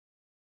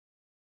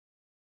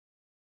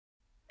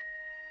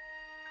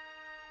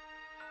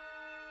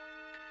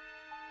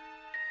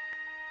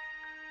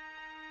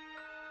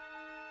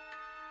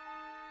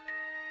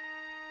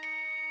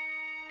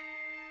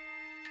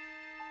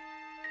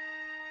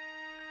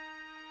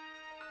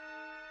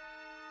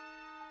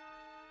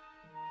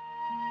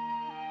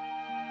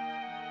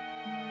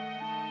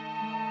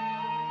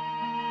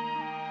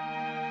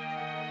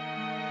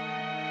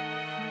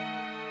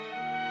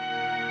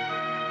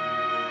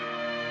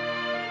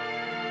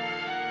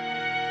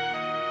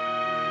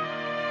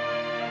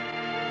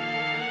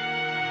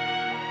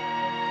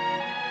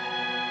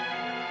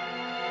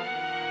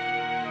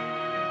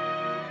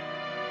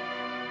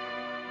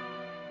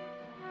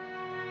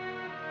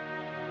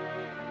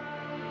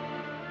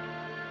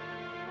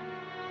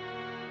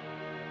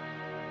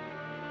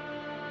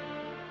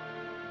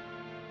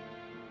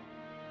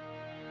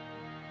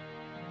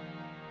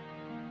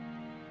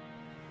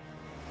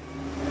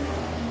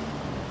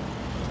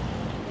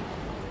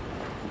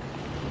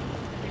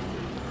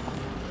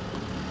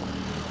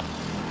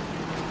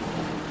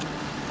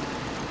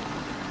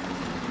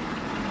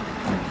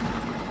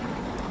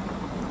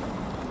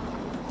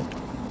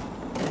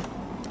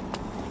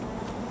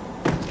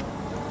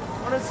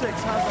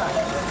6, how's that?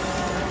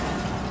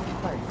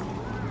 Thanks.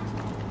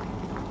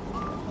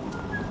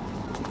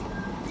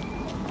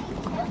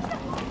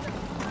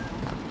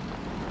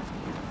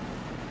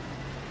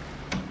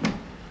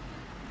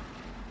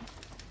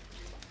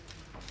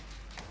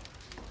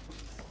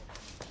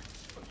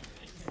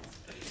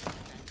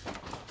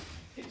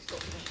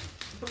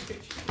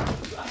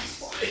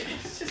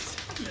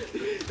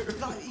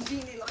 He's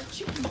eating it like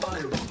chicken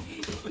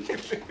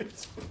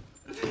bones.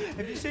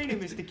 Have you seen him,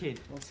 Mr. Kidd?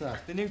 What's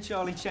that? The new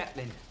Charlie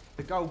Chaplin,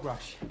 the Gold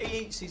Rush. He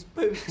eats his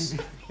boots.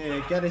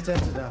 Here, get it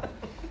entered up.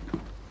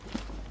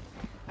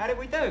 How did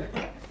we do?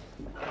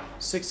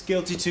 6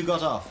 guilty, 2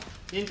 got off.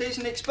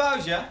 Indecent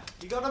exposure?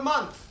 You got a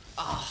month.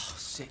 Ah,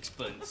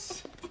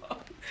 6pence.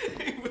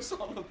 He was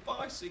on a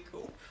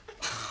bicycle.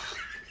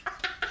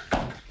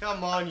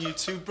 Come on, you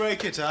two,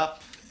 break it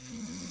up.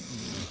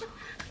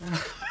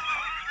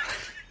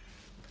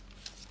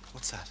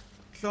 What's that?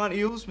 Client of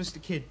yours,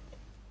 Mr. Kidd.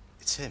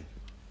 It's him.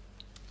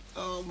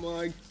 Oh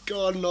my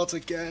God, not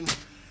again.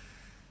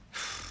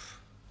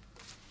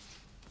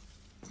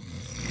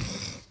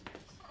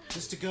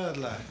 Mr.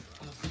 Girdler,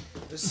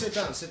 sit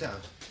down, sit down.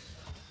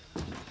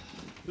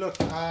 Look,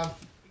 I'm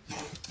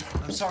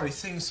sorry,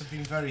 things have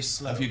been very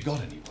slow. Have you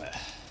got anywhere?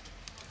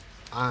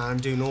 I'm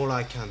doing all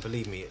I can,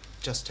 believe me, it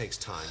just takes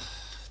time.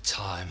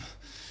 Time.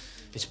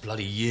 It's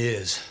bloody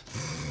years.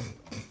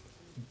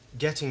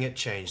 Getting it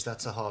changed,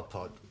 that's the hard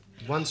part.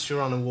 Once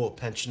you're on a war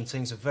pension,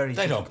 things are very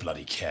They don't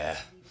bloody care.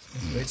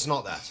 It's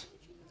not that.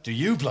 Do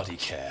you bloody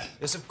care?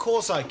 Yes, of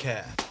course I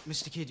care.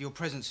 Mr. Kidd, your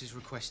presence is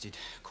requested.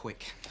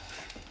 Quick.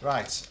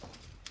 Right.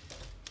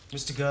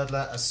 Mr.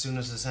 Girdler, as soon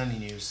as there's any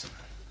news.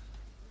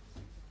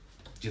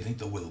 Do you think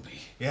there will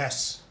be?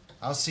 Yes,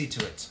 I'll see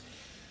to it.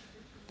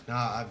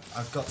 Now,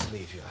 I've got to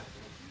leave you.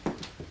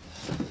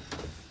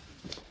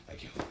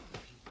 Thank you.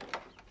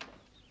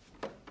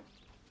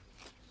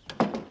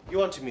 You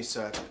wanted me,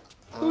 sir?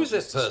 Who is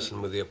this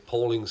person with the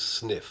appalling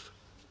sniff?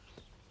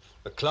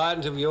 A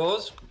client of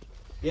yours?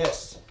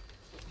 Yes.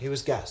 He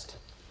was gassed.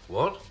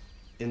 What?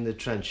 In the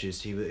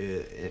trenches, he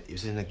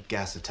was in a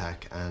gas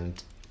attack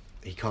and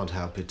he can't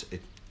help it.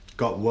 It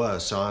got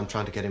worse, so I'm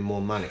trying to get him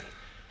more money.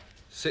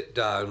 Sit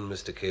down,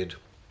 Mr. Kidd.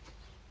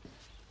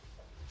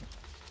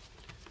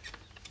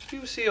 Do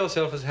you see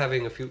yourself as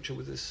having a future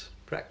with this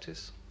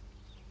practice?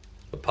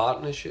 A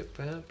partnership,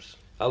 perhaps,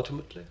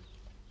 ultimately?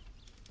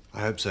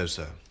 I hope so,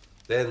 sir.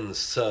 Then,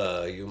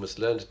 sir, you must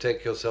learn to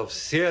take yourself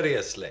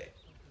seriously.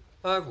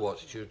 I've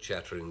watched you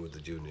chattering with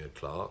the junior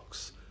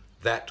clerks.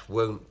 That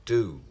won't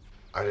do.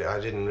 I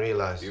didn't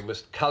realize. You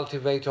must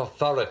cultivate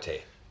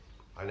authority.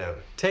 I know.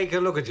 Take a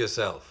look at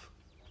yourself.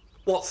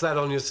 What's that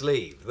on your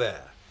sleeve,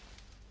 there?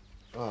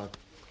 Oh,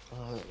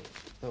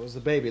 that was the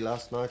baby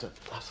last night.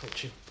 I thought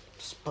she'd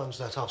sponge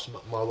that off.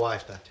 My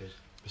wife, that is.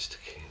 Mr.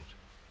 Kidd,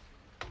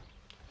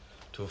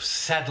 to have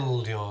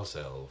saddled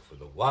yourself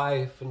with a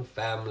wife and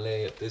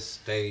family at this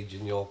stage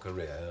in your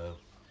career.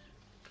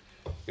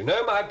 You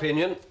know my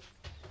opinion.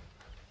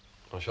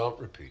 I shan't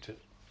repeat it.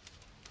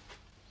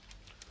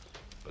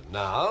 But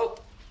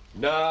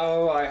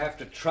now I have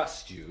to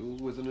trust you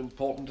with an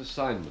important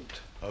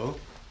assignment. Oh?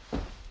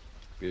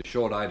 Be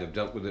assured I'd have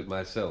dealt with it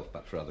myself,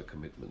 but for other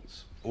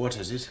commitments. What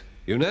is it?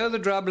 You know the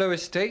Drablow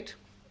estate?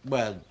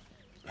 Well,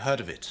 heard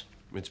of it.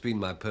 It's been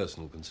my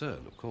personal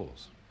concern, of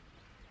course.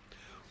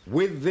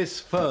 With this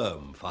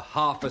firm for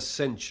half a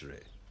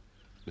century,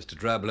 Mr.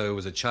 Drablow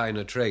was a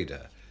China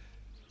trader.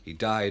 He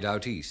died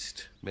out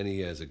east many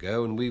years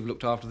ago, and we've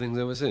looked after things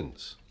ever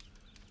since.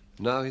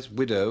 Now his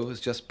widow has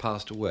just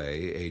passed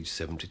away, aged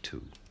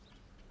 72.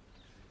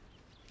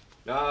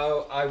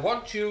 Now, I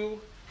want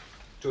you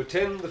to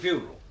attend the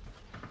funeral.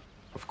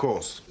 Of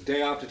course. The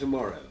day after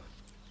tomorrow.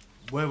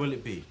 Where will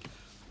it be?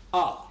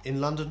 Ah.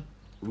 In London?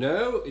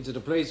 No, it's at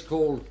a place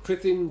called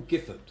Crithin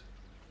Gifford,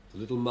 a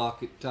little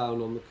market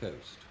town on the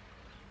coast.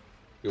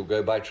 You'll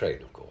go by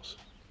train, of course.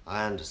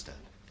 I understand.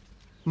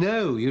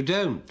 No, you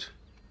don't.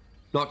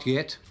 Not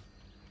yet.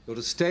 You're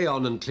to stay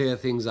on and clear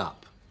things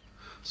up.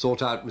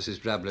 Sort out Mrs.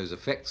 Drablow's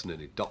effects and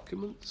any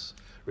documents.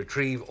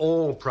 Retrieve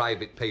all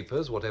private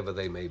papers, whatever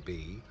they may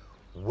be,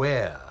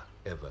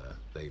 wherever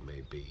they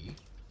may be,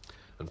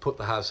 and put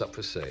the house up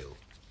for sale.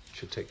 It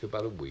should take you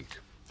about a week.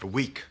 A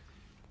week?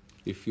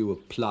 If you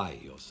apply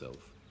yourself.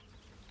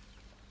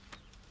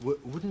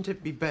 Wouldn't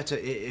it be better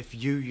if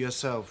you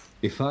yourself...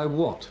 If I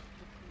what?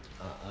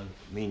 I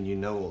mean, you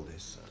know all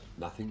this.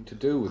 Nothing to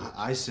do with it.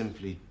 I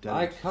simply don't...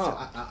 I can't.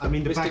 I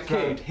mean, the Mr.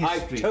 background Kidd,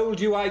 history... I've told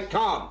you I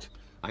can't.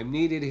 I'm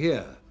needed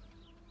here.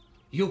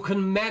 You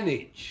can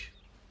manage.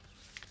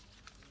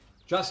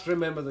 Just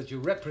remember that you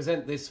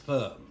represent this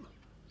firm.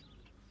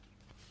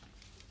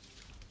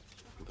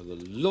 And for the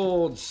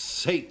Lord's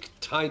sake,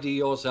 tidy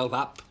yourself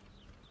up.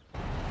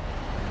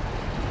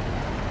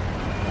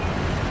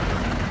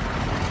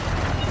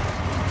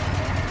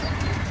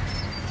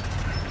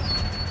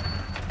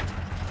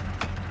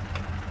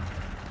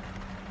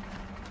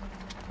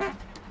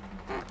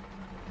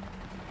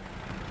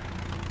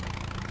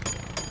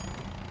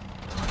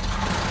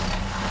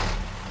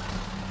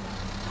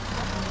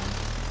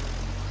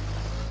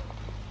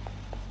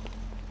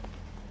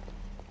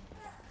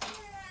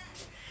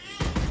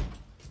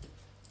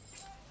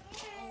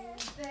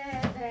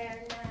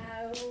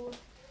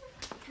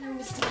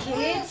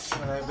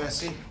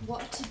 Bessie.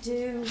 What to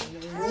do?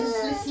 Just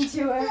listen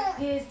to her.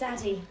 Here's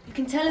Daddy. You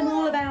can tell him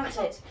all about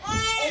it.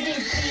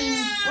 Eddie's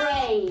being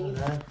brave.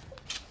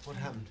 What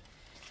happened?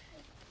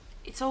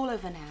 It's all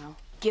over now.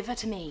 Give her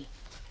to me.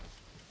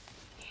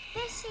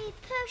 Bessie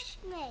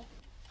pushed me.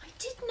 I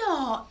did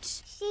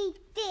not. She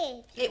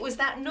did. It was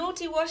that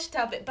naughty wash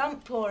tub. It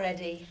bumped poor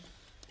Eddie.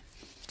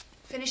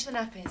 Finish the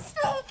nappies.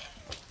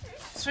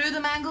 Through the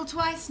mangle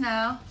twice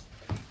now.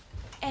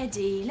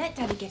 Eddie, let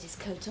Daddy get his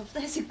coat off.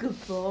 There's a good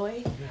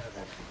boy.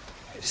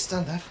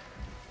 Stand up.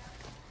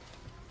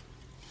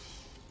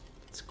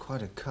 It's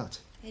quite a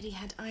cut. Eddie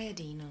had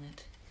iodine on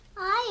it.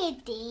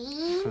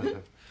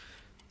 Iodine.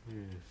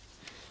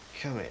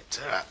 Come here.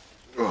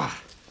 I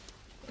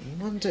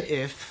wonder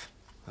if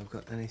I've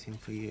got anything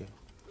for you.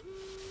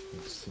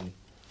 Let's see.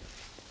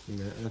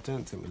 No, I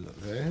don't think we look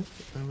there.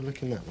 Have a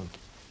look in that one.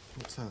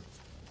 What's that?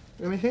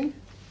 Anything?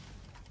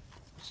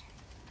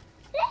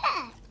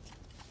 Yeah.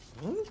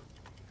 Oh?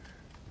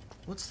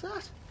 What's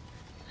that?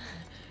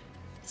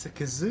 It's a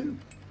kazoo.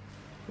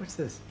 What's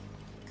this?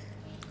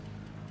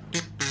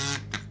 You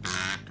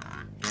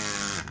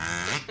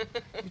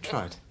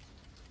tried.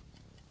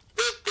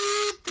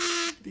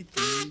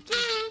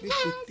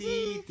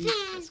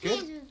 That's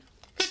good.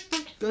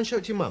 Go and show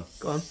it to your mum.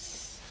 Go on.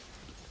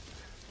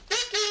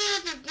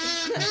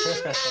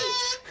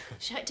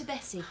 Show it to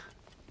Bessie.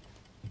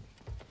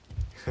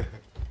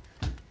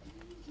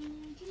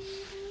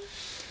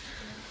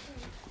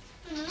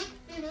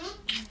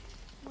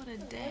 What a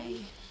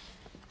day.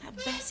 That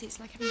Bessie, it's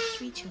like having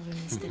 3 children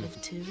instead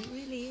of 2. It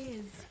really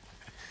is.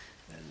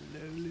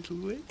 Hello, little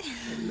one.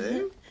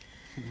 Hello.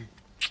 I've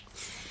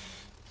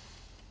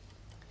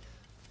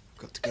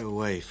got to go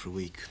away for a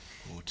week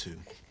or 2.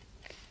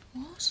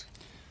 What?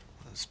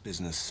 Well, it's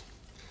business.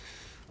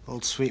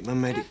 Old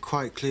Sweetman made it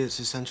quite clear it's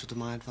essential to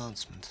my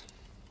advancement.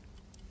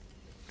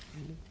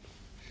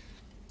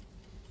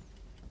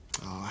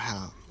 Oh,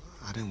 how?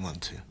 I didn't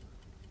want to.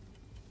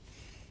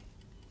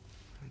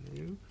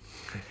 Hello?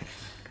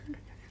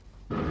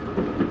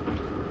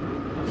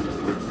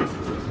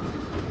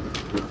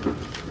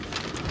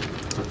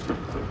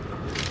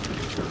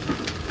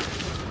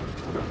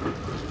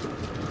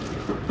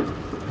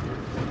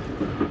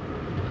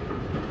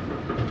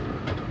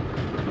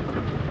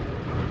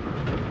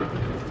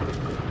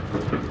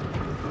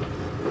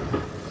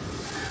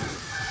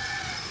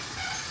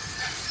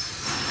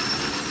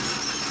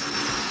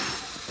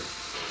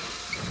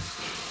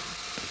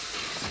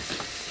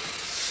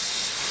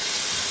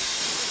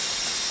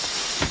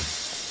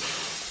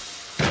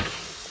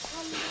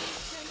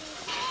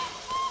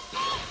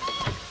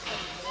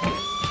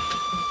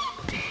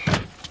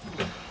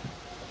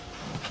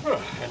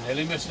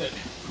 Nearly missed it.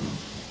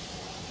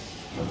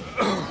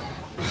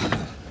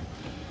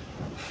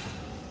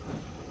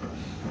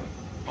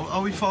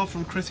 Are we far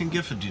from Crith and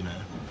Gifford, do you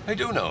know? I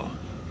do know.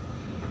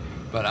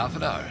 About half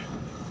an hour.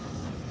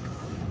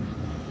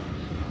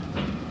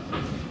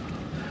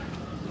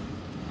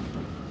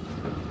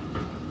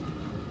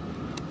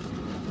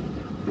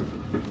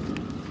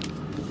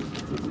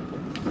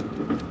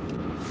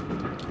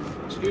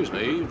 Excuse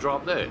me, you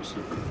dropped this.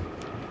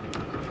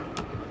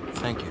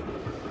 Thank you.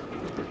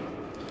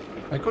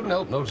 I couldn't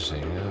help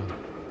noticing,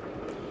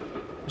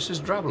 Mrs.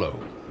 Drablow.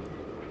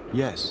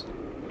 Yes,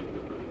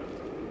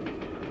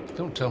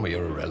 Don't tell me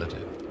you're a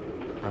relative.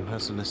 I'm her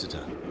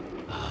solicitor.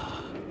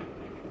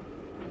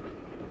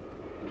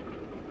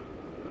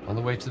 On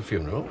the way to the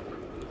funeral?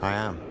 I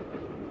am.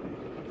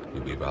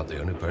 You'll be about the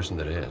only person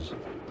that is.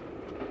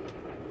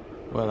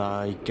 Well,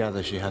 I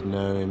gather she had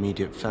no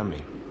immediate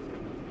family.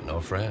 No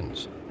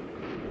friends.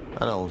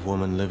 An old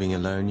woman living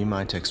alone, you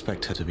might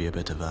expect her to be a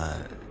bit of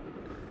a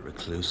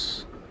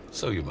recluse.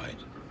 So you might.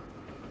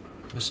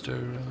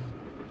 Mr.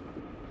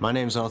 My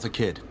name's Arthur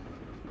Kidd.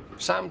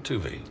 Sam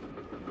Tuvey.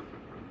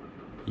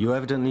 You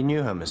evidently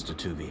knew her, Mr.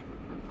 Tuvey.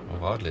 Oh,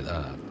 hardly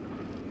that.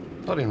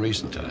 Not in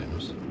recent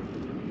times.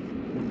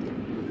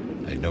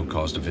 I had no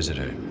cause to visit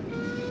her.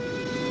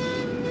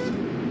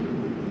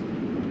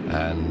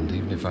 And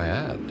even if I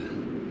had...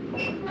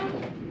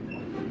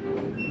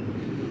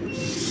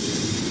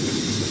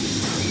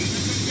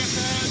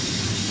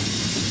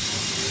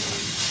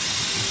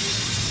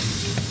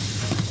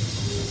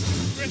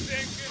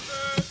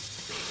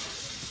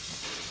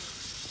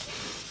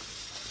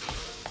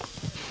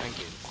 Thank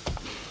you.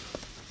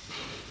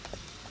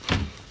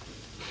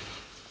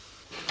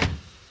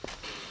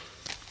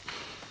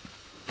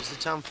 Is the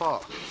town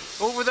far?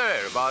 Over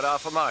there, about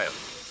half a mile.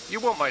 You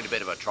won't mind a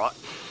bit of a trot.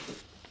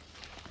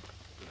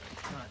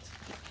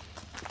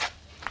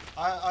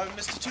 Right.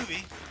 Mr.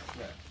 Tuvey?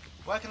 Yeah.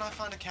 Where can I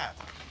find a cab?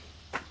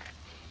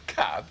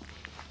 Cab?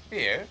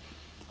 Here?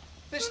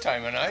 This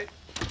time of night?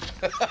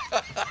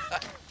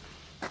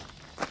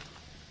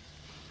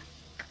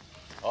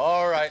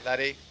 All right,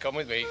 laddie. Come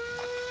with me.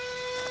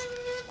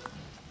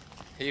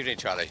 Evening,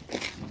 Charlie.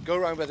 Go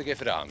round by the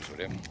Gifford Arms,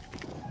 will you?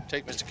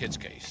 Take Mr. Kidd's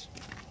case.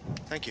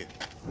 Thank you.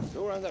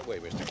 Go round that way,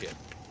 Mr. Kidd.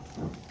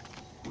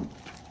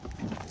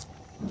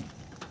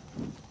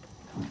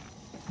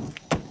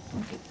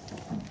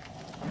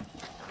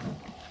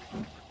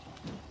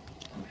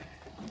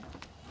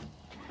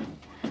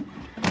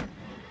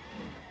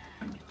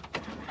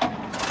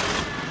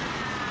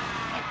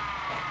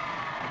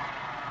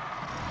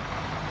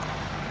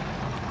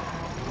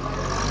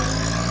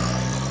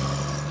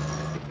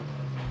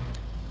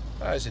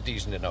 It's a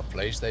decent enough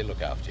place. They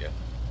look after you.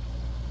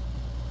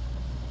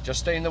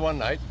 Just staying the one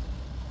night?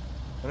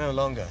 No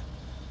longer.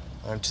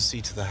 I'm to see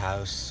to the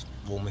house,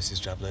 all Mrs.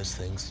 Drablow's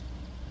things.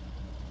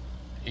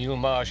 Eel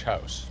Marsh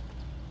House.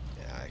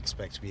 Yeah, I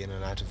expect to be in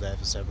and out of there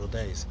for several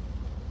days.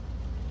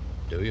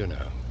 Do you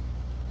now?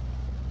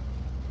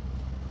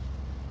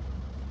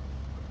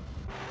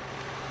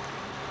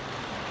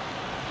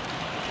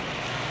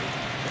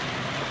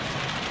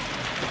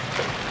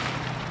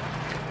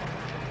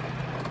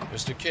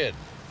 Mr. Kidd,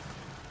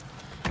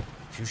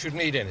 if you should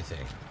need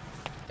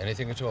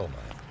anything at all,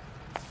 man,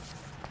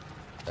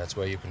 that's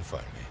where you can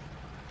find me.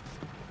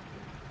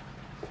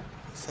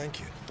 Thank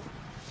you.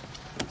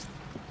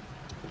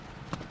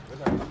 Good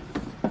night.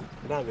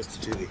 Good night, Mr.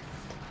 Julie.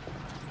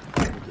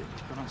 Thank you.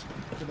 Good night.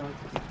 Good night.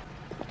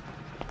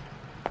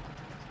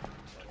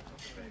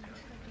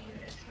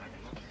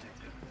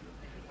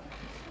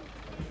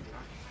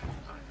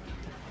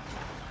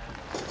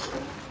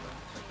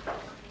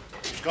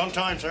 It's gone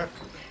time, sir.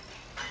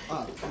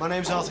 My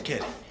name's Arthur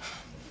Kidd.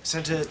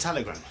 Sent a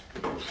telegram.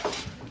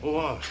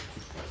 Oh,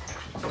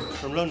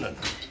 from London.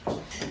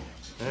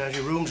 There's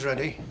your rooms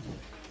ready.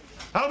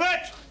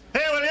 Albert!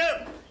 Here, will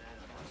you?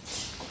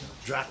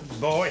 Drat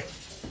boy.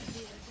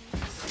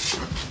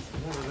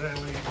 Over there,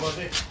 was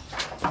it?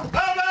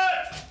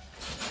 Albert!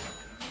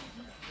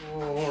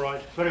 Oh, all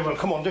right. Very well.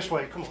 Come on, this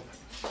way. Come on.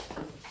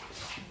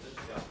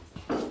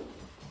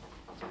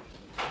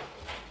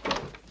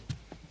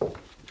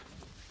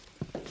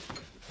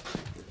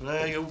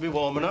 There, you'll be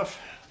warm enough.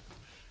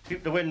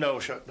 Keep the window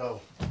shut,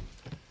 though.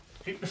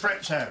 Keep the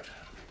frets out.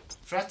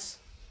 Frets?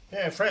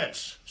 Yeah,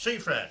 frets. Sea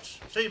frets.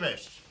 Sea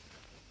mists.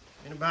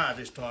 In a bad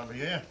this time of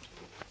year.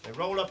 They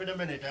roll up in a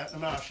minute out in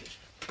the marshes.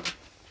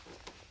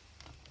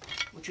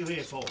 What you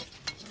here for?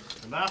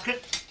 The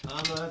market?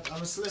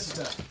 I'm a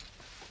solicitor.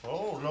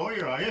 Oh,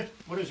 lawyer, are you?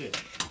 What is it?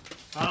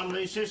 Farm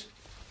leases?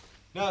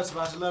 No, it's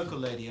about a local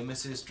lady, a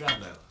Mrs.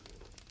 Drablow.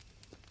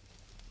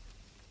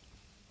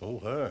 Oh,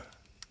 her.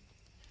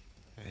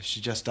 She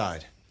just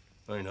died.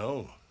 I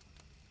know.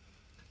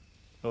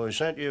 Oh, he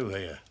sent you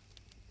here.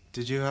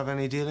 Did you have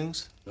any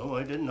dealings? No,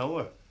 I didn't know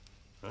her.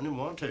 I didn't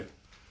want to.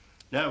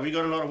 Now, we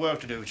got a lot of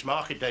work to do. It's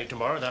market day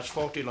tomorrow. That's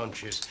 40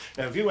 lunches.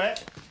 Now, have you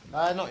ate?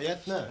 Not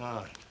yet, no.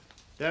 Right.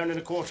 Down in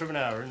a quarter of an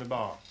hour in the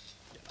bar.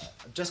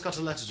 I've just got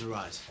a letter to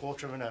write.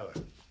 Quarter of an hour.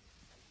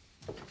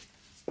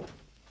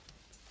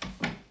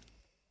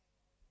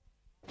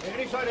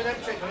 Any side of them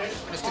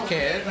cigarettes? Mr.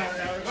 Kidd,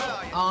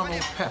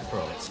 Arnold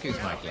Pepperell,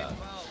 excuse my glove.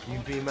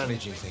 You've been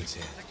managing things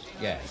here.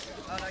 Yes.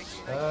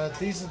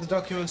 These are the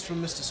documents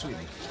from Mr.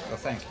 Sweeting. Well,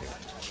 thank you.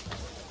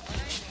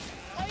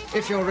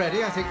 If you're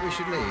ready, I think we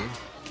should leave.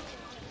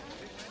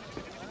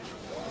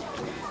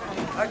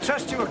 I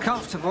trust you were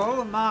comfortable.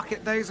 The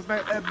market day's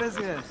about their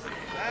busiest.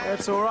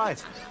 It's all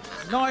right.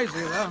 Noisy,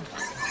 though.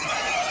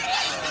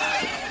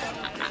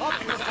 Up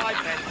to the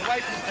 5 men, away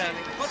from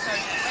Sterling. Put those.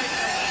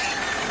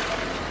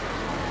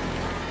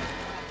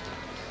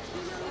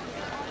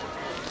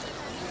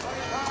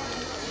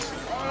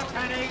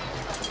 Penny.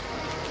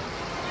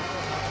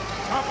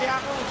 Coffee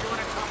apples? You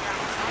want a coffee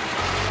apple?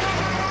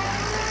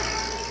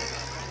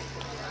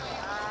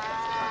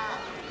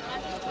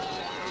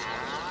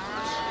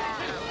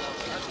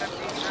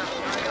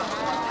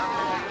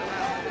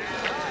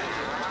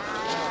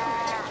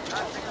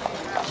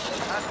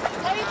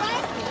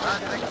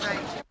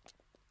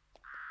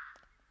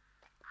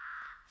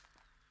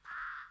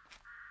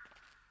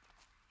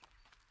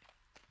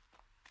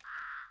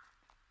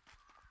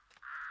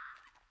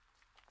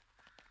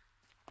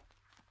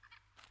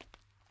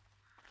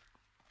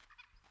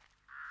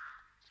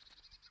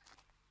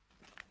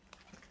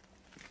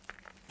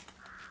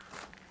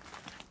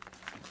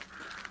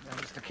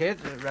 Mr. Kidd,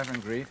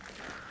 Reverend Grief.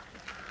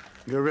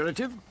 Your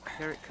relative?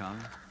 Here it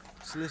comes.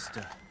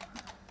 Solicitor.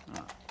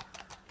 Oh.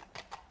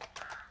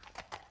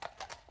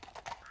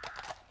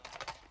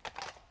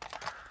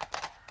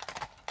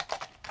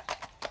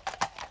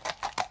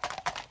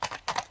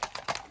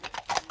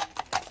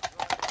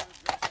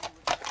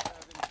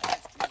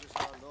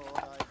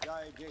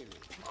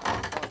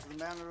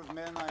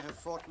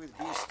 Fought with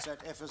beasts at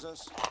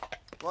Ephesus.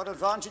 What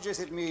advantageth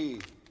it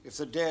me if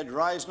the dead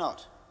rise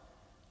not?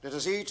 Let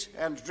us eat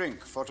and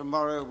drink, for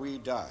tomorrow we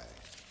die.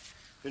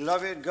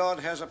 Beloved, God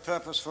has a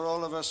purpose for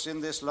all of us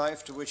in this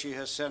life to which he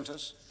has sent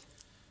us.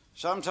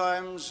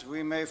 Sometimes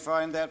we may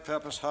find that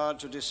purpose hard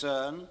to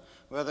discern,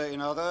 whether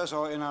in others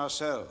or in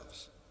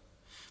ourselves.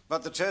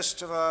 But the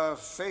test of our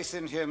faith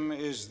in him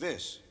is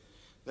this,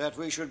 that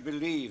we should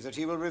believe that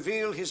he will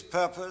reveal his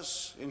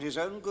purpose in his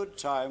own good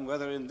time,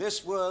 whether in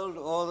this world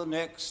or the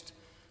next,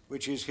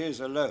 which is his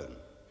alone.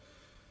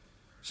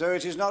 So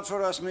it is not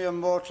for us mere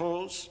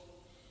mortals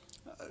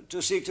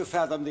to seek to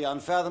fathom the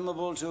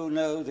unfathomable, to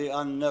know the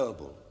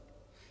unknowable,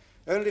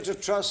 only to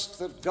trust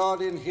that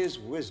God in his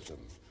wisdom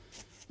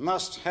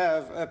must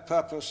have a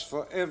purpose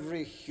for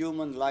every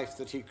human life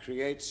that he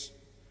creates,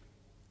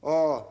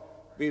 or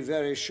be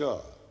very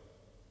sure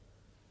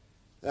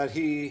that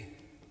he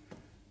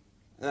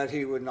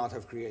would not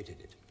have created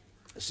it.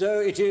 So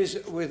it is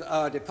with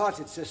our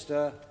departed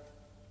sister,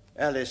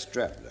 Alice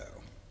Drablow.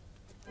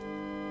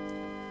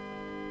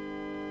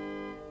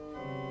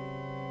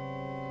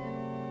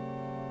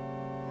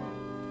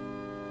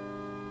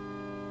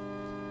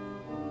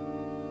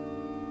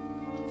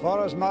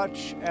 Forasmuch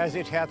as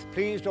it hath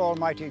pleased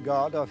Almighty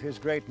God of his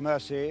great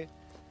mercy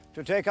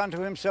to take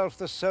unto himself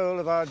the soul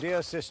of our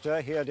dear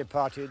sister here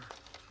departed,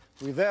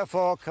 we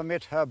therefore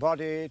commit her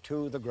body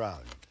to the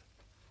ground.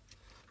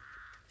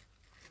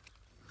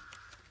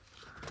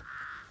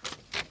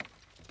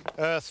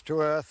 Earth to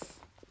earth,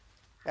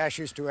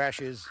 ashes to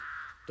ashes,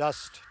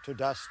 dust to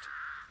dust,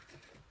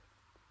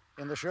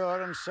 in the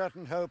sure and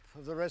certain hope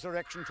of the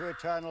resurrection to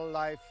eternal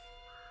life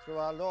through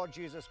our Lord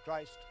Jesus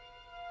Christ,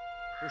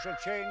 who shall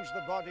change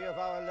the body of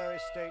our low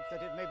estate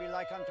that it may be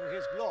like unto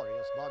his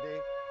glorious body,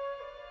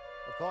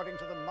 according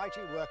to the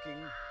mighty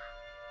working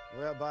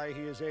whereby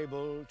he is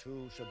able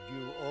to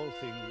subdue all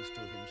things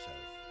to himself.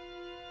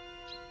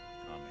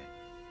 Amen.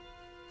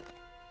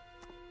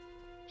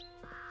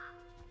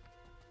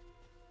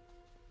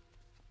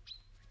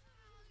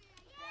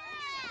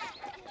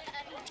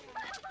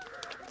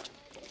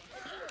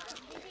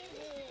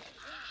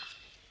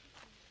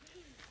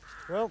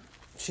 Well,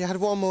 she had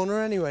one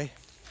mourner anyway.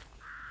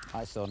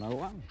 I saw no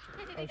one.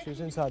 Oh, she was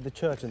inside the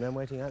church and then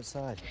waiting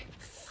outside.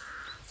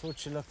 I thought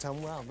she looked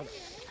unwell, but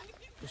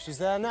she's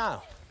there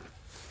now.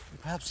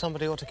 Perhaps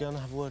somebody ought to go and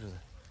have a word with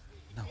her.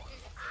 No.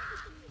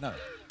 No.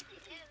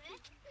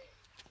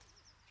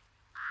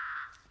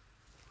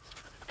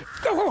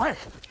 Go away!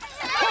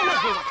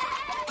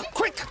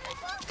 Quick!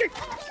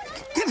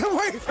 Get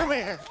away from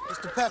here!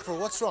 Mr. Pefferell,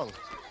 what's wrong?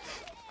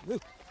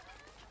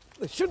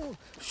 They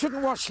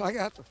shouldn't watch like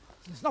that.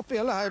 It's not be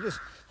allowed. It's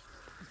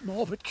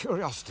morbid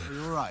curiosity. Are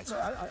you all right?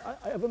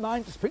 I have a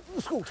mind to speak to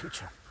the school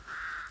teacher.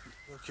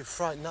 Look, you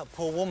frightened that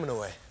poor woman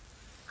away.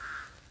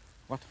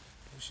 What?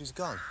 Well, she's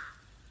gone.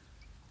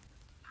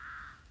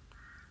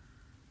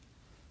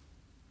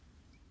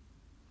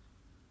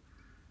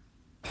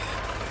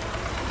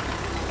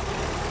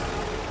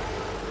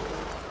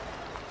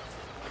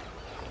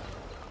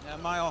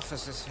 My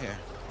office is here.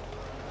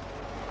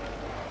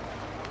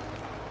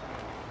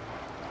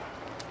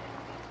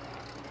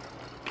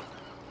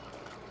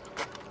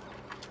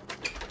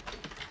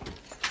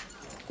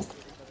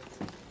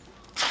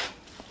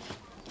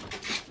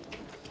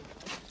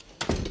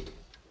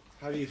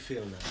 How do you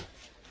feel now?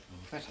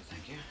 Better,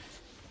 thank you.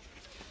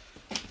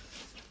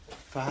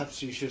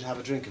 Perhaps you should have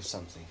a drink of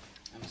something.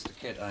 Mr.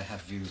 Kidd, I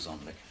have views on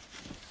liquor.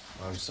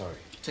 Oh, I'm sorry.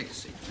 Take a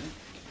seat,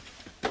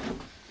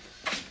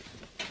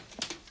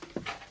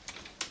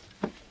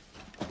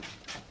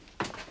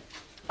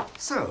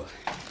 So,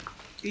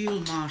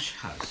 Eel Marsh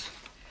House.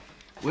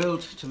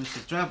 Willed to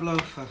Mrs.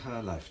 Drablow for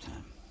her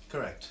lifetime.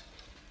 Correct.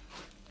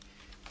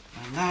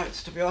 And now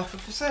it's to be offered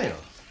for sale.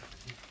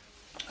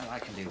 Well, I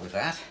can deal with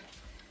that.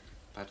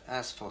 But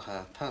as for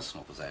her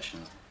personal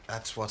possessions...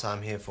 That's what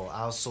I'm here for.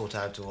 I'll sort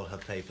out all her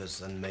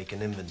papers and make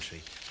an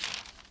inventory.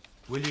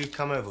 Will you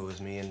come over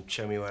with me and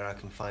show me where I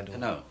can find all...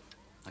 No,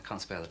 I can't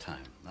spare the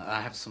time.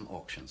 I have some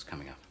auctions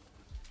coming up.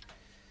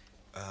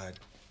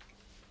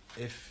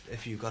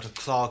 If you've got a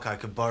clerk I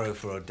could borrow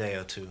for a day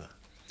or two.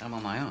 I'm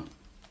on my own.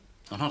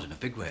 Well, not in a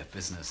big way of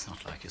business,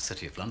 not like your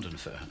City of London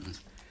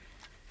firms.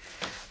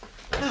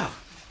 Now,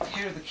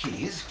 here are the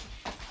keys.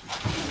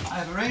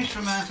 I've arranged for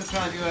a man to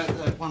drive you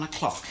at 1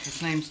 o'clock.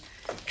 His name's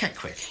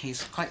Keckwick.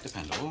 He's quite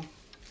dependable.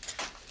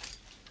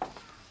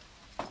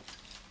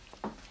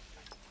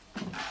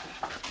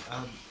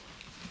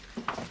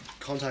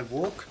 Can't I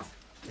walk?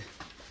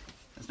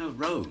 There's no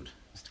road,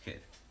 Mr.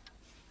 Kidd.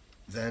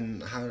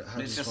 Then how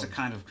It's just a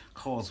kind of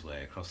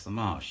causeway across the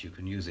marsh. You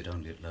can use it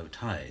only at low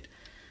tide.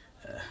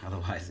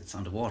 Otherwise, it's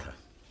underwater.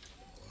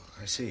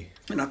 I see.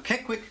 Now,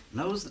 Keckwick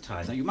knows the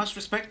tides. Now, you must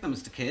respect them,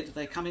 Mr. Kidd.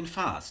 They come in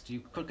fast. You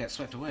could get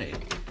swept away.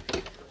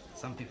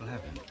 Some people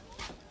have been.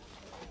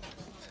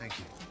 Thank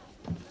you.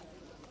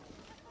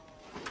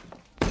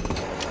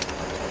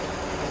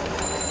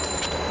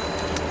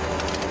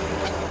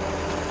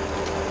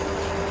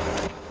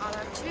 I'll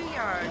have 2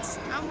 yards.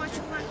 How much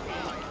will that be?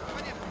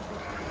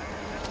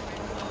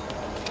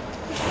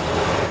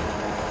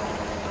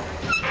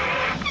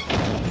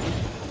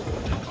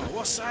 Oh,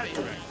 what's that,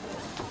 you reckon?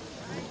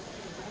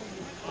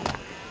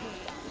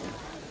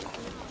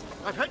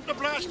 I've hit the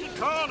blasted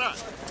corner.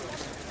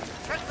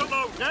 Take the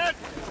load, Ned.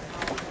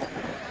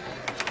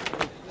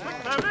 Quick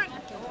about it.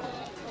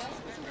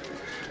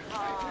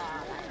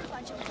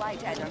 Bunch of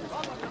white heather.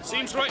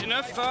 Seems right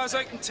enough, far as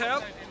I can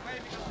tell.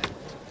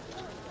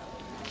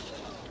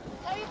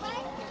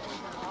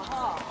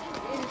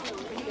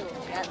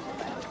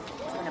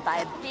 He's going to buy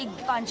a big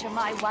bunch of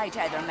my white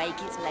heather and make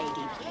his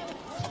lady please.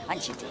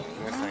 Aren't you, dear?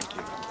 Yes, thank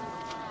you.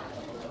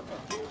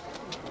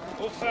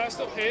 Hold fast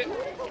up here.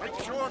 Make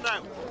sure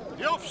now.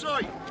 The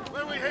offside.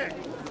 Where we hit.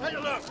 Take a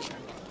look.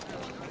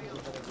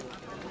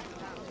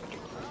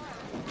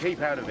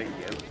 Keep out of it, you.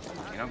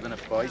 You're not going to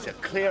fight, so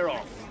clear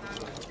off.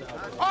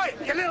 Oi,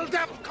 you little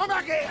devil, come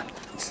back here.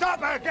 Stop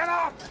her, get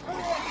off.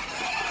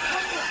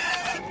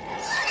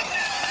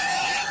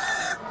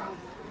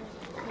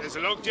 There's a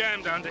log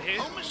jammed under here.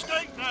 No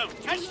mistake now.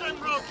 Catch them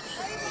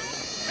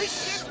ropes.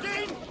 It's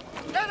shifting.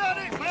 Get on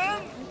it,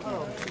 man.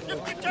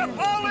 Lift it up,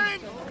 Pauline.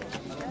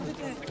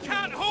 I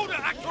can't hold it.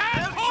 I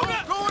can't hold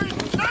it. Going.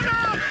 Stand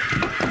up.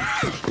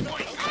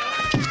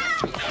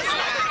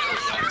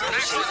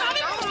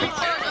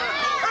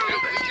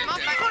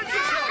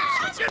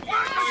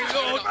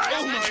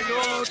 Oh, my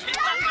Lord.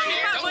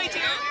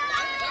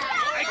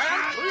 I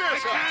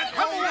can't.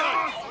 Come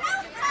on.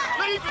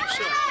 Leave it,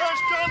 sir.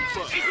 Where's John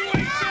for? He's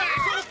away, sir.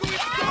 It's all going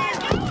to go.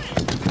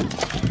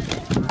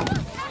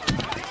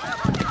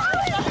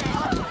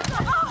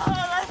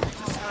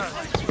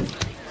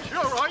 You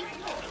all right?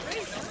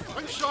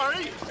 I'm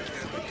sorry.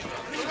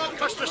 The rope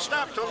must have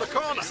snapped on the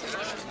corner.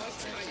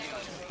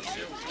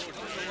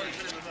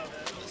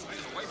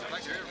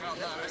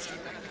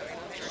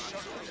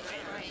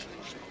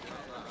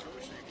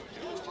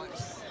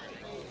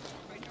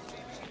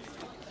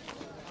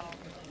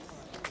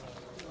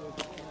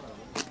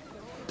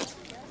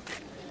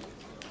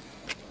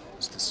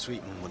 Mr.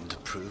 Sweetman wouldn't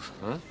approve.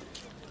 Huh?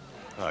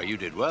 Oh, you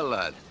did well,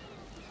 lad.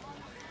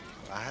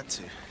 I had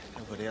to.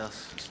 Nobody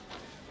else.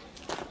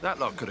 That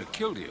lot could have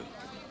killed you.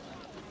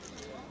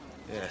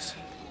 Yes.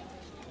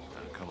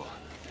 Now, come on.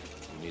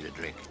 You need a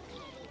drink.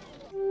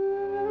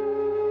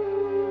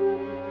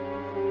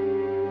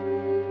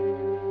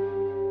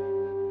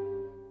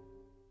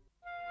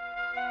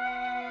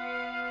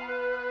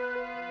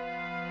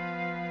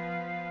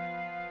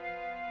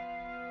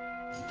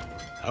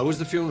 How was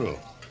the funeral?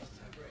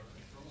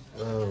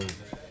 Oh,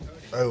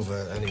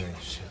 over anyway.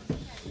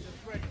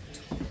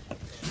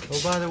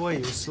 Oh, by the way,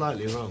 you were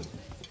slightly wrong.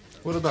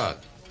 What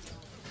about?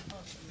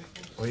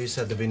 Well, you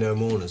said there'd be no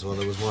mourners. Well,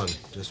 there was one.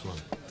 Just one.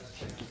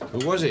 Who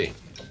was he?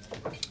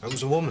 It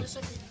was a woman.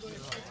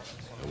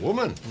 A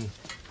woman?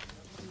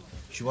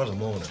 She was a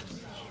mourner.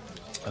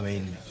 I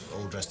mean,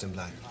 all dressed in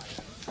black.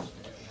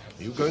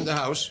 Are you going to the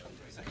house?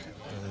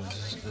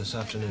 This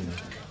afternoon.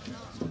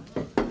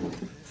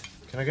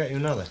 Can I get you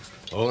another?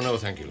 Oh, no,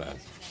 thank you, lad.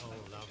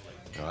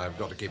 No, I've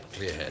got to keep a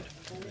clear head.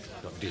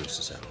 Got deals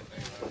to settle.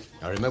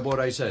 Now, remember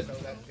what I said.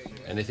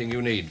 Anything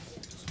you need.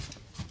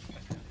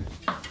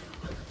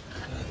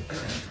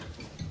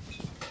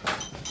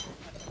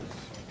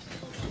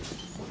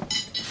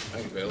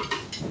 Thank you, Bill.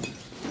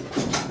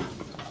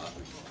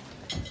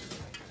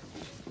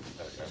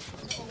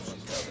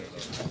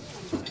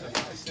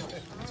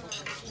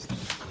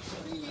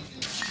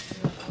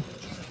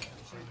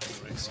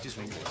 Excuse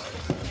me.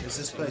 Is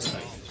this place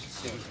mate?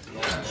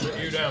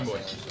 Sit you down, boy.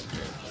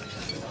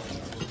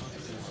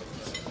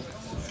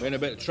 We're in a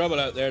bit of trouble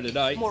out there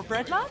today. More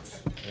bread,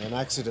 lads? An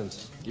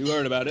accident. You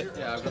heard about it?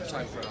 Yeah, I've got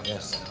time for it.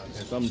 Yes.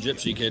 Some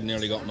gypsy kid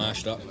nearly got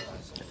mashed up.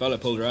 The fella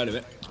pulled her out of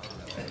it.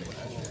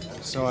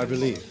 So I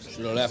believe.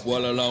 Should have left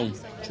well alone.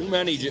 Too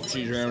many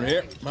gypsies around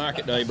here.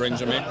 Market day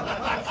brings them in.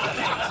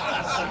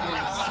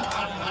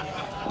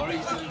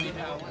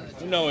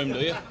 You know him, do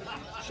you?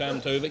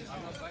 Sam Toovey?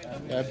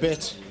 Yeah, a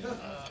bit.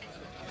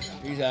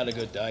 He's had a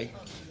good day.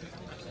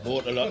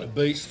 Bought a lot of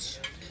beasts.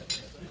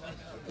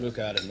 Look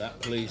at him,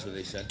 that pleased with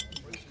his son.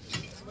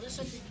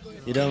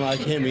 You don't like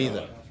him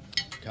either.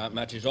 Can't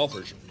match his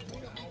offers.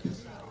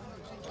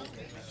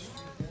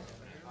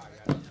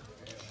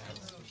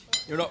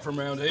 You're not from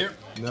round here?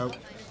 No.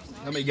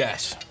 Let me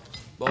guess.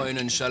 Buying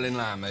and selling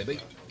land, maybe?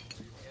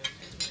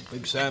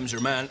 Big Sam's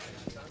your man.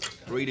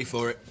 Greedy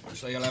for it.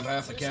 So you'll have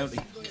half the county.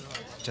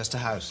 Just a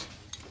house.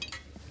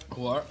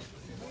 What?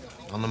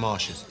 On the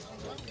marshes.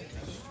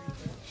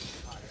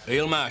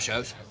 Eel Marsh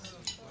House?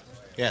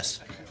 Yes.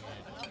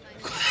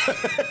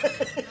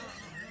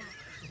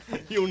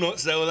 You'll not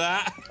sell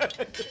that.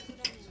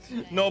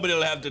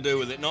 Nobody'll have to do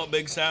with it. Not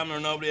Big Sam or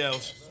nobody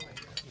else.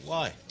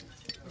 Why?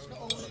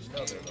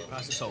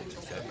 Pass the salt.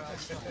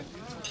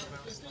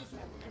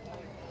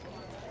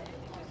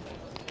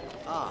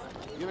 Ah,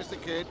 you was the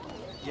kid?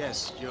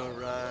 Yes,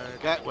 you're,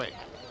 Gatwick.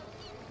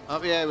 I'll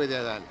be here with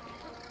you then.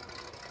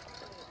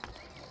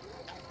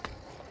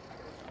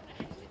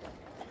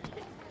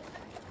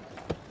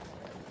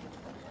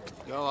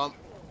 Go on.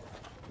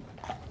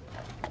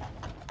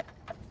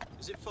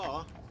 Is it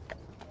far?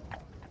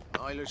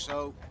 Mile or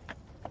so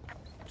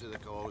to the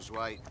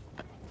causeway.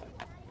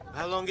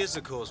 How long is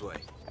the causeway?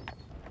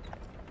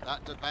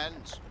 That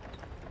depends.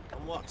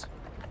 On what?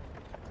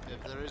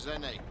 If there is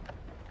any.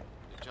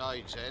 The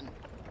tide's in.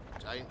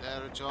 It ain't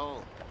there at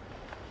all.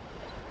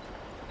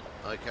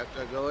 I kept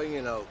her going,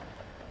 you know.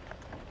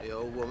 The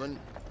old woman.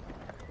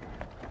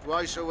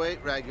 Twice a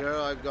week, regular,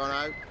 I've gone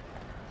out.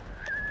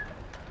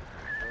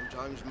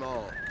 Sometimes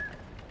more.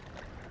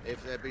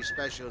 If there be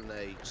special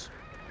needs.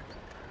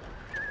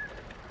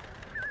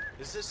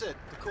 Is this it?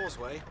 The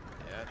causeway?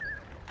 Yeah.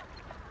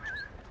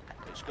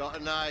 It's got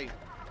a name.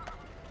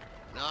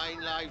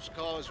 9 Lives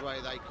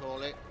Causeway, they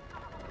call it.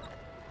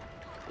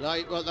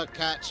 Like what the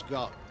cat's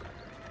got.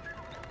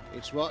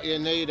 It's what you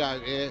need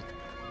out here.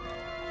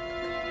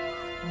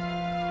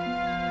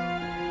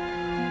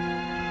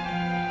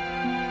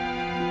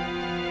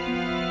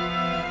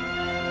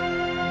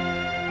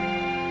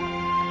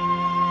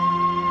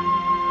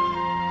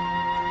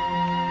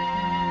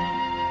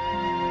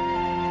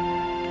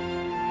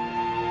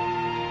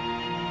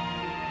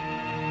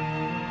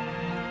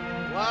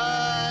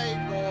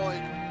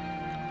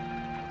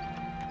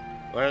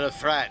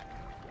 frat.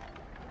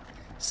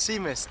 Si,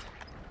 mister.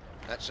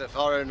 That's a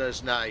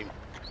foreigner's name.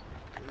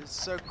 It was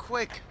so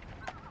quick.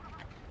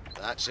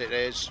 That's it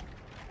is.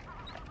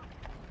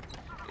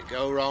 You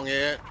go wrong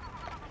here,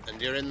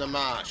 and you're in the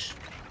marsh.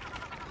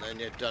 And then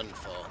you're done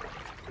for.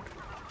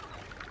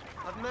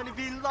 Have many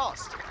been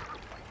lost?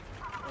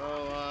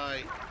 Oh,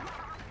 aye.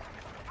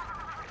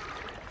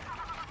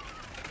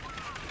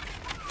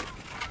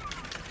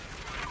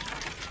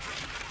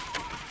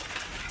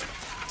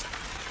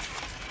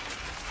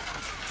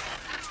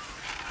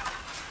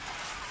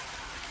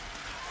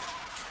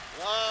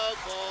 Oh,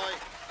 boy.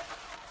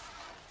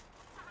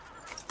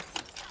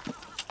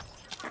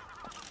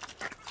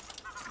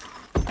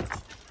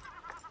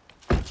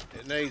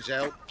 It needs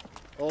help,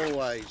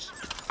 always.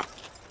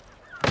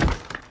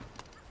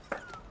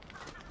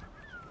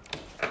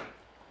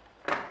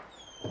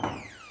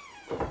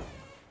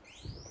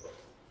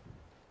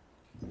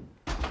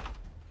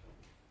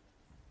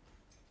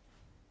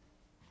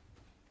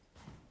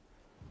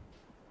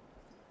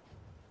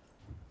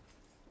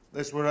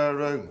 This were our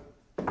room.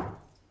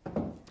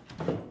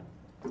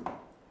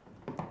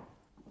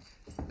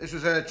 This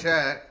was her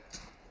chair.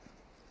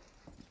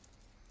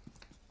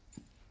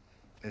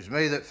 It was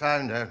me that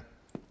found her.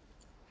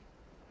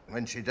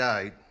 When she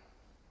died,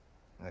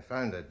 I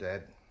found her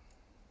dead.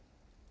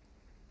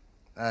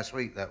 Last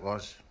week, that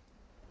was.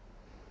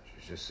 She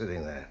was just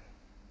sitting there.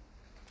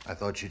 I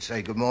thought she'd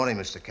say, "Good morning,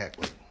 Mr.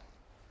 Keckwood."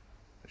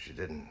 But she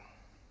didn't.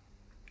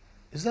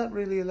 Is that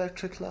really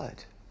electric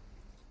light?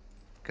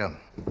 Come,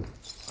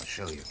 I'll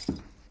show you.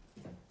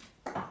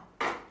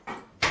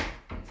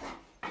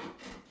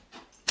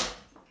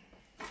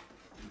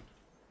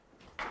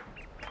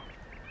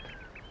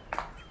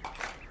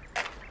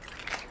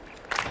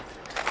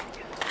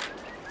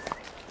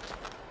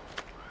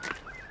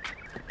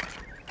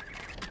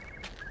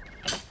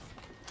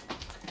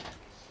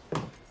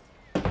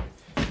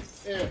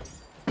 Here.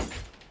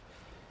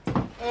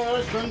 Her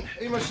husband,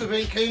 he must have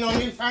been keen on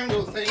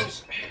newfangled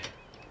things.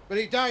 But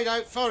he died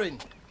out foreign.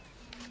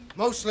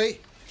 Mostly,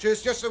 she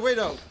was just a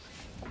widow.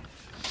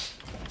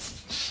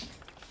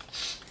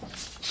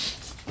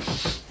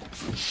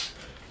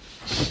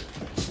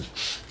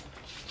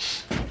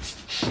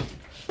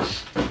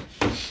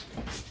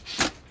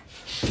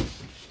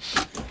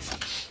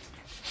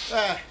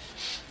 There.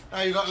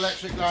 Now you've got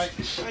electric light.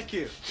 Thank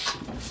you.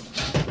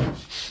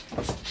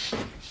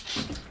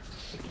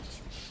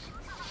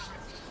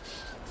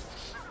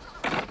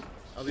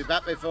 I'll be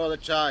back before the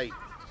tide.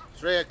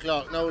 3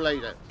 o'clock, no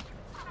later.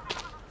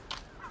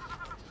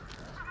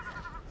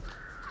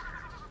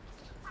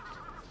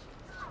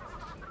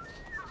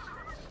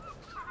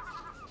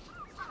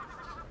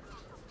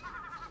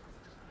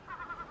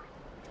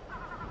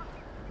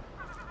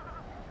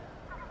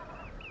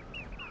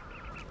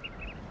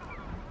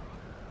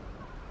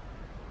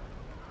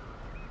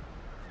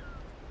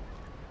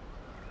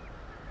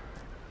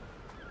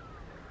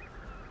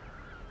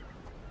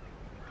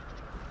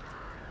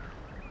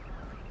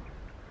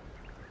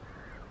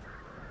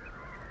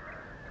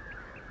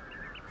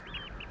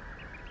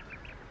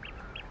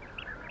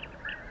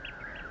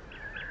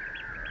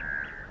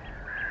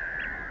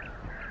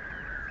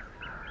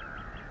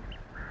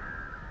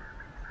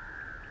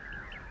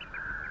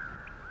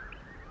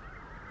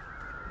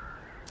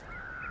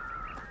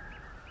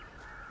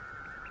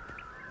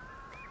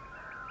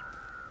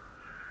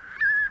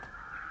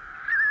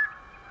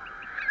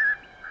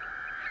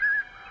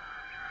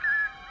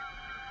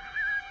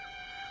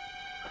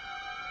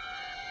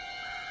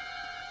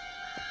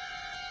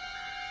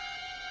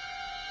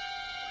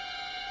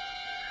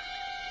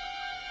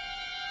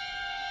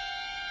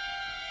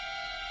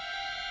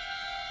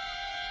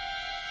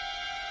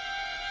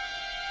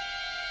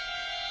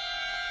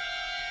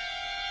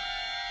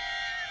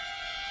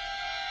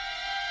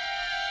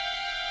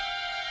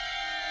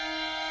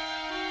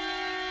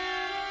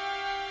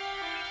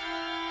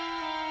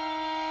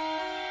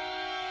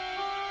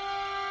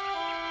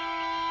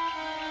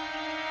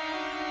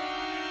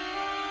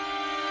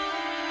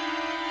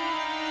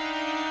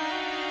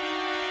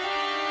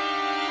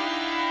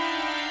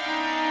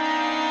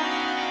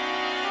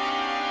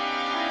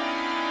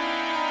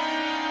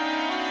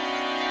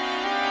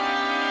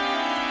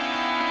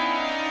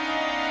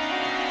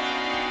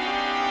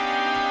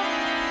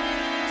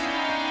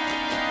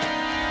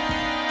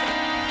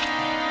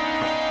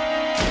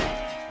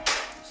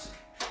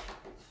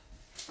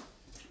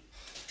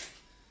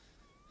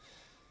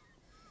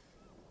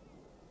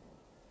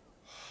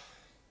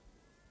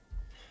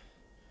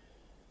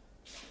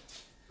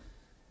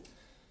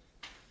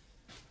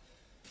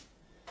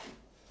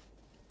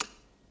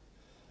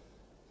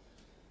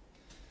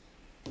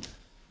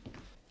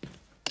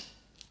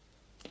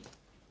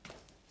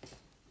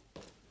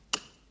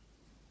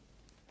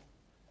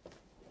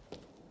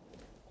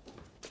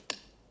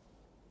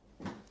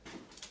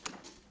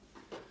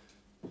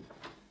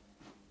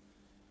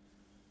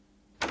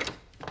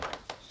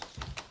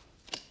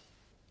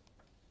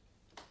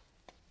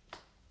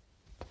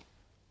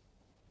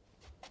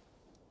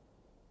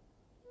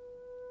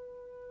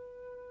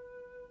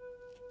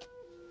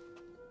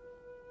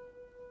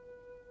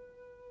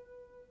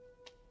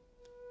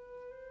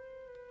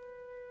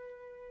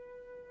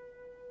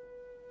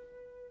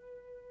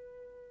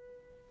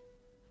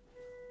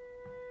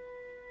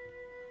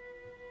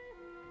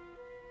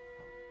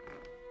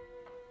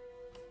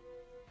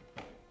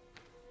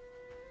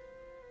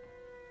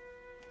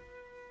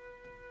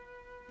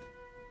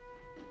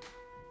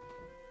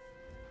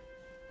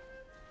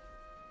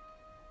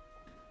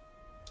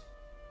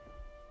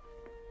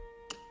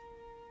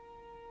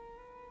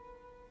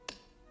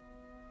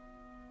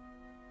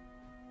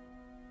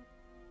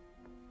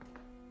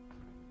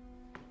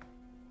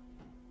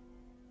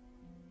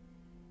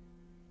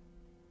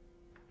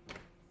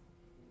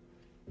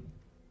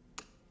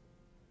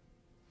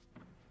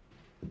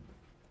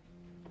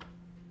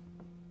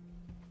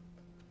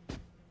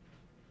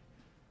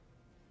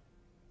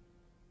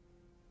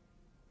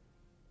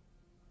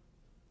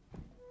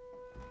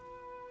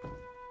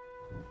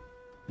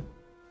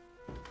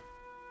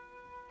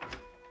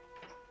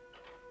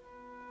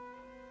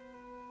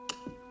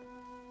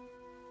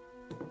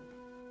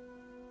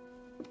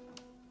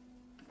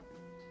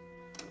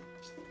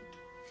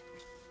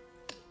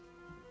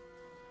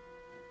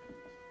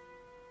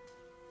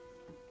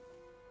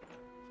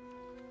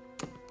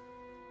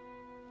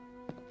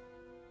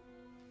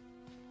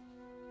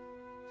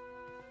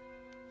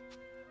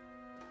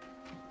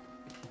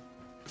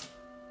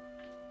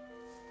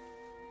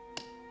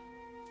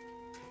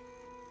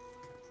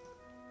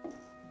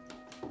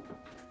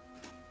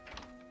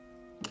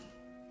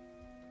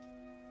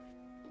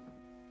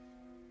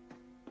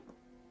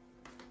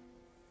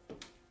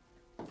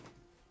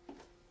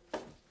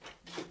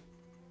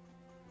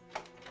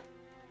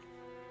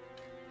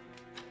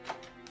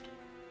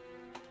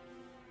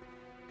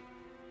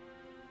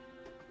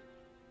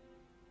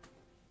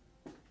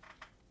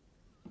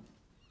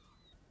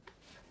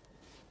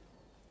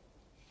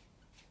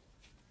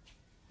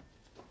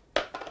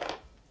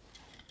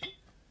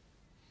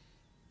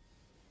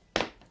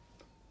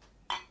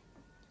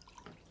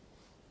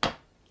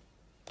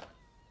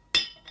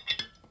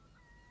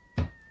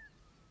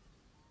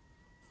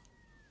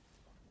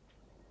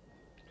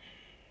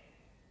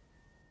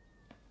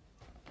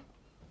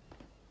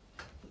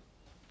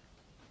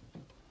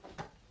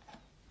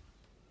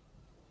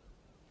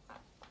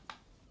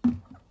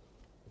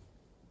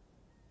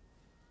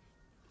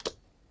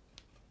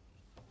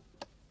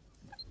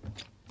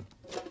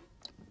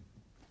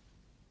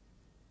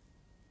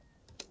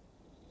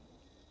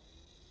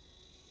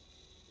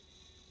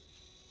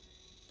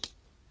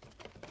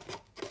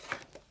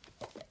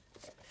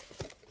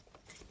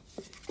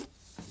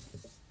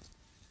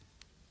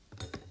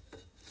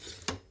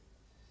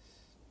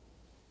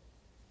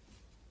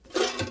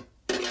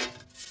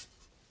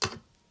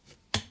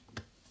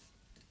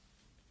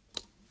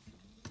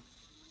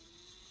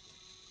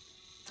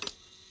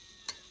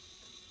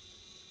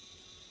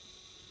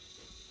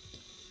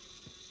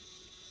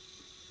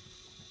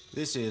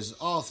 This is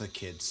Arthur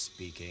Kidd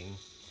speaking.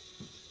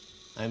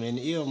 I'm in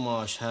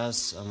Eelmarsh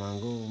House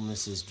among all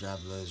Mrs.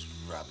 Drabler's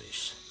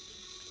rubbish.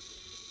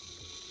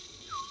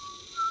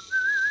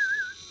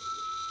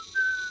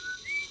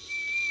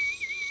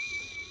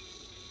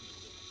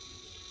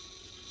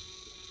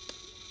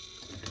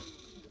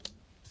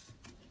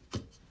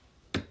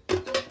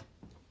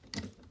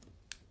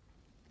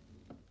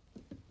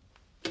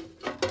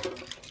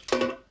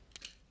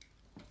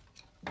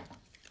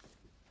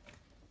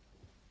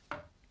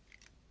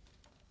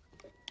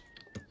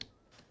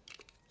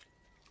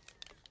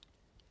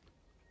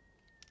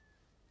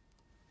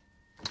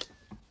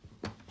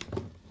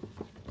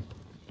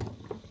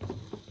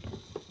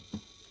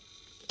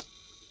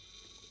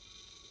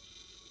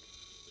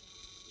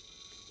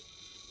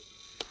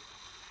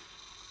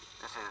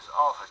 This is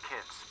Arthur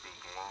Kidd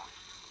speaking.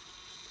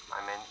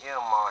 I'm in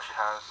Eelmarsh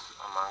House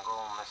among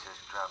all Mrs.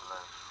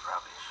 Drabler's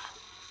rubbish.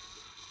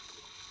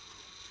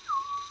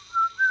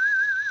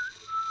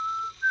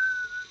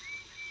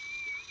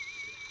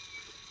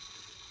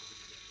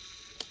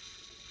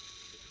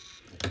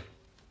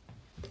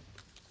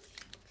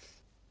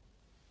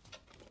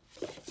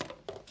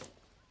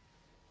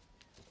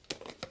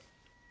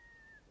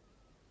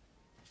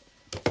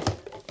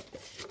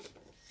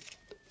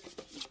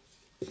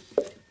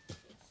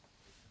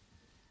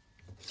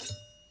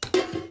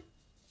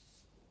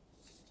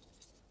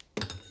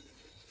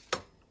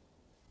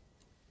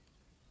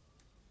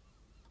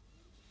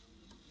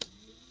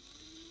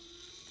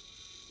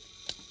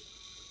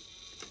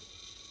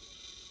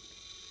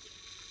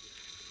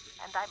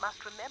 And I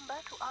must remember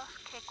to ask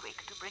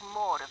Keckwick to bring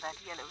more of that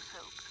yellow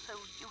soap, so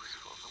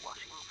useful for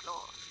washing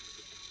floors.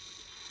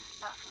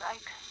 Last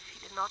night, she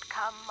did not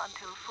come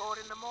until 4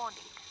 in the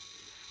morning.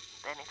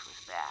 Then it was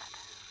bad.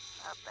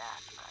 A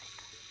bad night.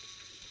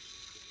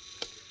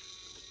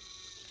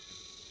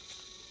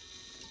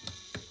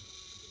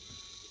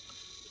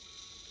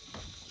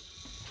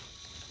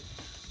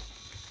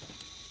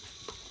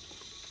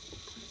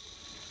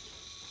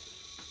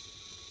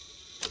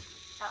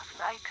 Last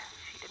night,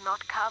 she did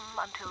not come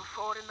until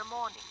 4 in the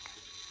morning.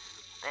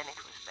 Then it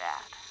was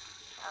bad.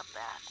 A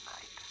bad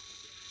night.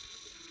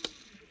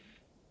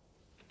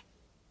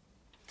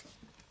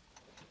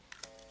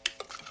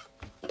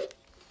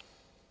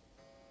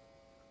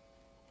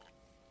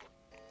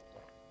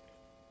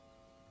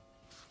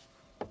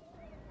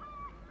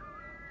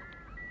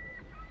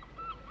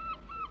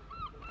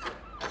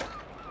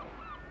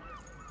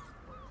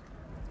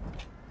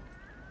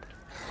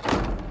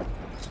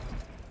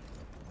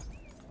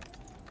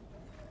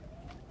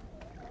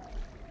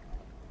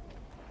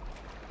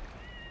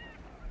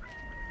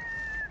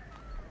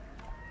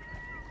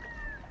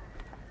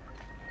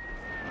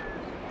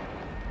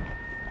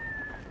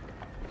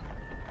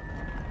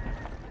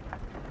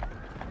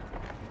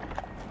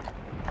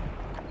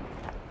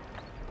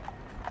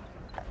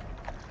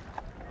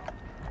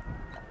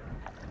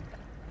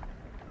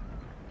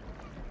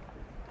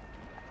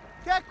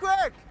 Get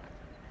quick!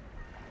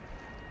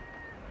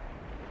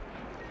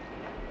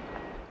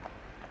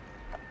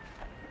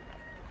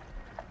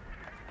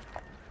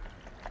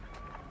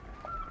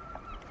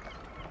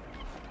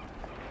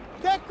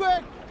 Get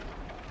quick!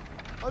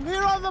 I'm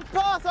here on the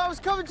path. I was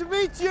coming to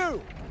meet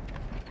you.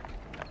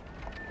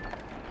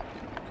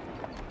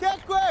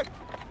 Get quick!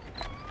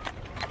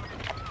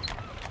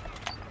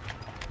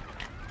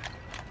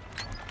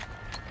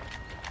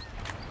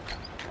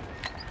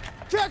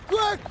 Get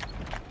quick!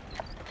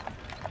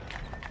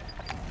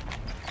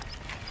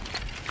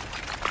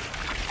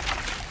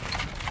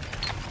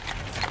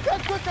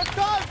 Get quick, I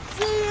can't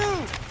see you!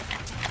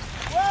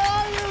 Where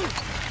are you?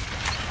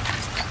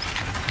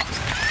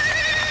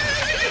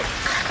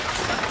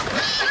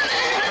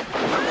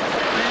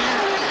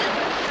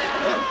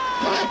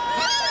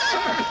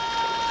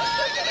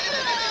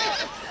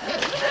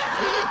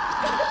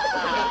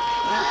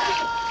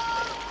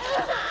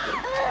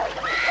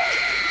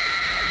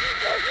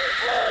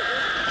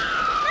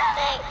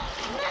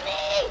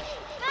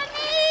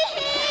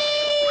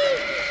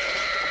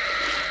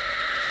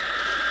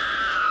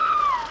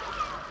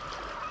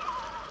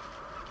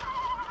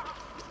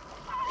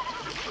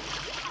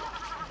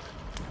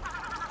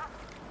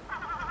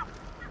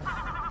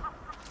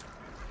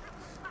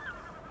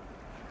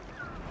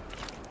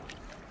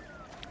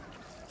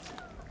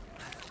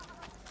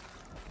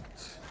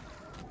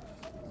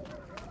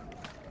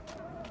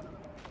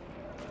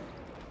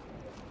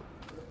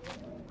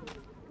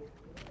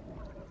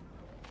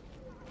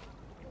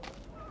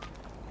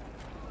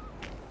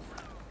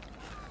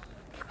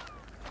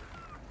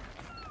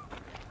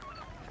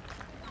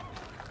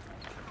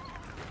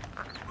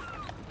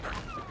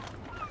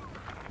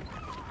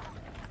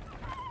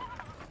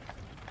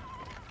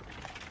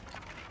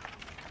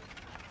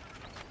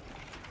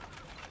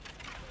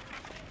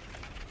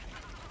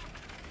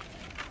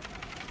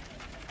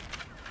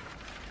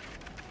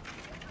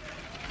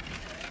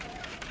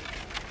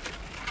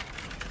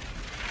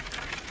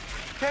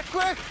 Get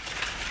quick!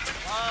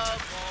 Oh,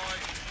 boy.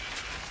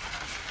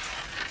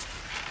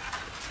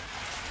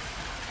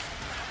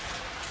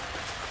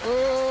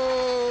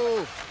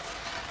 Oh!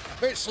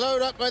 bit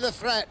slowed up by the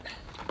threat.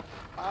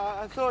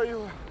 I thought you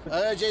were...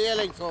 I heard you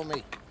yelling for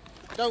me.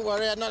 Don't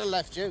worry, I'd not have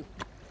left you.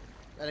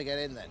 Better get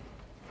in then.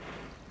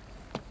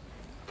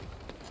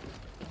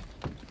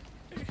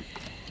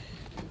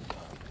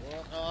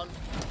 Walk on.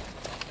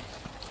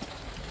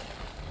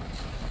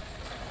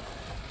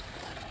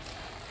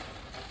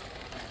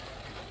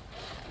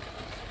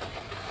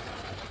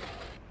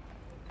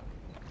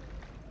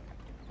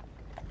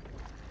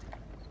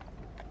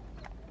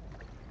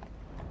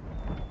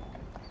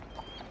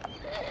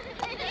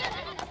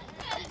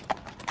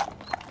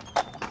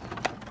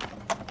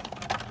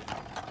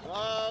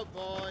 Oh,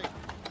 boy.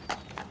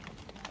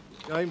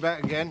 Going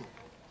back again?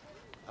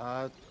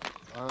 I'm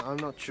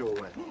not sure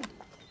when.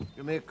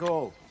 Give me a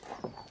call.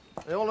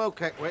 They all know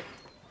Keckwick.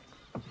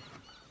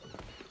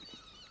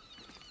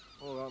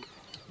 Hold on.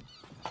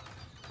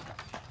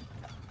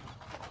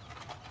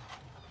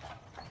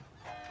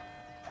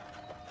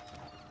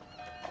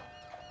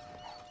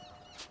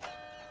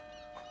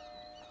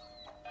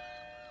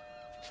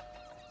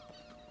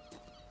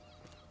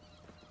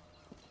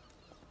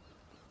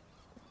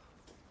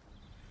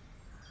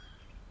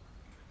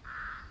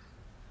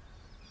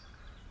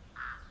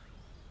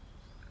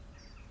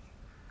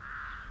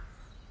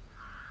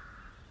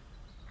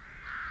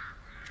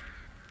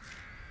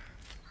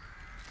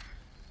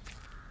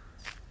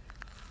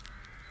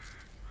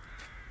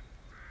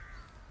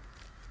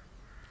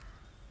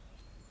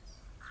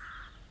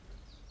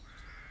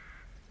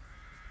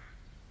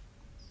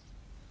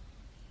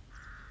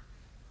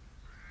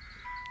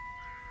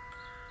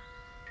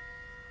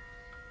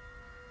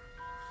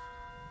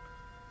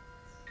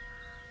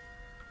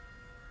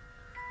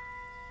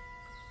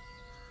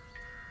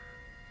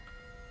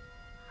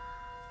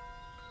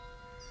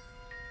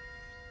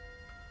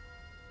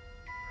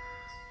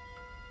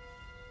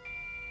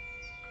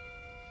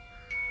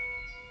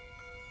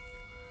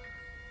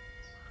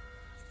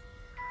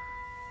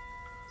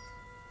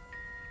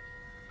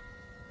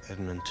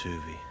 Edmund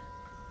Tuvey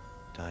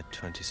died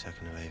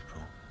 22nd of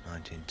April,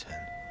 1910.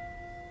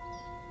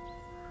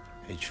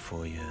 Aged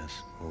 4 years,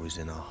 always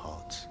in our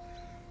hearts.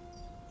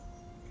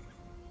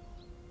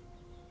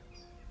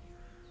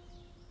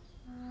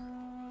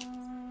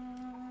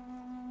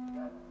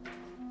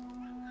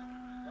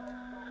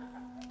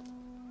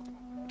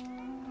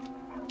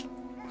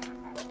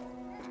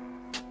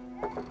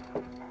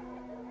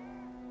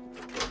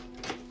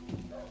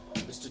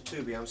 Mr.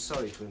 Tuvey, I'm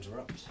sorry to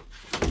interrupt.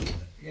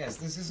 Yes,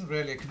 this isn't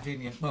really a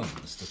convenient moment,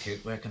 Mr.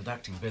 Kidd. We're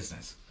conducting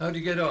business. How do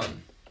you get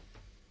on?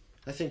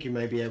 I think you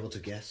may be able to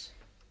guess.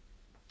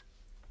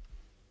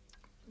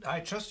 I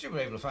trust you were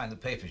able to find the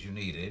papers you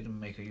needed and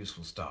make a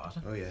useful start.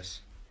 Oh,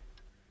 yes.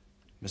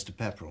 Mr.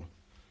 Pepperell,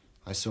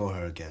 I saw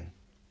her again.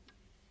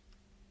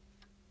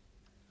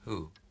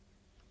 Who?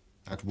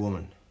 That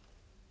woman.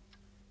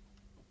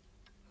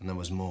 And there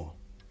was more.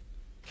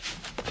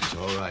 It's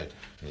all right.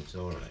 It's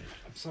all right.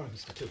 I'm sorry,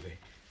 Mr. Tuvey.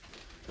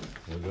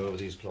 We'll go over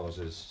these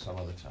clauses some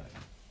other time.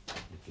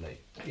 It's late.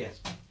 Yes.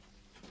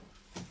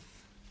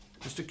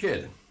 Mr.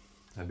 Kidd,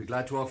 I'd be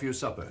glad to offer you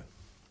supper.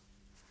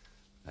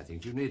 I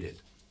think you need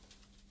it.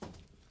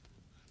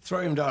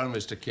 Throw him down,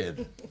 Mr.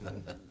 Kidd.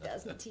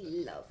 Doesn't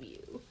he love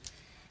you?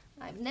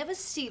 I've never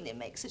seen him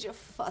make such a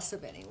fuss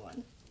of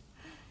anyone.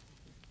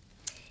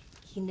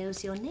 He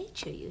knows your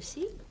nature, you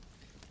see.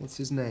 What's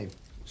his name?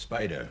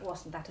 Spider.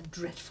 Wasn't that a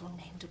dreadful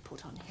name to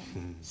put on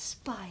him?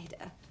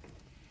 Spider.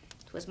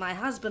 It was my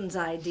husband's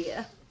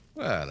idea.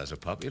 Well, as a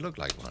pup, you look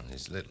like one.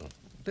 He's a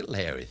little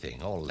hairy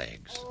thing, all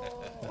legs.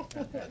 Oh,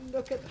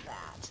 look at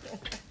that.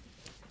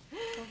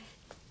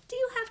 Do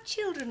you have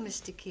children,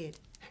 Mr. Kidd?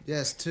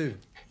 Yes, 2.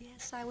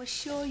 Yes, I was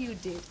sure you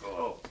did.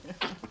 Oh.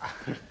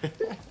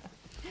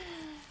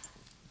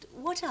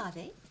 What are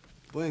they?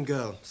 Boy and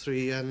girl,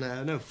 3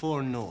 and 4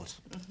 and 0.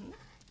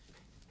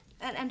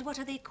 And what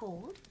are they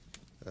called?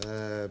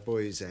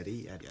 Boy's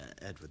Eddie,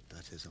 Edward,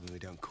 that is. I mean, we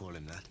don't call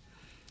him that.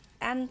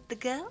 And the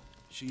girl?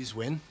 She's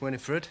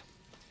Winifred.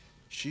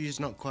 She's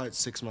not quite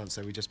 6 months,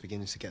 so we're just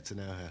beginning to get to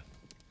know her.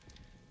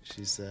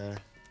 She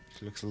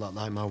looks a lot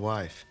like my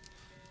wife.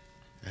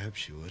 I hope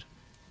she would.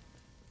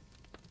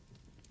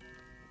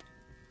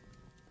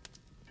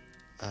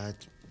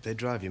 They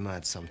drive you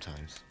mad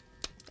sometimes.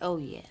 Oh,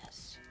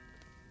 yes.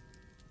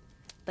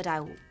 But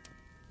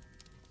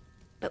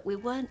we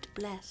weren't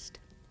blessed.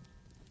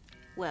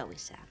 Were we,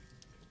 Sam?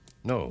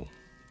 No,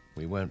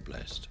 we weren't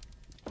blessed.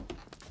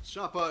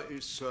 Supper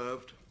is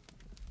served.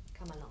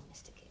 Come along,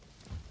 Mr.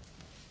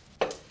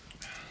 Kidd.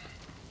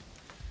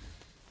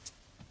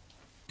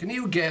 Can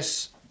you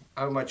guess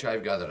how much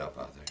I've gathered up,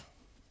 Arthur?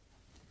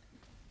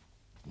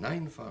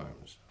 9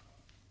 farms.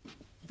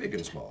 Big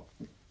and small.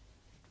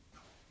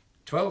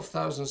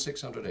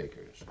 12,600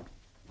 acres.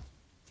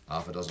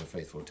 Half a dozen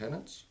faithful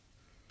tenants.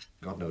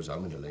 God knows how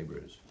many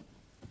laborers.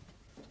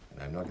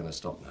 And I'm not going to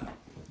stop now.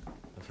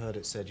 I've heard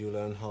it said you'll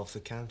own half the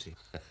county.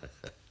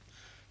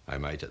 I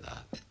might at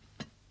that.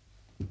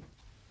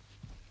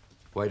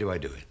 Why do I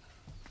do it?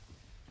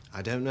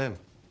 I don't know.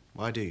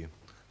 Why do you?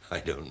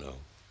 I don't know.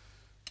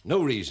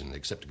 No reason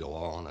except to go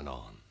on and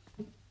on.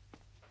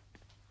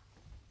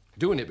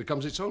 Doing it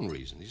becomes its own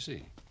reason, you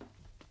see.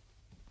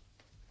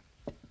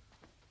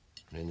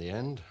 And in the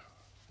end,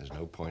 there's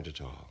no point at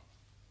all.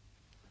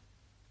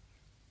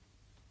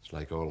 It's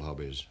like all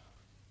hobbies.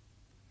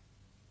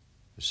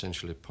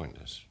 Essentially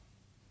pointless.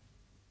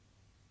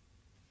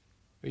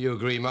 You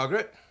agree,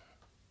 Margaret?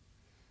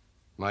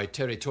 My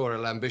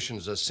territorial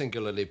ambitions are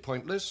singularly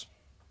pointless.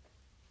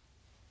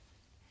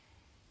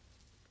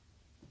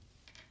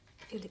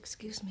 You'll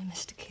excuse me,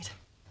 Mr. Kidd.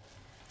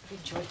 I've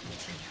enjoyed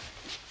meeting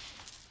you.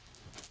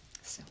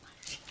 So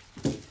much.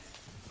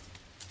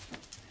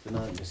 Good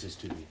night, Mrs.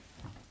 Tooby.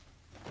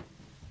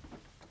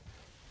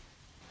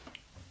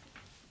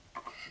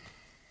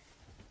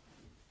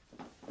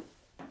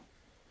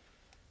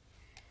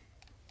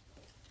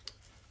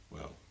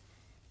 Well,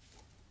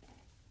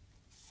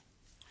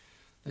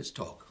 let's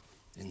talk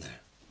in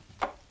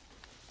there.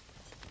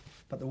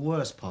 But the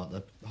worst part,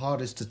 the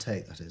hardest to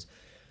take, that is,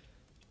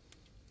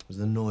 was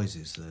the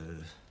noises,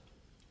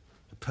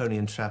 the pony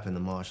and trap in the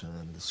marsh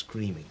and the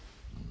screaming.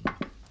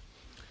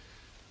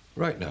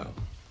 Right now,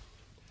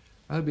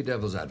 I'll be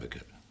devil's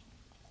advocate.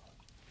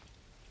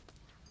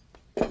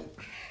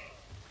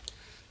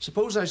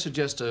 Suppose I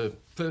suggest a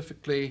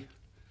perfectly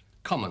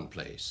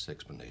commonplace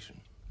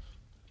explanation.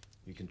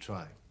 You can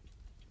try.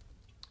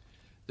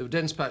 There were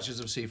dense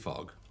patches of sea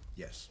fog.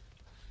 Yes.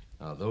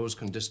 Now, those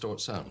can distort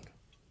sound.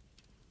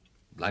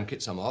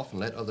 Blanket some off and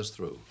let others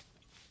through.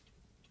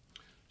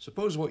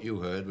 Suppose what you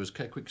heard was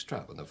Keckwick's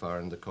trap on the far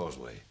end of the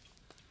causeway,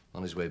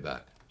 on his way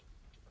back.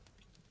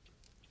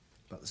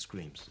 But the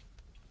screams?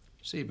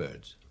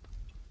 Seabirds?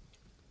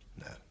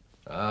 No.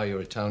 Ah,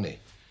 you're a townie.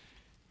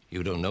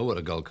 You don't know what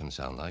a gull can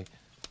sound like.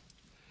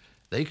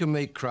 They can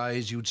make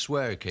cries you'd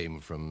swear came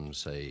from,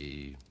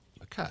 say,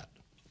 a cat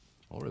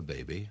or a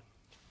baby.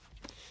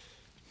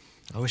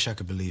 I wish I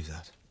could believe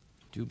that.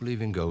 Do you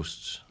believe in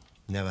ghosts?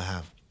 Never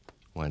have.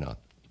 Why not?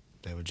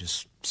 They were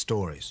just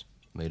stories.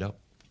 Made up?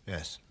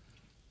 Yes.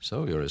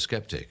 So you're a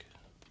skeptic?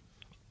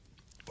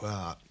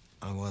 Well,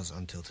 I was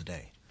until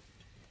today.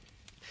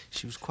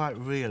 She was quite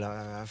real.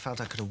 I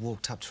felt I could have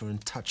walked up to her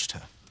and touched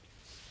her.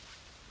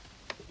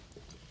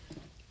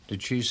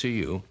 Did she see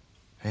you?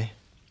 Eh?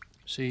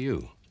 See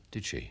you,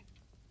 did she?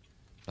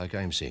 Like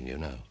I'm seeing you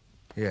now?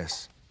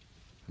 Yes,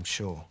 I'm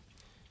sure.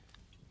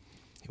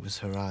 It was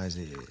her eyes.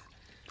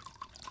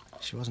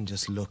 She wasn't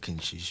just looking,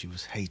 she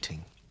was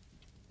hating.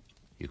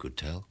 You could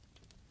tell?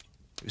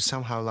 It was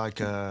somehow like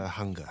a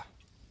hunger.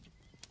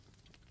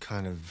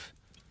 Kind of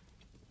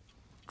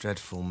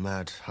dreadful,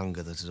 mad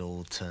hunger that had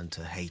all turned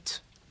to hate.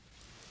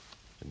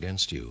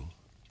 Against you?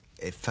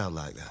 It felt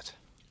like that.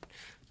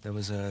 There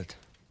was a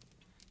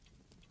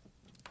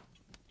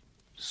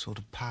sort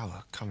of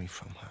power coming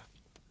from her.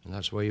 And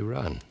that's why you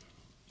ran.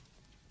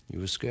 You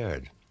were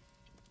scared.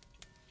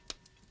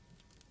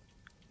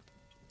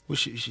 Well,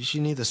 she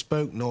neither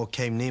spoke nor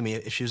came near me.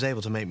 If she was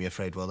able to make me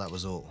afraid, well, that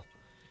was all.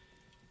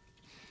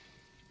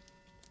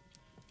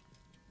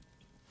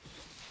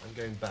 I'm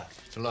going back.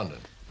 To London?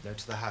 No,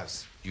 to the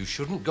house. You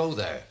shouldn't go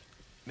there.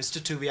 Mr.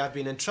 Tooby, I've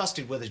been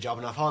entrusted with a job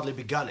and I've hardly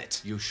begun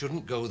it. You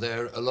shouldn't go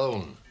there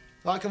alone.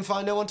 I can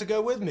find no one to go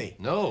with me.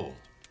 No.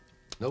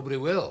 Nobody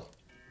will.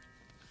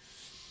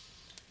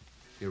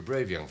 You're a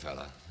brave young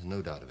fella,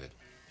 no doubt of it.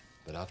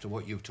 But after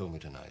what you've told me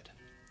tonight,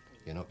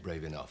 you're not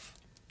brave enough.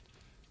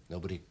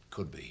 Nobody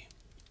could be.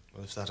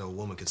 Well, if that old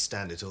woman could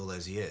stand it all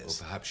those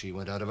years. Or perhaps she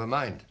went out of her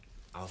mind.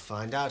 I'll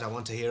find out. I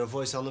want to hear a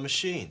voice on the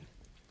machine.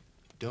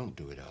 Don't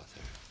do it,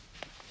 Arthur.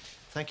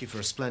 Thank you for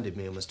a splendid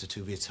meal, Mr.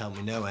 Tooby. It's helped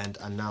me no end,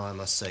 and now I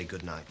must say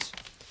good night.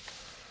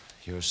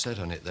 You're set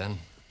on it, then?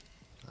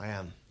 I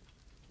am.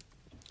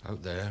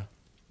 Out there,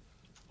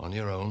 on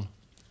your own?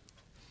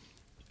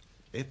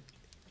 If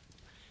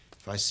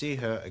I see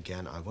her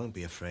again, I won't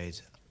be afraid.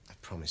 I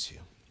promise you.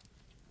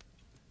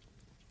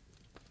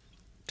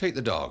 Take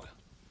the dog.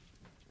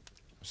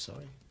 I'm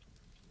sorry.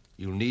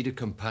 You'll need a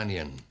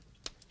companion.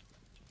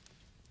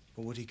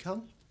 Well, would he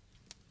come?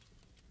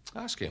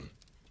 Ask him.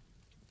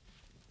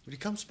 Would he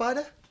come,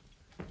 Spider?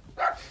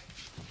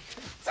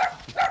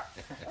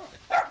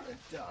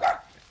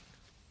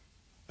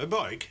 A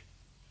bike?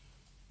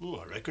 Oh,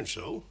 I reckon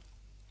so.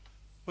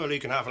 Well, he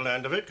can have a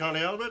land of it, can't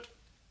he, Albert?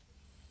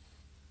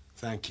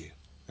 Thank you.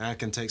 I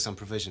can take some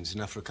provisions,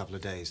 enough for a couple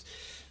of days.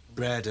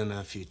 Bread and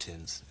a few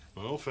tins.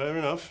 Well, fair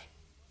enough.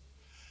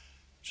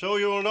 So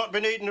you'll not be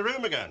needing a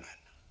room again,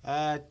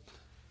 then?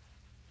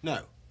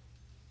 No.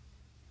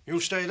 You'll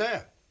stay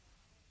there?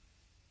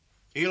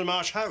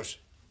 Eelmarsh House?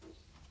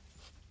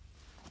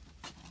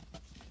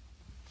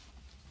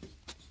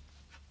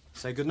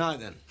 Say good night,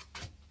 then.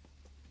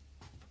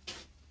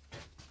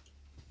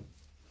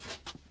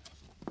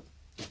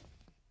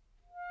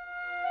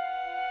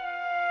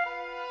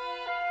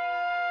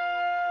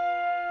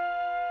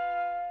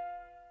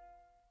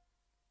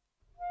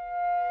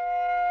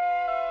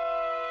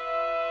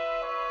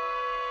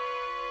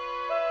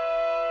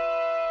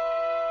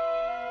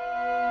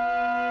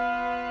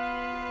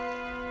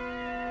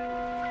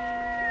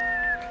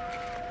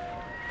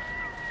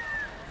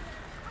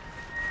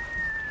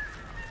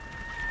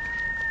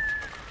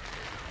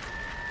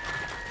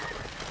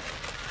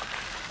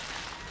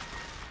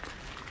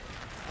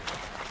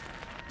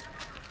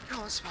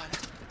 Spider.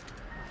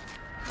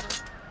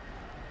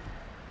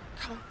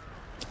 Come on. Come on.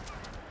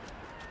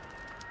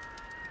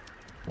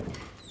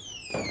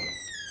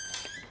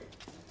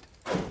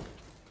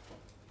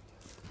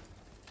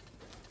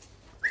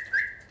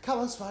 Come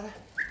on, Spider.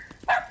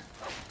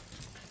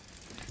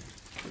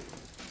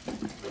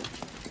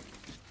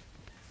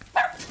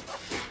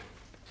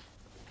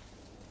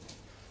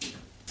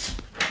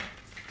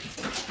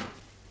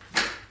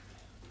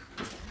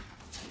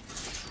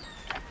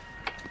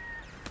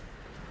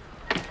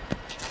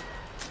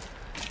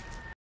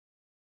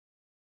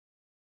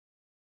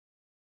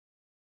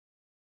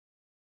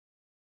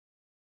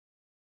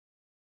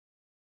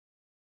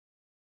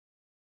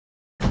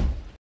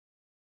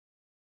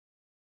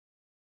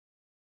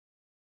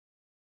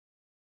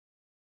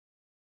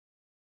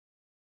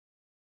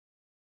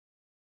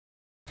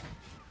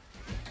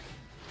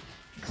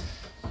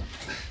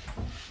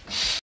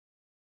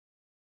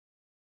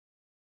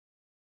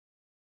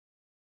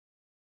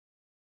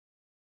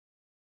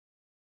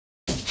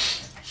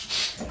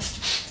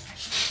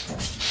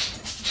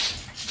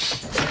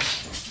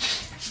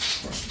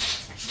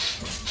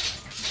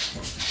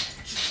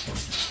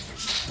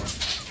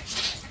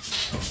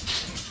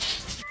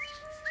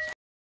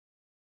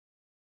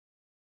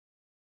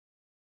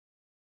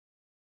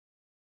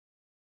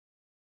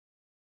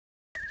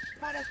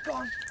 Spider's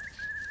gone.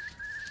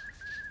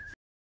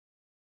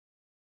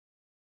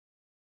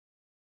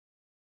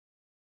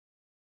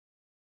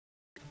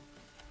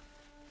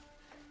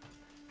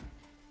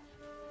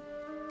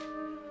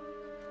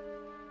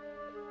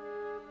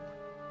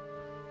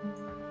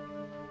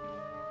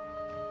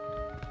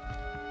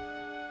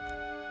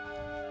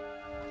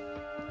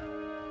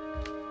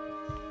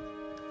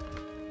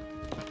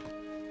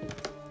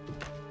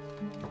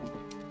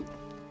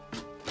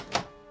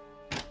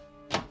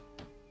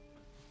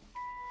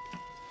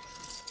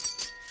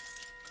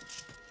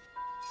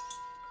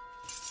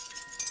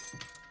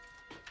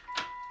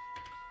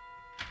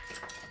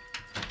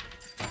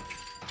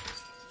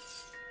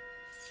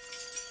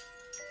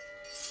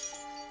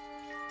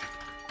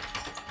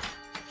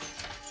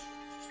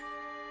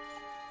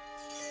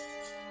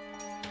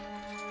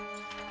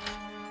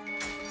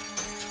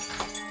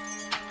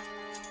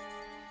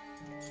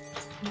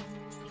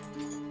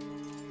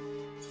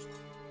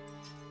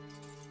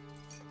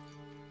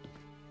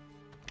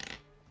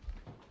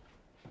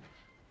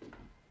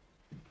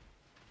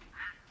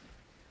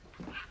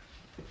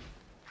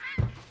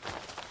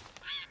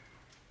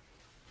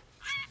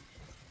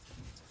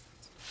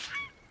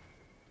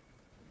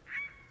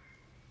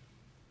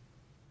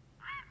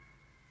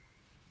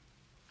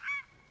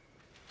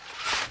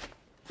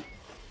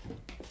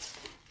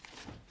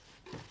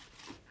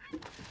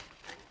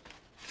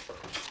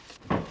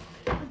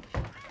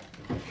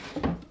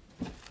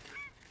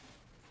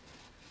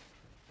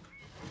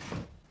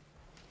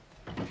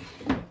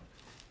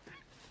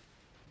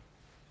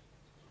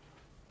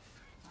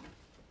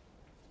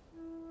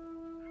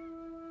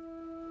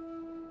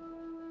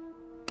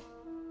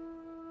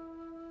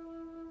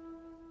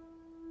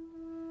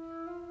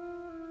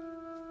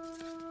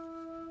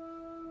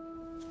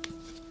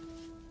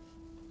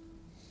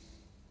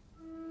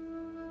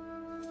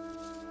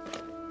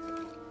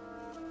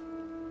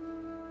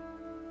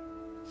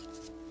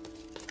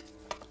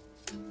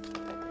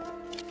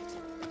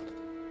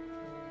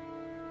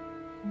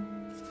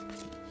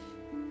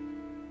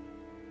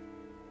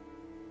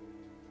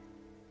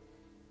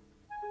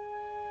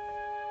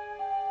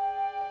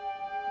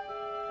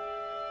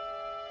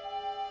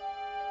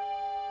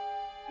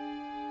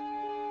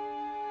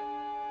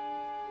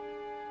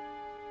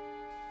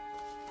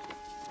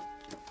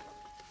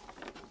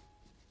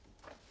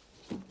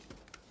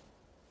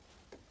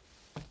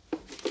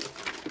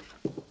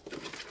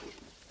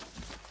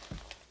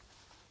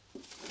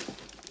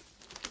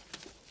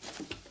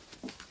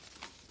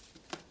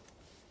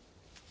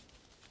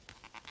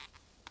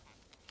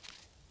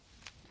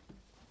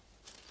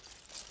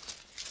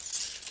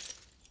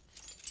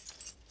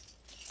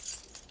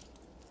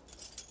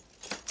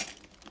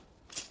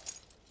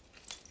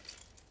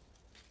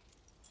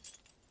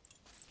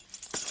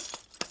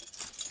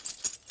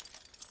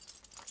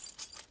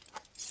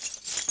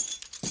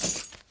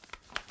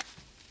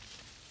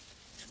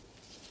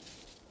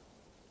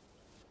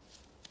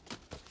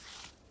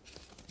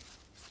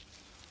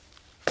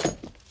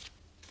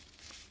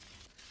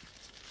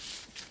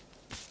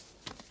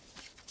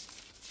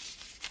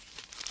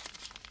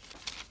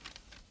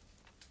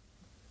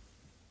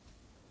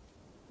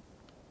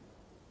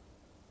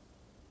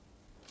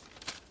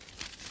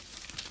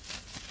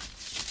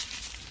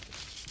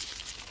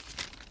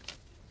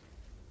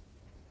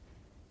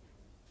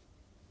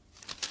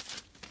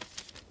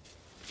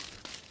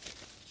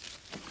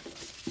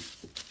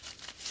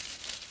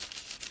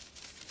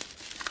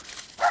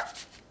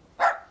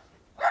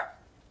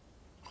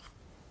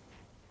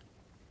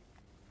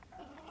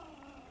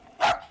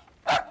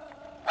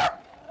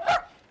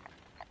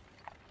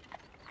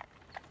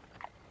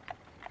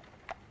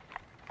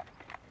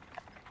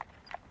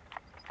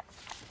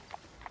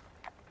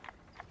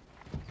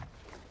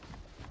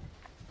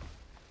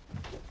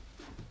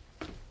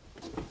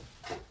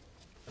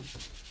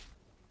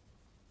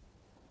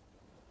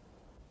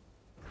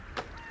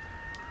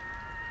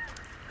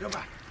 Go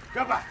back.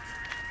 Go back.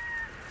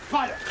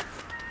 Spider!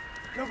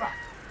 Go back.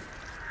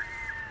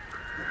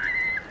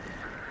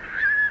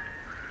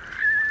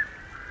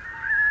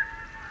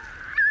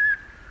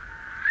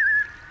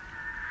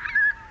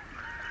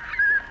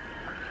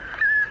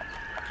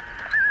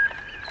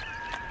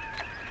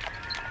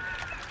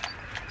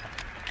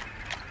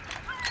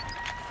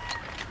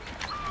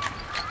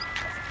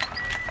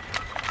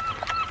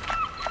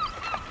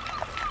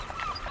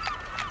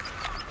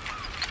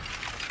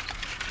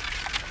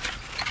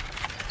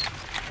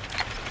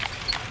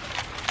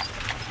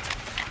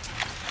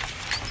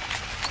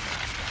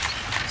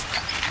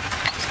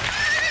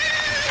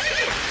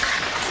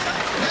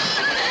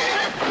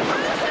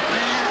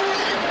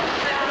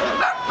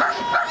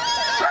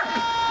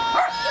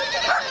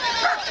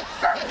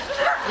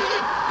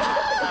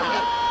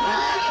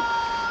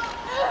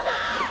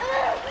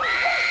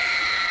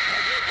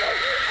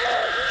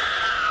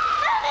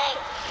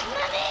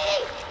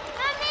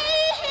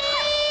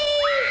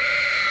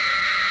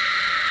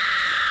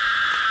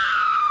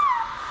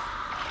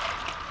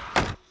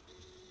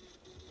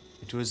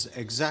 It was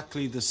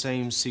exactly the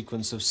same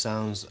sequence of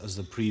sounds as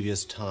the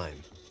previous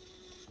time.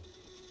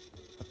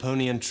 A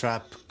pony and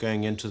trap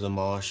going into the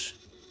marsh,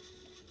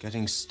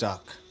 getting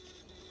stuck,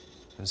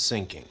 and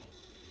sinking.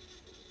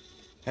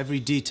 Every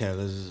detail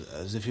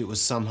as if it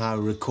was somehow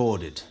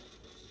recorded,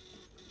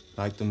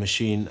 like the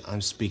machine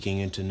I'm speaking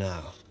into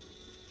now.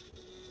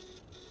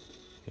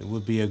 It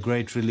would be a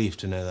great relief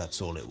to know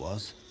that's all it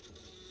was.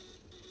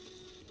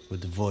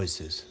 With the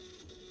voices.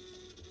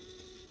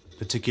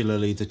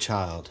 Particularly the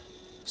child.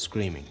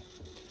 Screaming.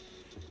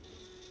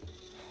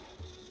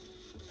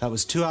 That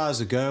was 2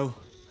 hours ago,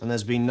 and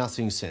there's been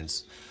nothing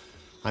since.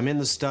 I'm in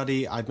the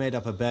study, I've made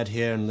up a bed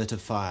here and lit a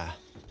fire.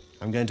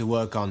 I'm going to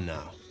work on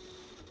now.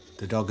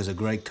 The dog is a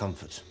great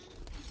comfort.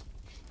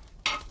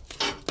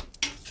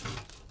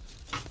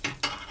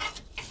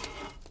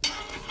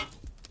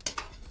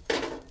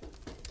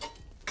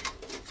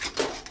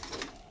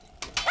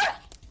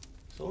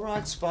 It's all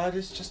right,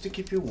 Spiders, just to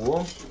keep you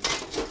warm.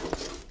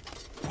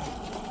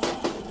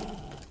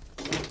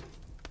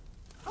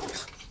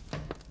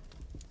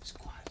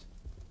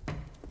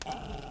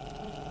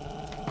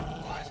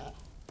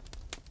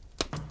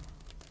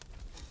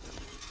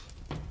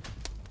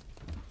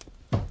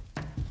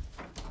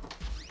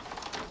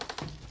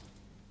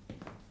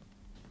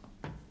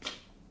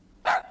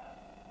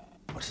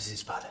 What is it,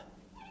 Spider?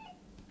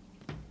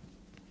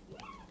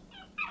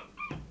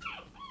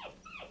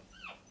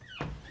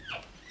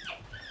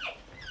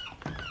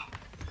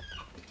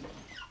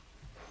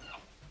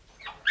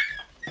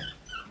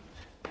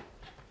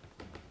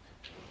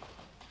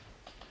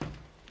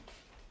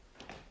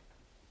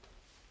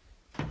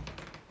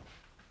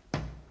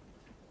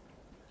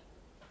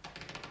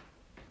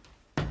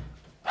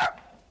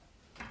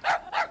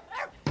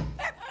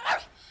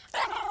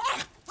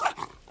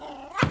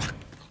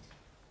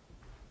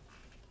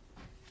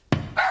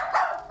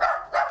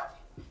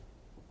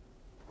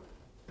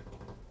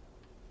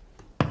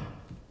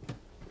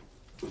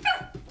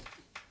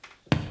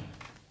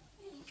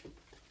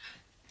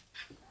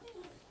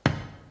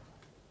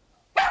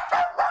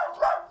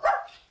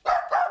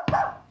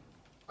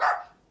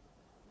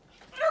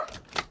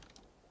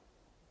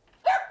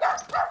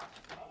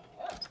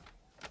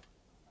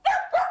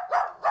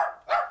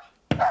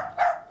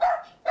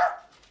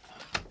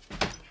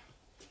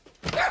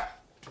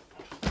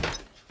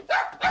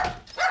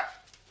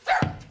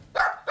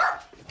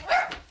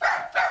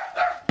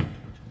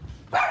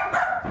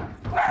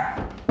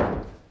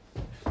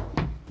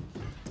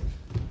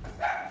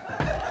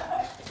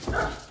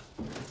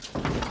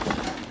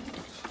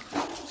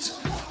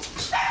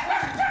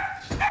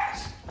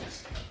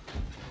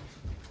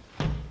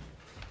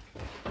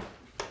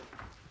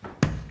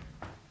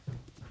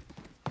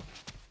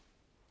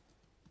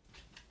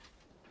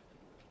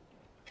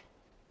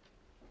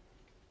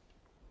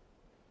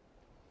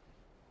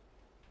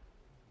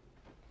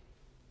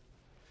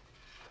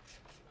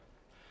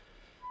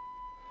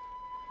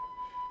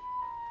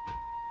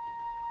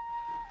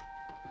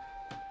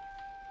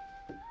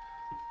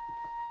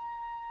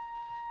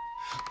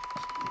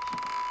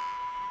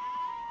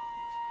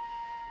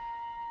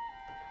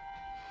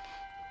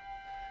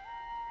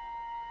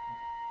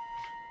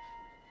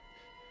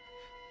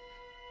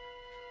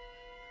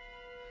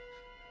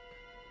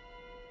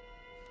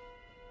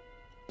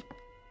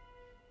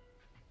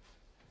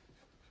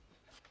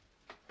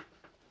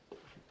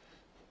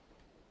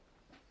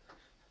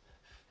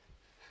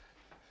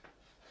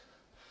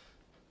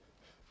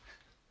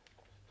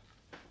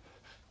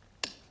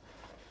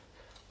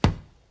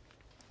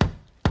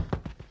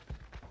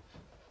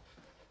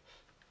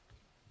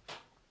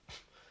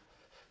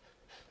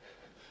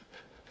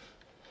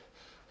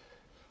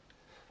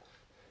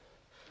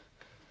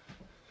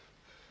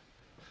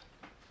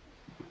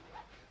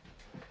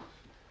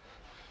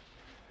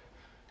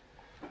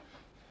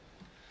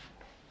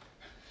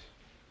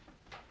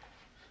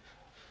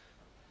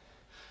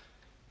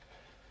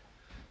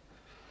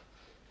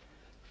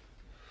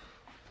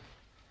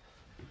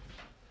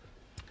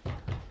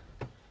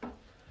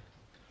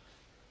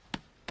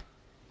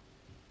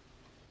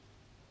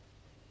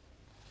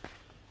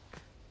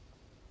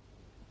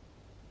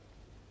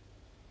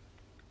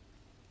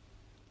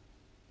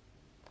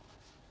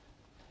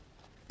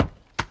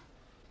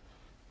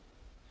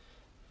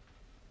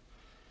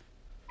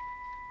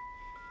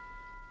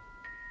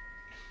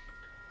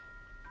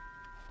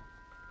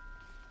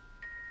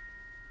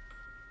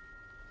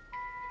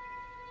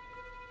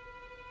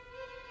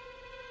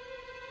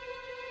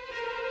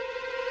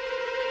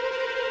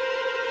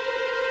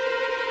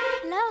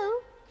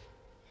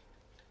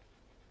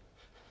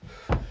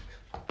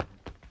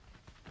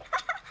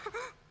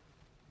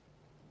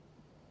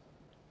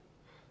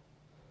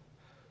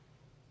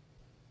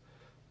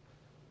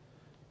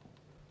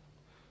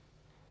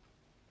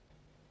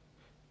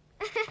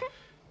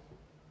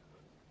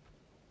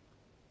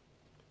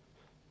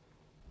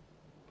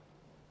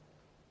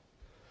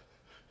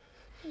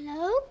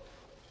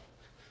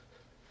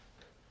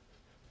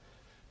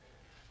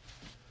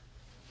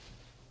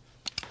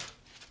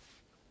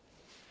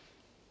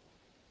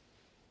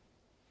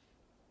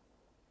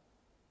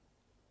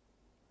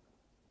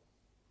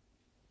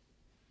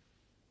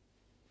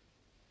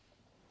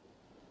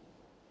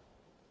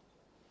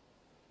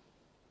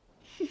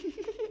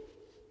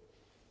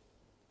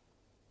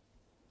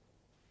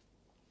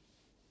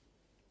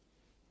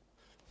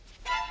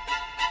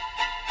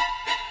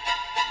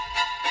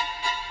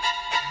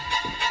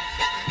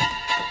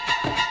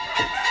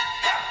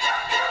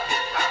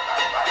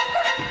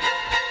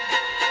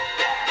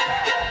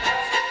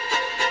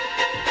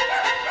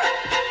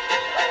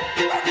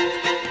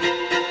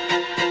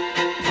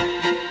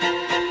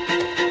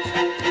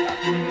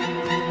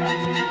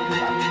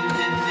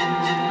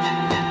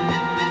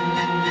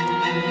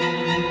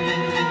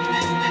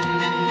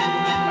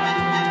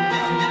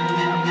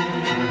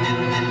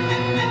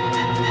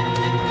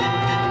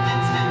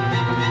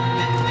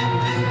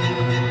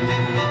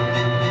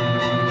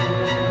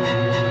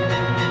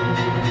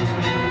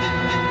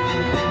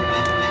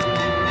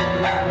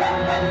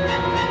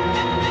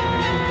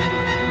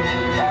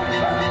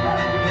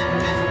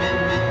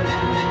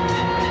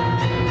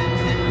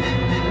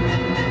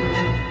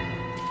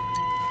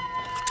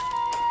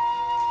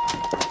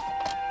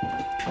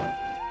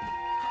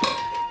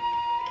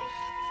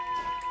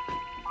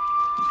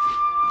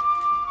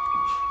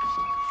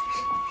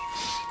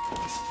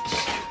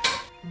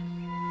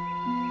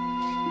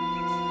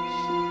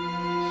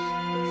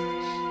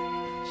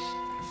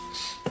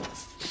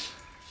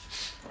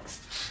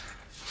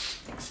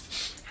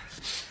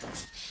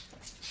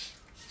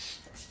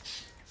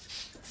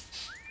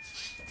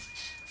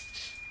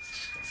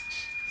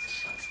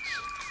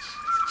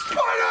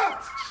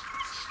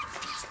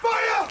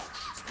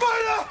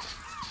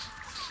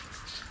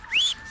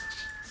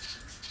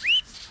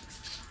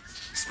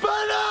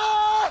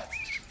 Spider!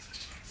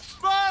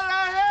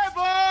 Spider, here,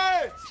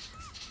 boy!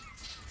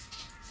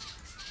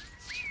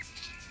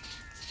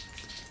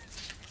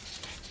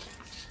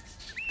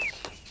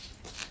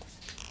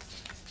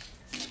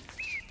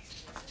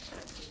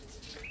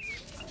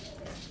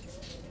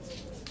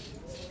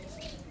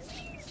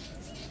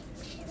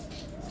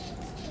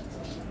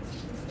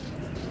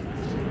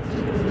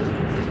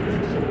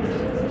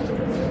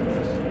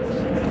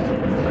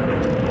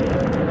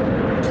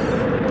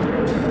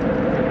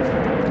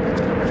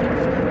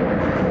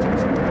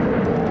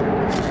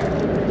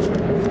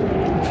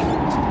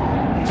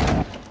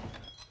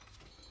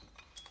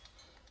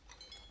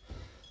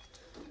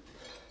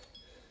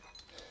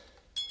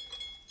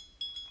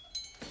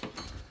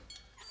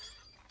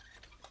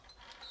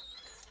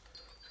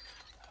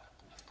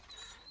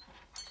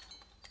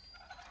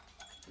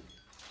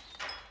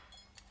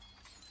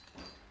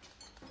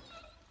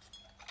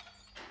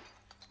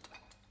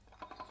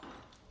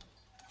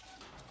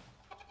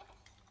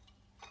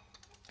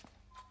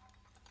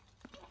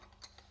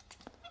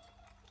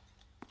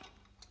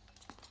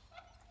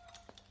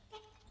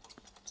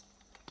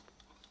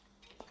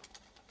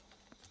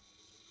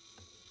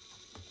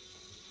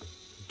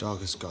 The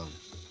dog is gone.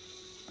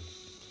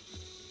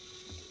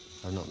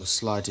 I've not the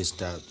slightest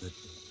doubt that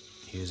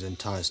he was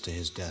enticed to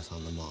his death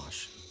on the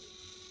marsh.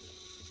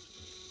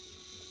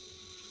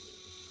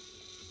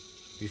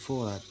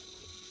 Before that,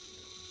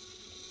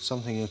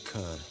 something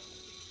occurred.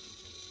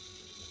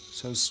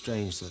 So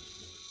strange that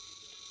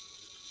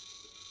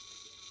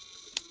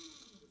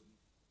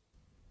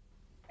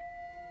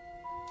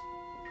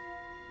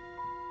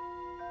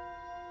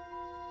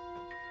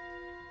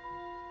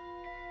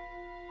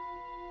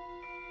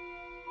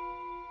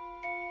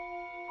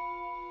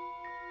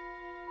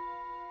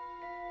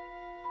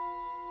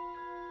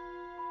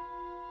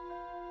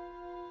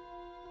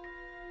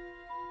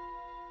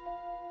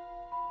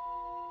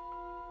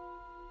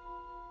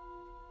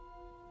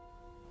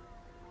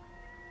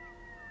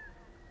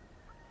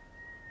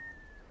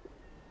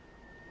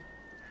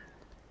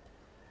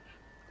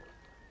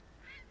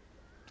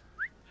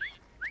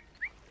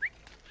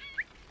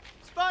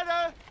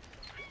Spider!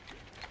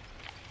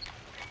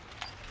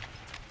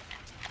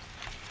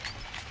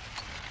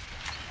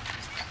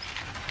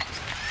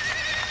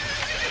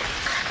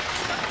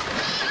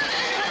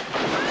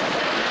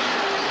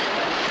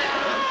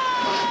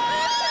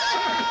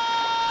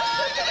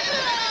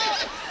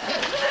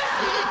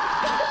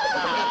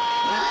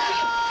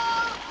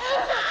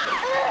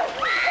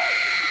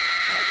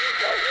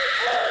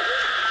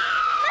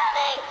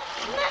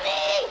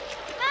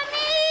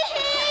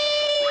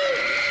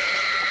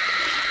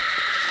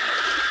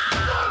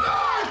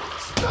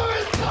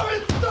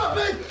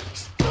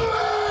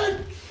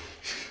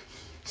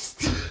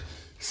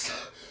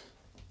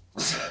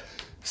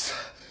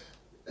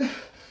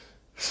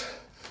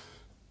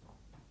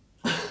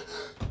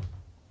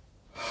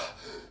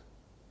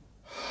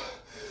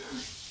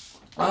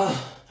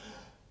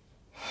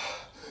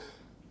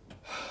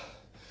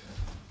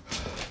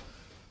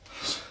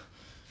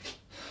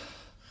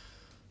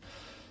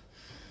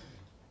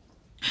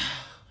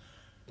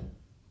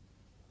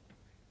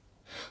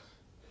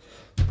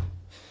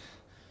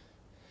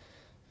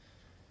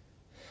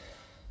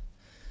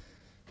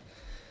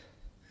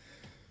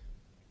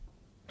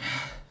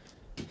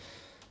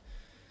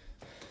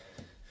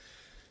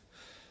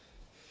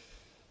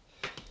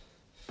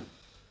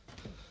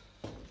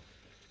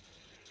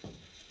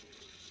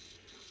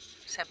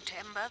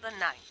 September the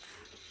 9th.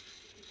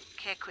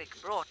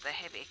 Keckwick brought the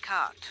heavy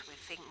cart with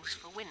things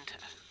for winter,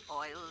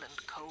 oil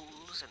and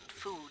coals and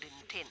food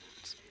in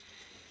tins.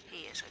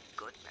 He is a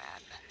good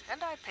man,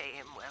 and I pay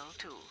him well,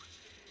 too.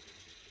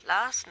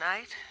 Last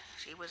night,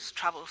 she was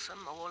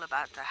troublesome all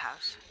about the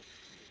house,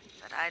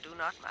 but I do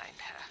not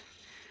mind her.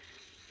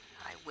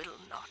 I will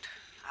not.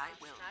 I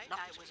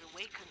was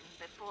awakened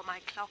before my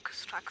clock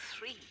struck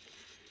 3.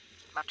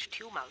 Much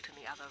tumult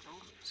in the other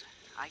rooms.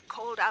 I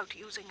called out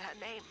using her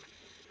name,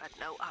 but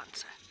no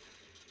answer.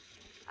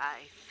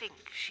 I think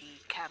she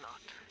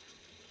cannot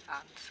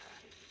answer.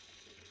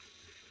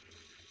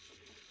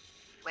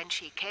 When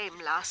she came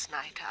last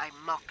night, I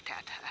mocked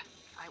at her.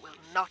 I will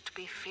not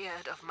be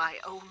feared of my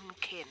own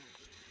kin.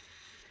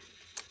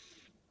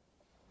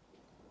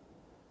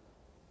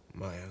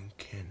 my own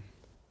kin.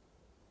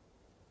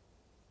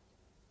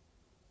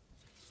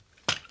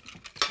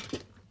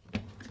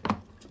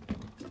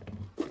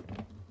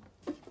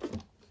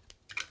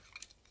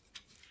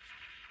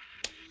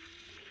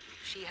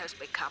 She has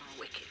become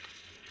wicked,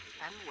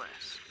 and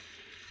worse.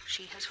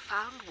 She has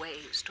found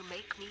ways to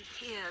make me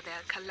hear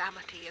their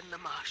calamity in the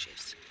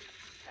marshes.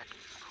 That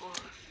poor...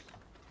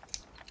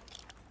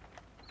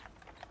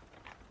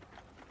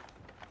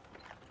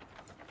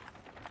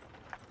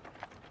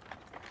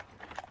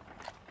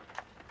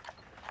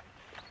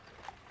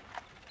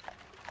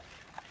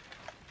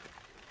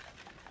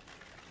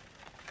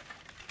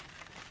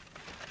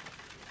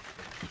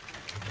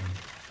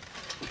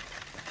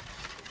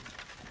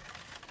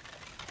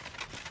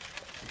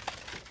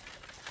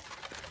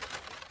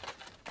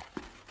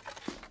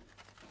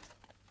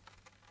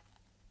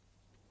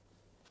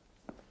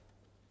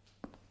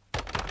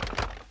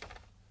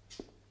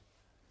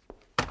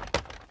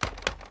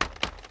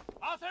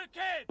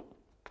 Kid!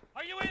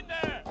 Are you in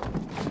there?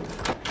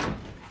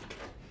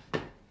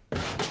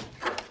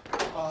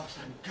 Oh,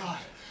 thank God.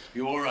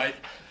 You all right?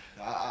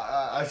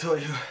 I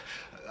thought you...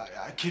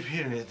 I keep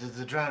hearing it,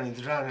 the drowning,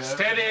 the drowning.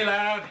 Steady,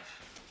 lad.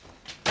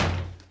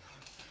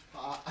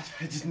 I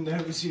didn't know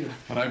it was you.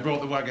 And I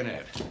brought the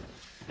wagonette.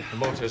 The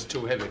motor's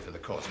too heavy for the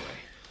causeway.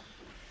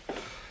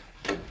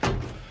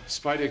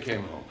 Spider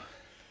came home.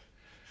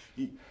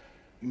 You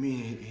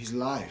mean he's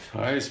alive?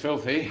 Oh, he's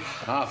filthy,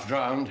 half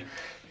drowned.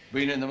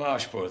 Been in the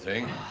marsh, poor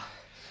thing.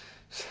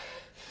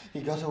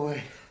 He got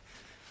away.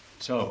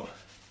 So,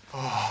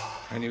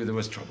 Oh. I knew there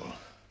was trouble.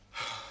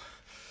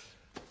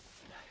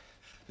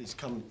 Please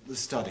come to the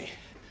study.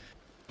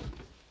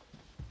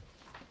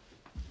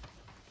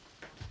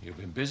 You've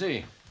been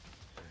busy.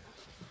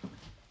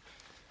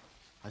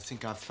 I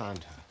think I've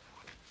found her.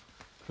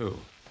 Who?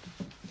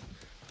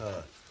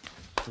 Her.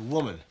 The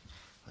woman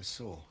I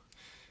saw.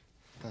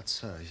 That's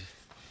her.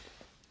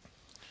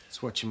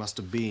 It's what she must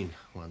have been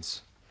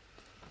once.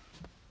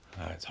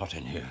 It's hot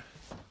in here.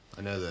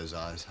 I know those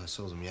eyes. I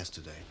saw them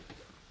yesterday.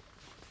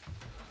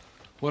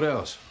 What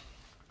else?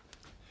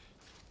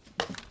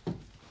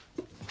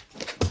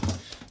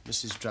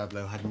 Mrs.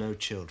 Drablow had no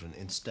children.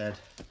 Instead,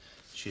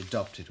 she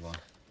adopted one.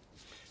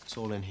 It's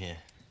all in here.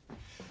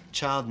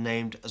 Child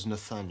named as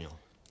Nathaniel.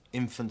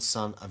 Infant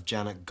son of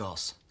Janet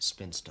Goss,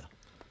 spinster.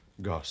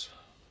 Goss.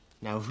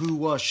 Now, who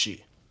was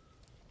she?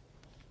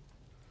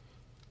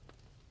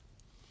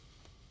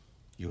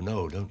 You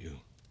know, don't you?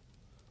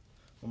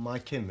 Well, my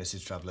kin,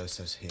 Mrs. Drablow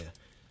says here.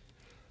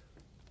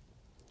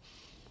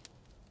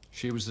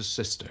 She was the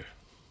sister.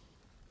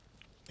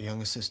 A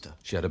younger sister?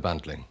 She had a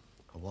bantling.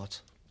 A what?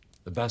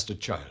 The bastard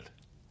child.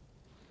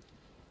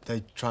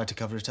 They tried to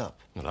cover it up?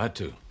 Well, I had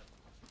to.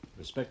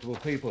 Respectable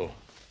people.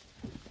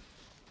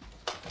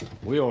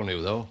 We all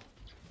knew, though.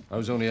 I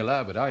was only a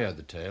lad, but I had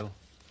the tale.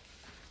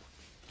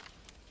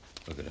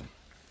 Look at him.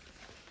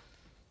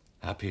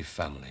 Happy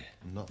family.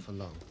 Not for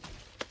long.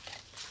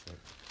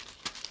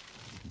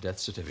 Death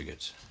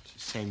certificates.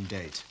 Same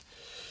date.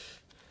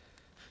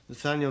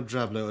 Nathaniel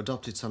Drablow,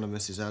 adopted son of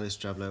Mrs. Alice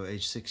Drablow,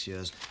 aged 6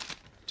 years.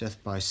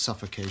 Death by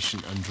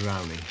suffocation and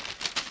drowning.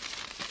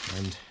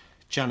 And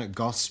Janet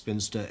Goss,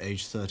 spinster,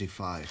 aged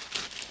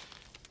 35.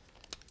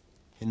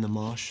 In the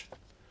marsh?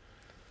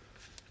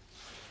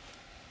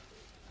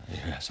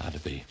 Yes, had to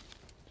be.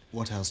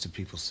 What else did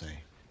people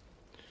say?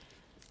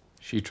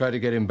 She tried to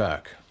get him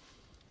back.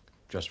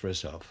 Just for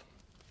herself.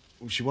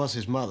 Well, she was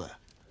his mother.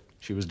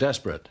 She was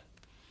desperate.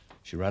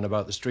 She ran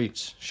about the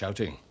streets,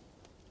 shouting.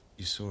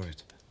 You saw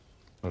it?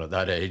 Well, at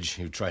that age,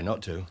 you'd try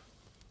not to.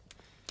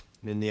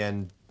 And in the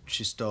end,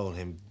 she stole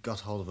him, got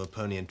hold of a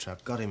pony and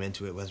trap, got him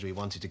into it whether he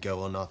wanted to go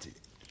or not.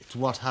 It's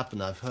what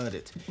happened, I've heard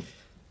it.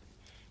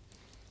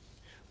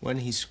 When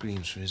he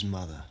screams for his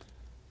mother,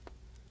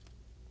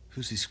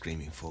 who's he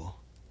screaming for?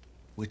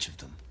 Which of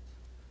them?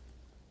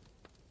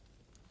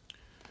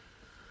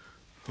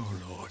 Oh,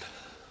 Lord.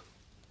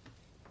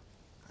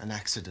 An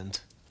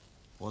accident,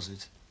 was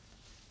it?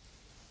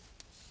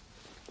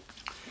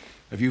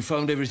 Have you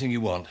found everything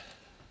you want?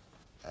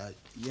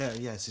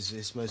 Yes,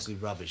 it's mostly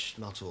rubbish,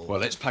 not all. Well,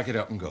 let's pack it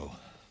up and go.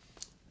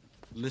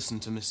 Listen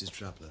to Mrs.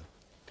 Drablow.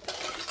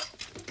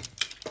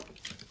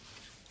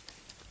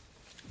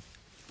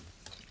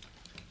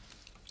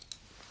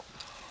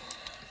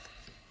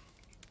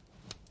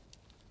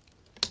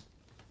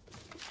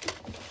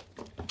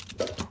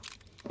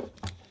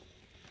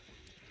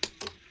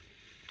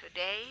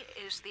 Today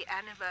is the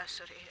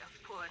anniversary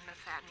of poor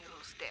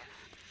Nathaniel's death,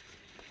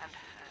 and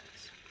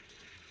hers.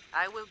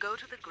 I will go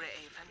to the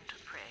grave and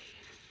pray,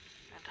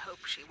 and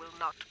hope she will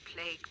not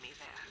plague me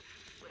there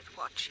with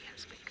what she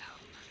has become.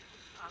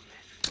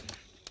 Amen.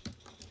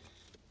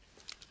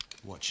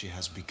 What she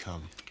has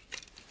become.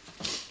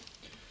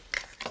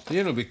 The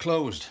inn will be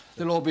closed.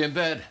 They'll all be in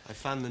bed. I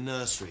found the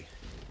nursery.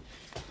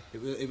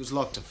 It was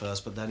locked at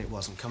first, but then it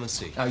wasn't. Come and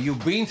see. Now,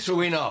 you've been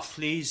through enough.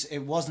 Please, it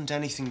wasn't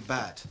anything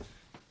bad.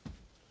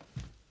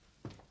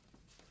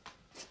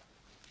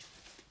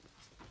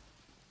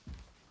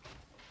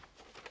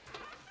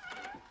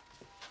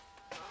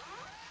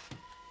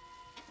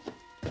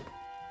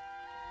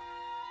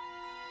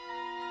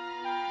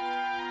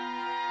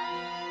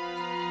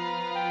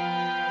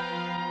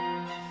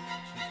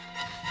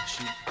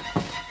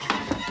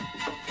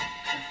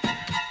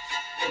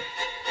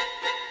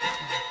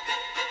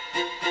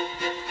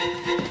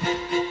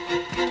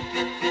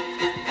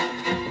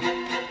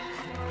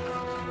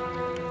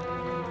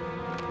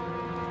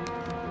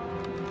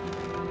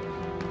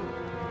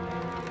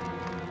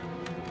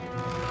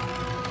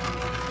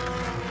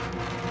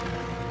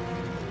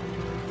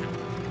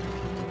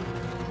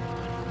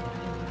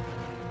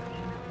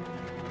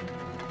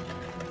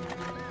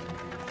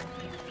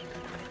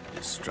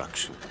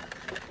 Destruction.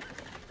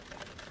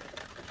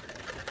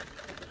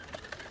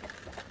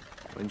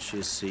 When she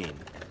is seen,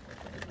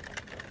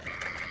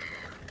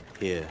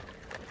 here,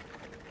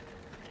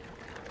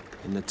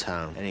 in the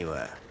town,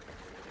 anywhere,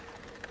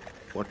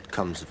 what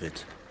comes of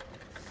it?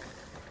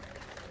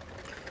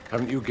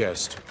 Haven't you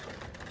guessed?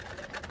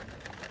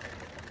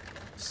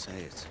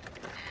 Say it.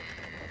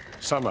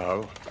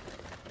 Somehow,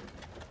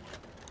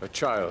 a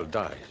child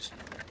dies.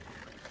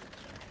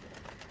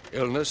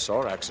 Illness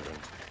or accident.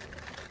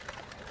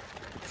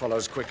 It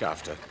follows quick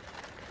after.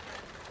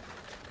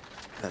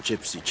 That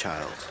gypsy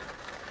child.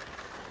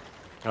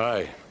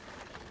 Aye.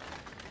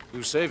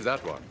 You saved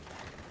that one.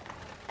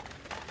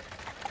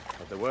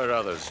 But there were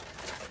others.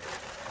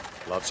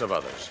 Lots of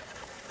others.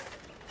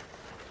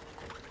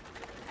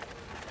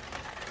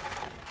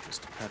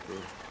 Mr.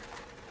 Pepperell.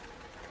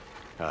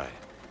 Aye.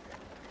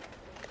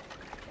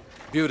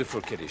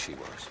 Beautiful kitty she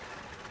was.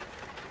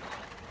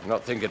 I'm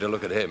not thinking to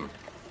look at him.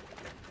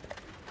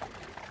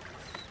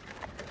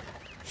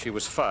 She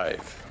was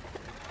 5.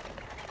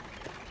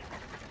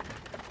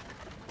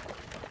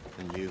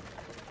 And you?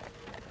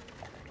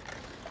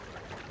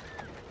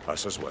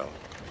 Us as well.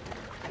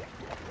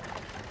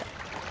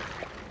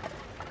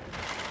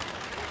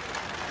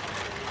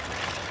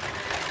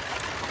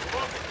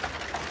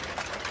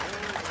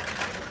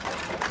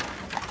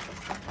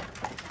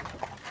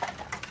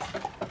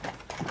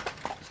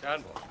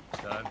 Stand, boy.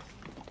 Stand.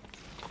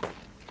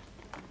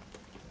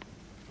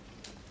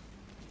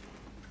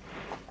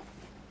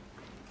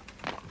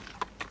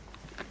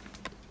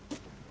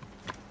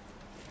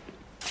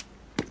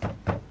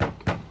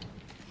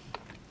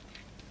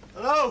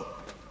 Hello?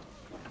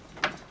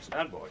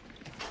 Stand, boy.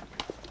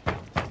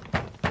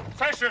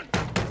 Session!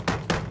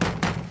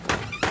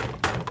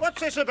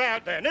 What's this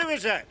about, then? Who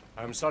is that?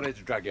 I'm sorry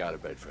to drag you out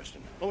of bed,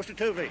 Preston. Oh, Mr.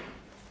 Tovey.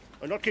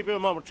 I'll not keep you a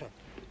moment, sir.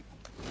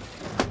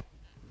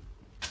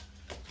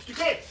 Mr.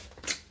 Kidd!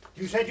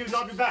 You said you'd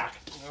not be back.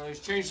 No, he's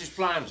changed his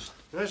plans.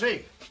 Has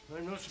he?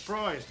 I'm not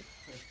surprised.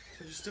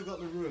 Have you still got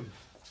the room?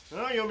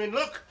 Oh, you mean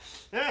look?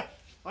 Yeah,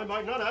 I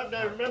might not have.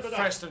 Now, remember that.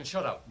 Preston,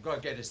 shut up. Go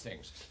and get his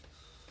things.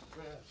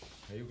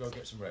 Now, you go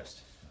get some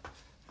rest.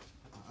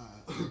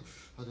 I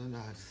don't know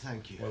how to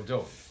thank you. Well,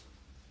 don't.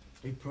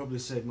 He'd probably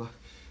saved my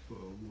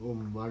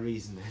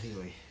reason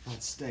anyway, if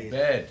I'd stayed.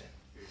 Bed.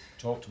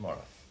 Talk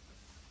tomorrow.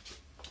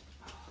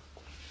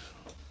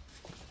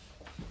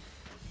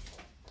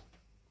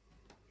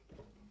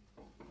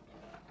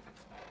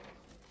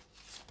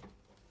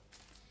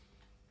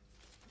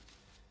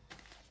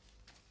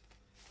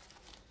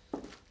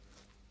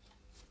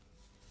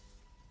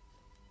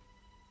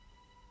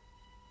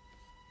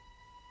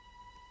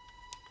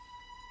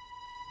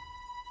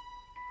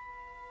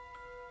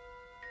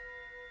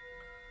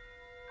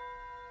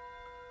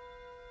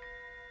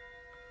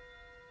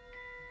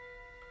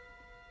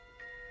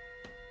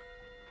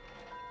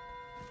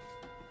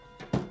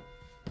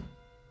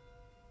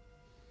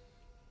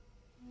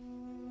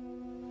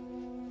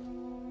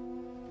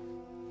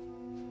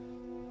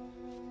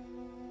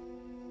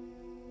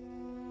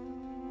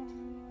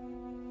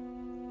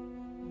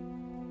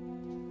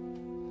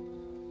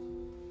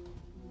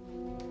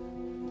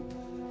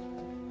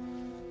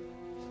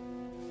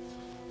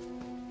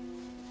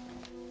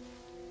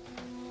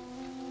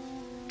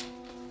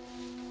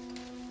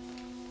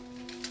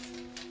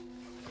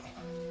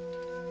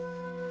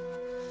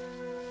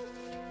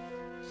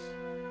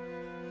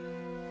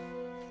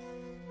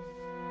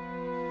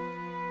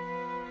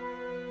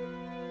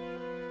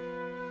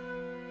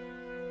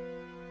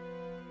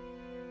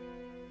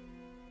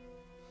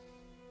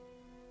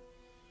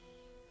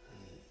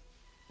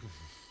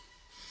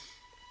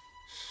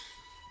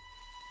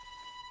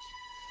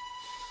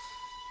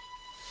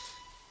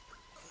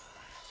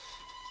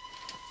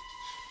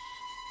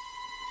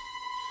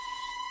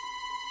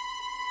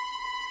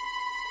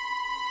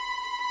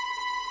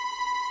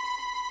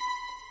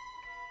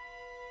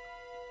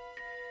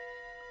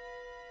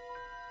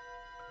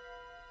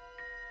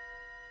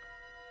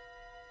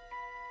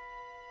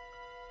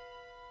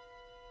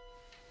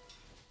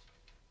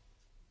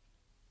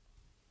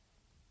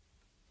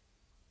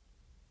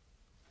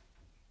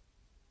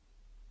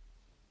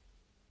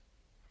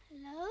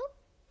 Hello?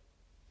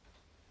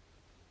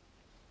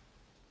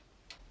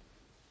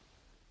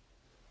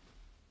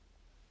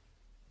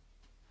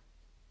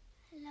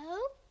 Hello?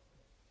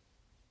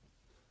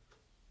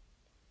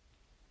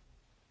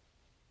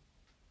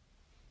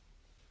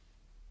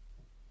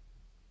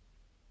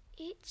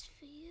 It's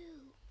for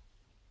you.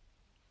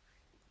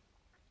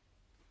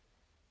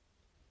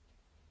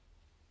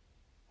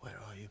 Where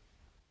are you?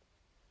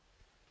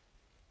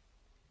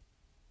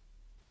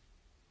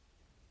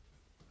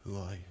 Who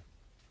are you?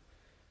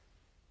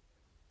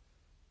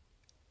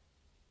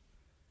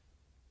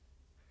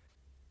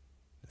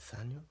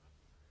 Nathaniel?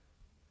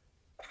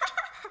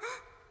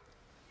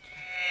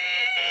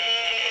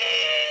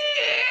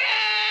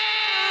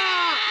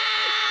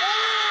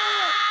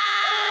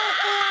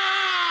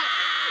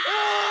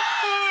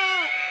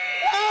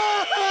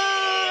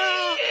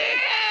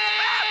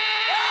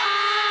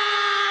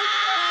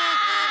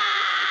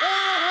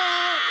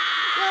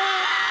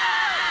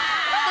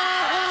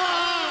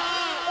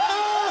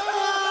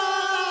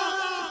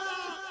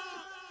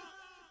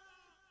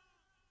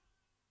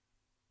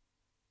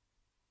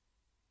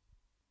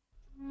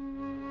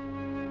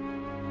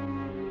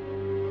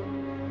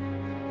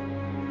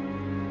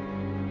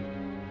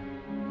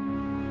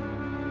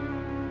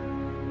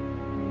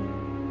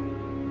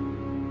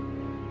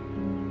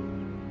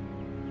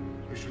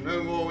 To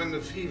know more when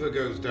the fever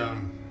goes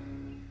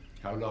down.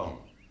 How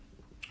long?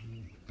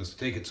 Must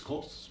take its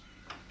course.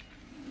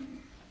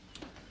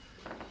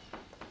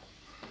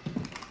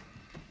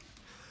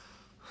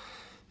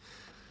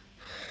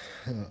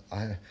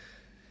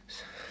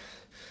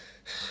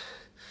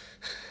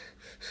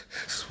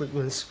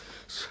 Sweetman's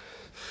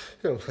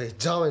gonna play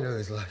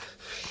dominoes like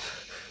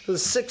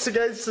there's 6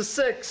 against the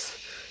 6.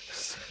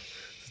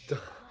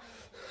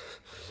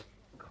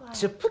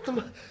 So put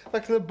them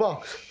back in the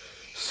box.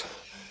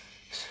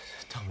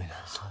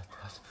 Dominoes like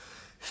that.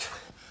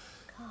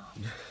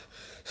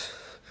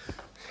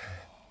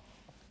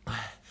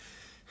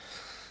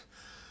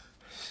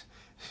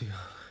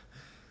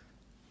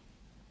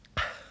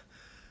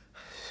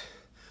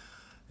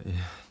 Yeah.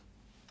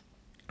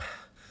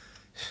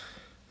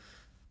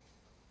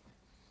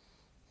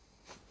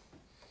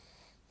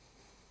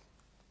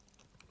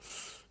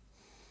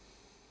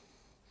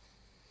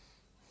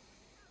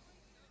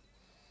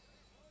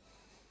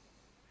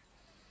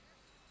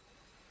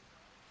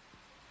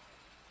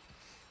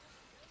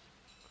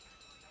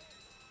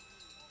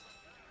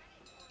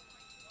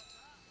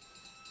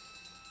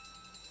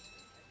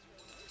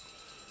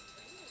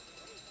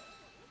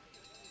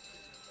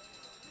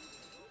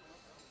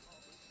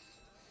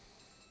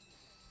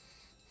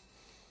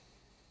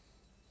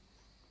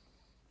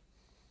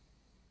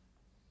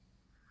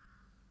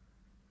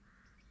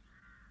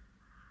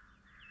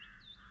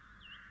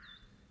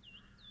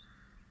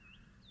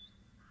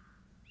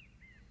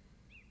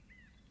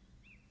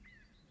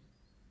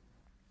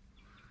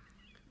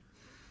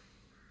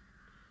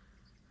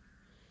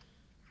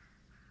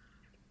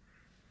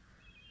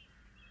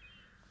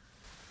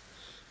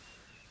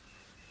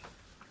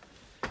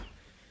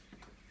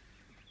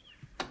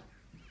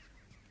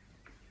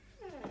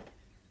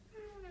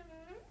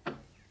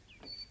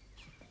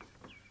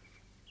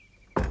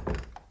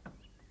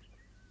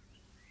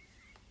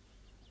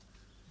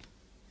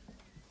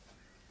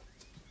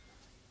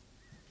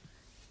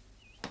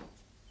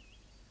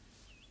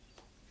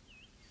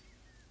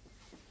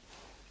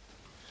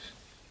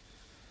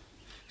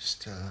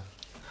 Stella.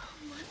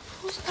 Oh, my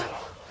poor Stella.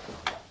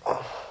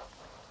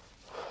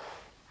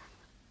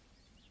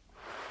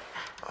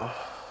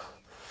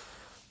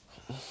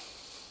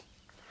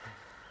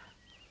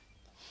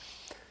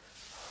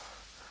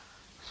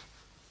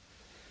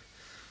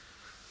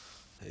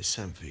 They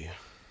sent for you.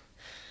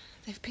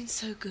 They've been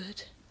so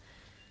good.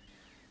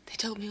 They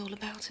told me all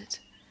about it.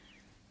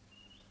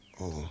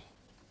 Oh.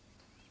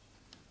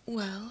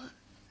 Well,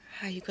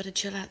 how you got to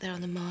chill out there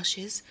on the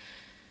marshes,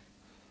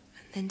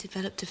 and then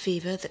developed a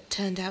fever that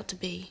turned out to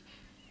be...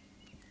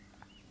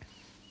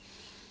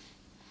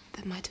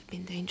 that might have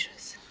been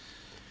dangerous.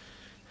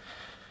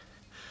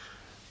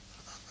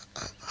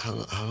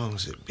 How long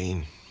has it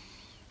been?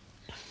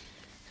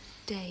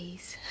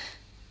 Days.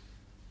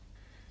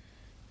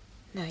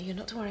 No, you're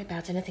not to worry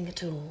about anything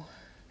at all.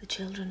 The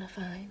children are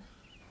fine.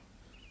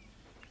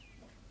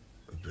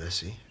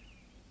 Bessie?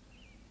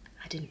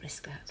 I didn't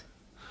risk that.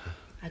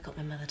 I got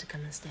my mother to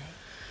come and stay.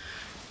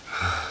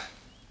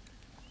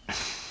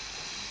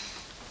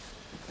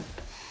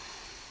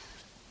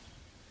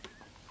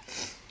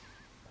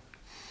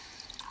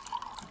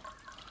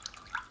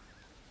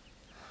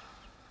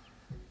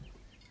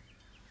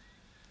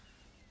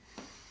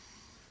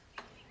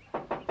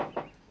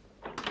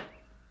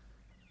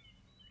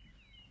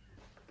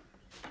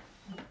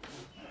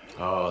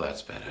 Oh,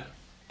 that's better.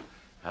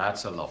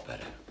 That's a lot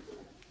better.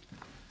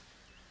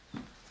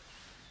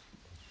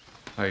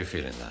 How are you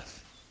feeling, lad?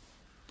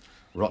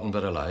 Rotten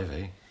but alive,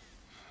 eh?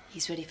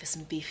 He's ready for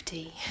some beef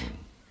tea.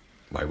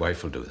 My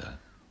wife will do that.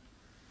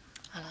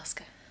 I'll ask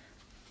her.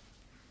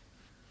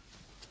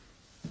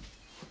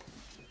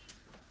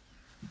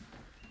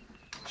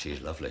 She's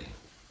lovely.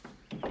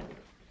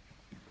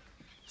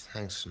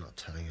 Thanks for not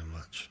telling her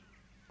much.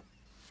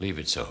 Leave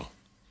it so.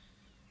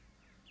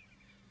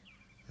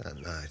 That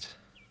night,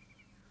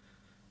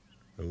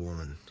 a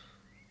woman,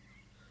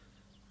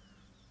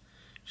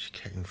 she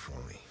came for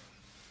me.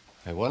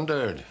 I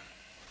wondered.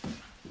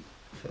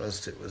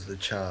 First it was the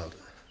child,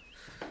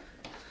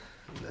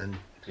 and then...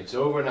 It's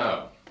over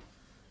now.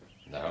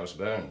 The house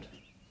burned.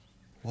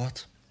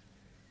 What?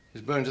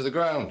 It's burned to the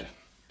ground.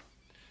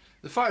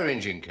 The fire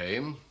engine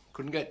came,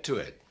 couldn't get to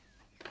it.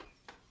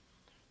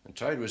 The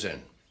tide was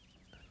in.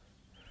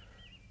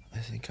 I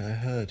think I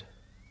heard.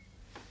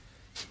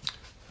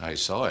 I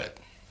saw it.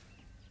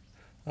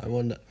 I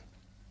wonder...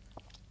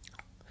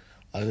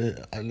 I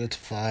lit a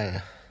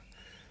fire,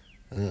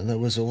 and then there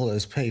was all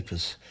those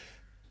papers.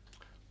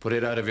 Put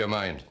it out of your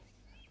mind.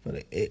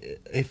 But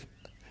if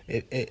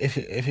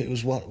it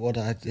was what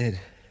I did...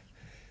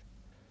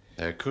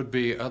 There could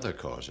be other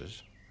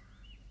causes.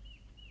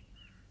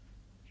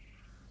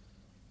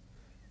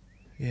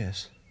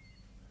 Yes.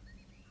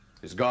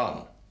 It's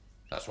gone.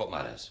 That's what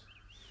matters.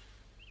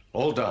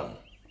 All done.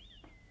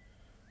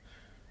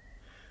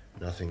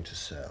 Nothing to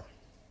sell.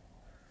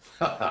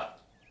 Ha ha.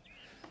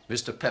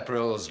 Mr.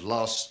 Pepperell's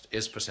lost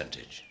his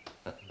percentage.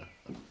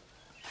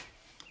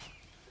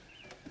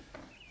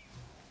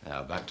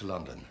 Now, back to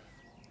London.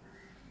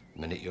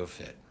 The minute you're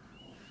fit.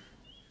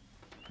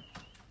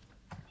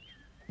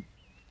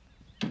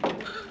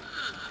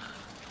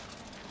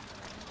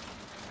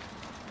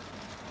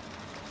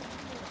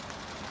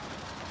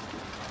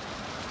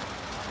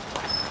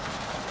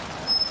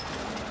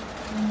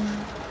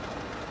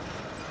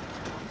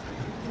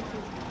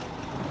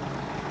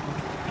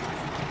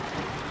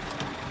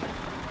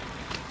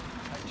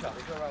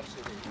 go around and see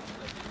you.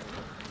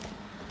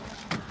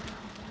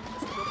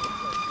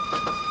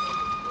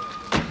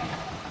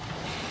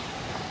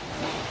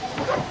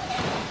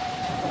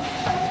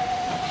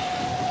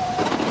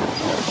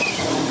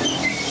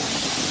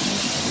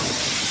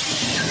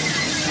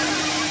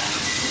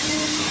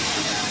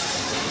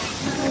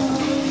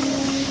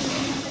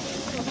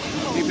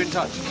 Keep in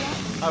touch.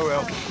 I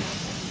will.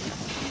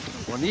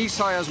 When he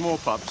sires more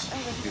pups,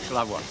 you shall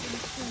have one.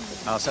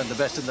 I'll send the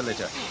best in the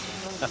litter.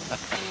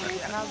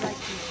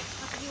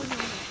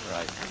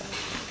 Right.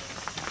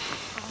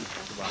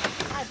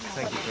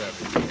 Thank you for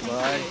everything.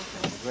 Bye.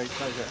 Great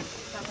pleasure.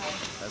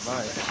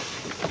 Bye-bye.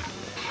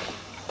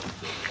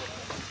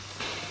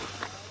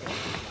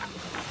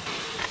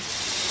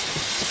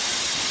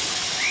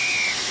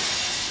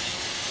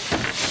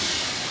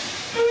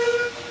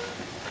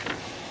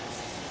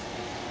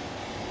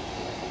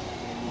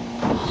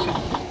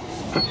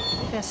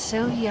 They're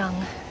so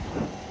young.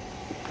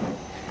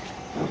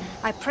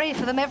 I pray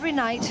for them every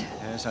night.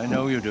 Yes, I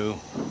know you do.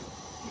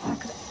 If I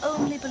could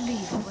only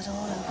believe it was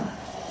all over.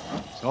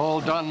 It's all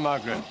done,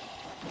 Margaret.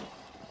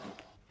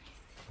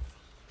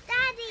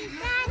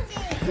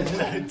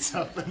 No,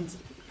 Tuppence.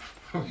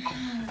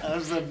 I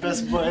was the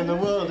best boy in the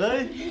world,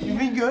 eh? You've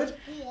been good?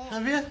 Yeah.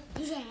 Have you?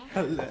 Yeah.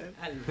 Hello.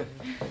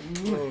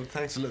 Oh,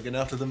 thanks for looking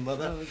after the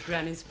mother. Oh,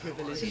 Granny's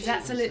privilege. She's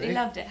absolutely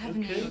loved it,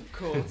 haven't you? Of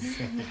course.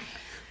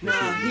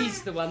 Now,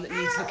 he's the one that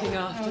needs looking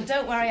after. Oh,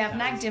 don't worry, I've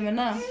nagged him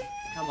enough.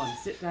 Come on,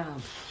 sit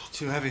down.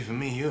 Too heavy for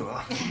me, you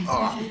are.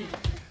 Oh.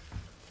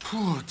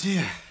 Poor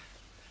dear.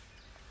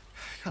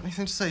 Got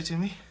anything to say to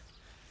me?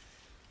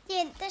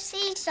 Yeah, the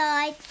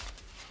seaside.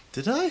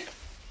 Did I?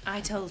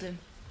 I told him.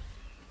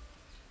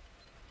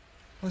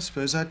 I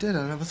suppose I did.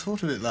 I never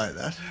thought of it like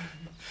that.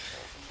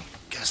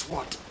 Guess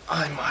what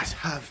I might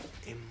have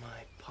in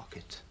my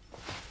pocket?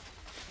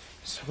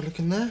 Let's have a look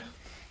in there.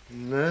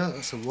 No,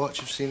 that's a watch.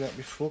 You've seen that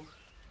before.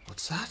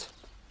 What's that?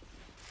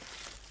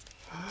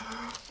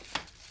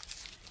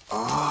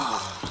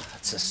 Oh,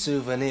 that's a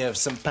souvenir of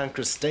St.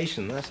 Pancras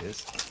Station, that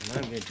is. And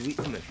I'm going to eat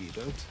them if you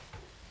don't.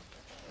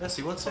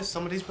 Bessie, what's this?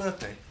 Somebody's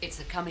birthday? It's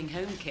a coming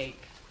home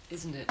cake,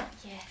 isn't it?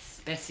 Yes.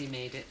 Bessie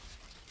made it.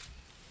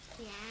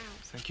 Yeah.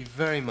 Thank you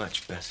very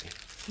much, Bessie.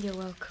 You're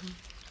welcome.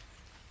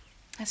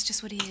 That's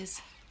just what he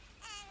is.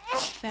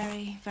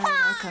 Very, very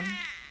welcome.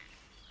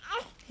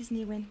 Isn't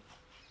he, Win?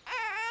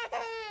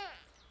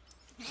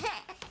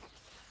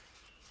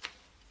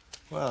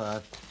 Well,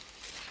 I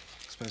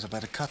suppose I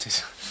better cut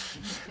it.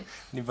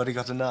 Anybody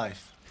got a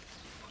knife?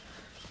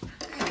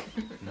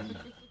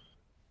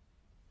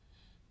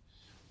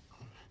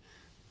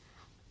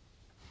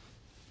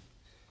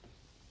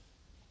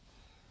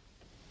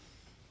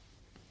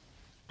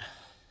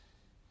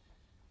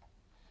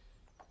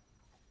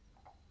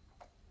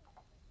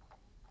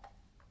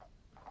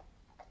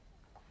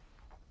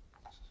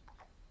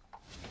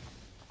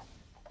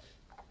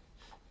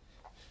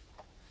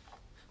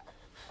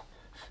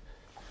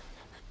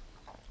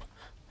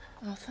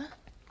 Arthur?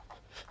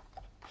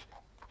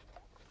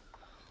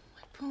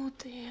 My poor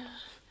dear.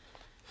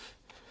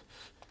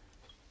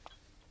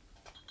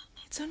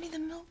 It's only the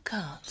milk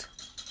cart.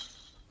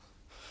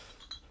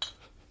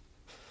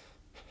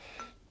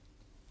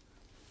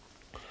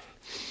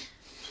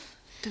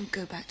 Don't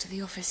go back to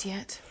the office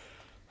yet.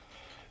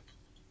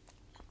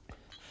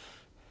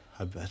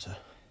 I'd better.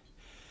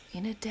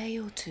 In a day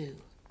or two.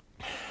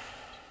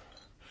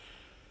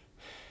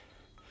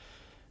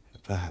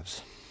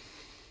 Perhaps.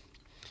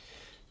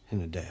 In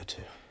a day or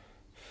two.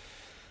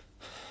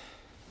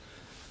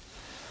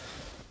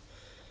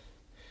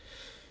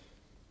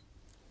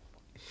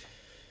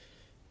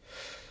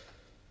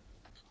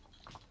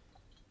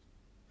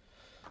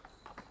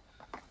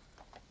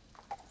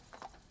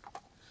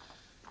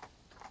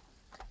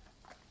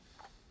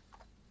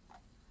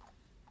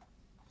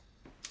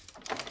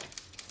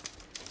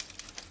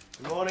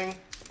 Good morning.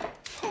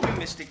 Morning,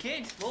 Mr.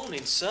 Kidd.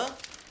 Morning, sir.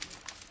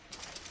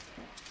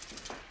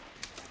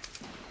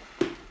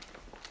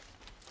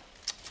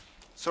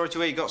 Sorry to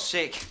hear you got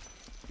sick.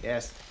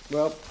 Yes.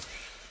 Well,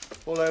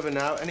 all over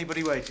now.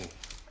 Anybody waiting?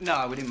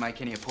 No, we didn't make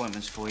any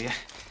appointments for you.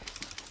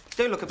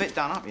 Do look a bit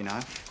done up, you know.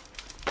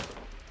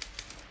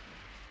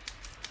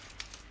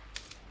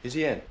 Is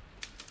he in?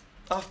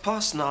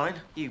 9:30,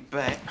 you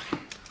bet.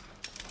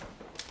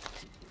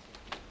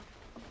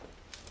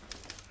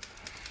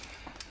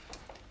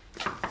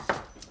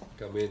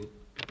 Come in.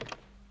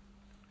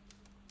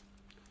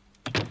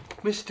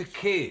 Mr.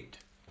 Kidd,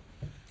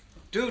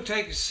 do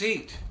take a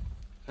seat.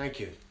 Thank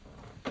you.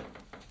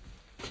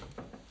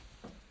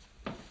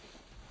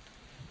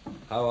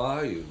 How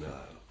are you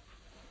now?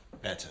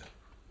 Better.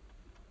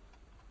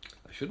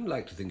 I shouldn't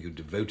like to think you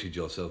devoted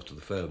yourself to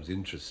the firm's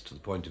interests to the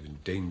point of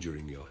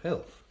endangering your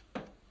health.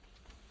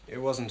 It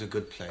wasn't a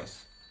good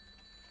place.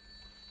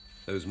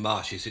 Those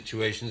marshy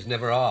situations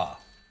never are.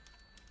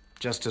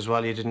 Just as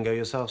well you didn't go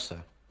yourself,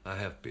 sir. I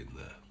have been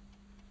there.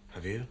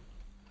 Have you?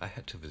 I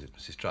had to visit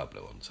Mrs.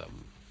 Trouble on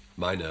some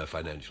minor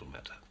financial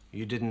matter.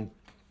 You didn't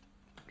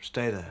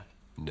stay there?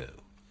 No.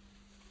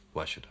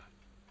 Why should I?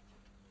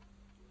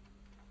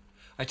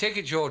 I take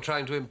it you're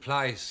trying to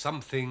imply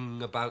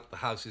something about the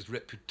house's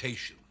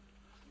reputation.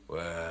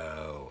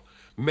 Well,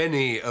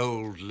 many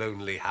old,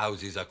 lonely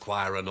houses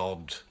acquire an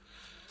odd.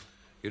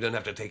 You don't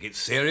have to take it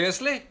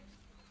seriously.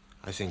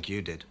 I think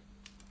you did.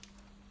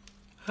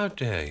 How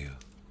dare you?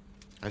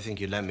 I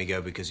think you let me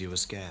go because you were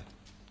scared.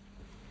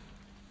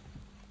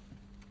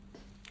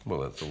 Well,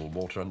 that's all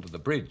water under the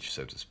bridge,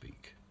 so to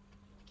speak.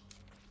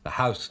 The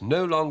house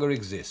no longer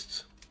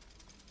exists.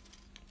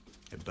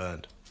 It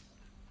burned.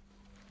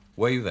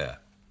 Were you there?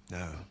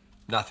 No.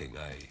 Nothing,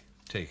 I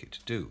take it, to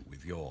do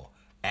with your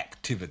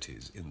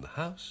activities in the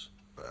house?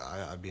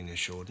 I've been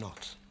assured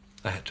not.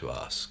 I had to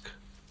ask.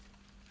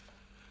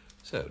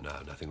 So now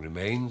nothing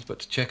remains but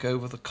to check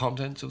over the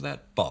contents of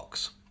that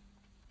box.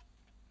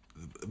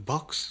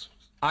 Box?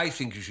 I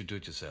think you should do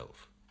it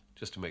yourself,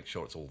 just to make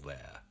sure it's all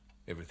there.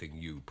 Everything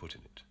you put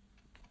in it.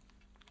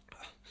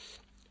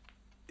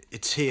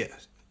 It's here.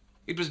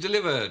 It was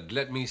delivered,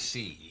 let me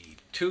see,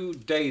 2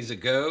 days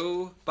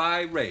ago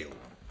by rail.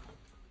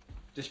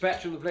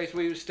 Dispatched from the place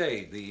where you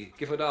stayed, the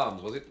Gifford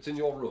Arms, was it? It's in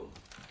your room.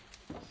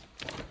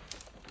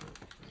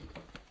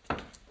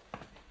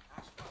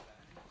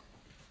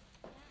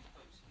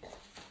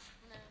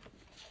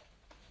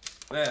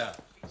 There.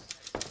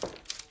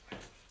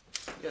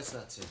 Yes,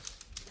 that's it.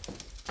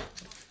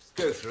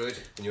 Go through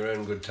it in your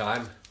own good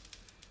time.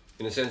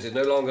 In a sense, it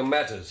no longer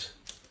matters.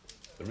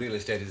 The real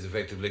estate is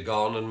effectively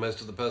gone, and most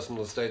of the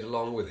personal estate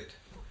along with it.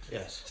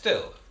 Yes.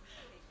 Still,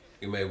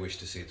 you may wish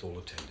to see it all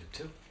attended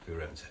to, for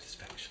your own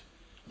satisfaction.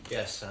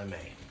 Yes, I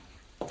may.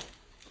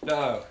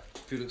 Now,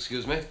 if you'll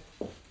excuse me.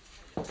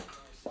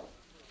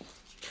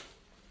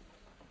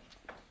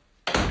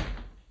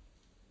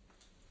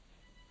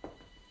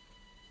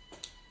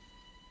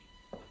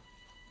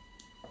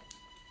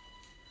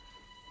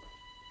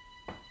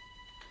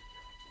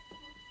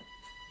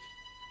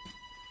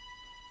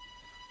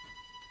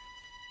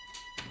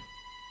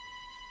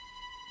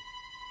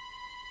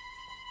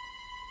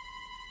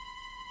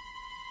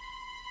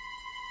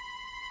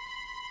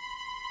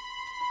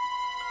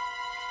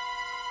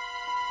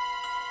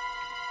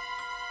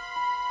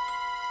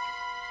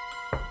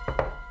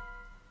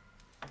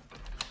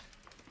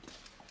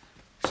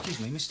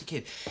 Excuse me, Mr.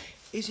 Kidd.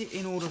 Is it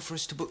in order for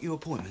us to book you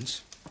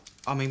appointments?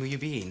 I mean, will you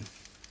be in?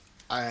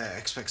 I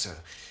expect so.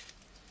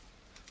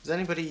 Has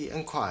anybody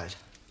inquired?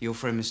 Your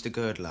friend, Mr.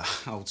 Girdler,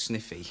 old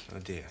Sniffy. Oh,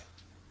 dear.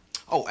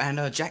 Oh,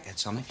 and Jack had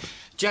something.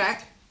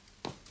 Jack!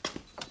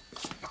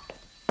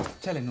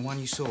 Tell him the one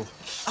you saw.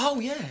 Oh,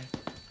 yeah.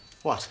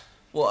 What?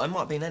 What, it might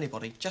have been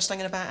anybody. Just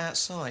hanging about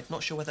outside.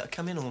 Not sure whether to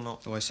come in or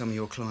not. The way some of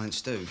your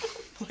clients do.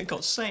 Well, they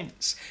got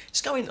sense.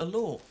 It's going to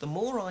law. The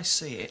more I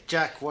see it...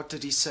 Jack, what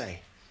did he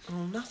say?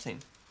 Oh, nothing.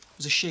 It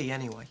was a she,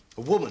 anyway.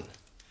 A woman?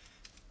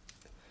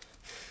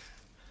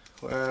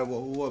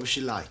 What was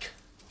she like?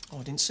 Oh,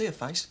 I didn't see her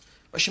face.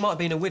 But she might have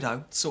been a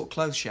widow, the sort of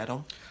clothes she had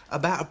on.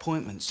 About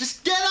appointments.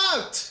 Just get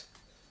out!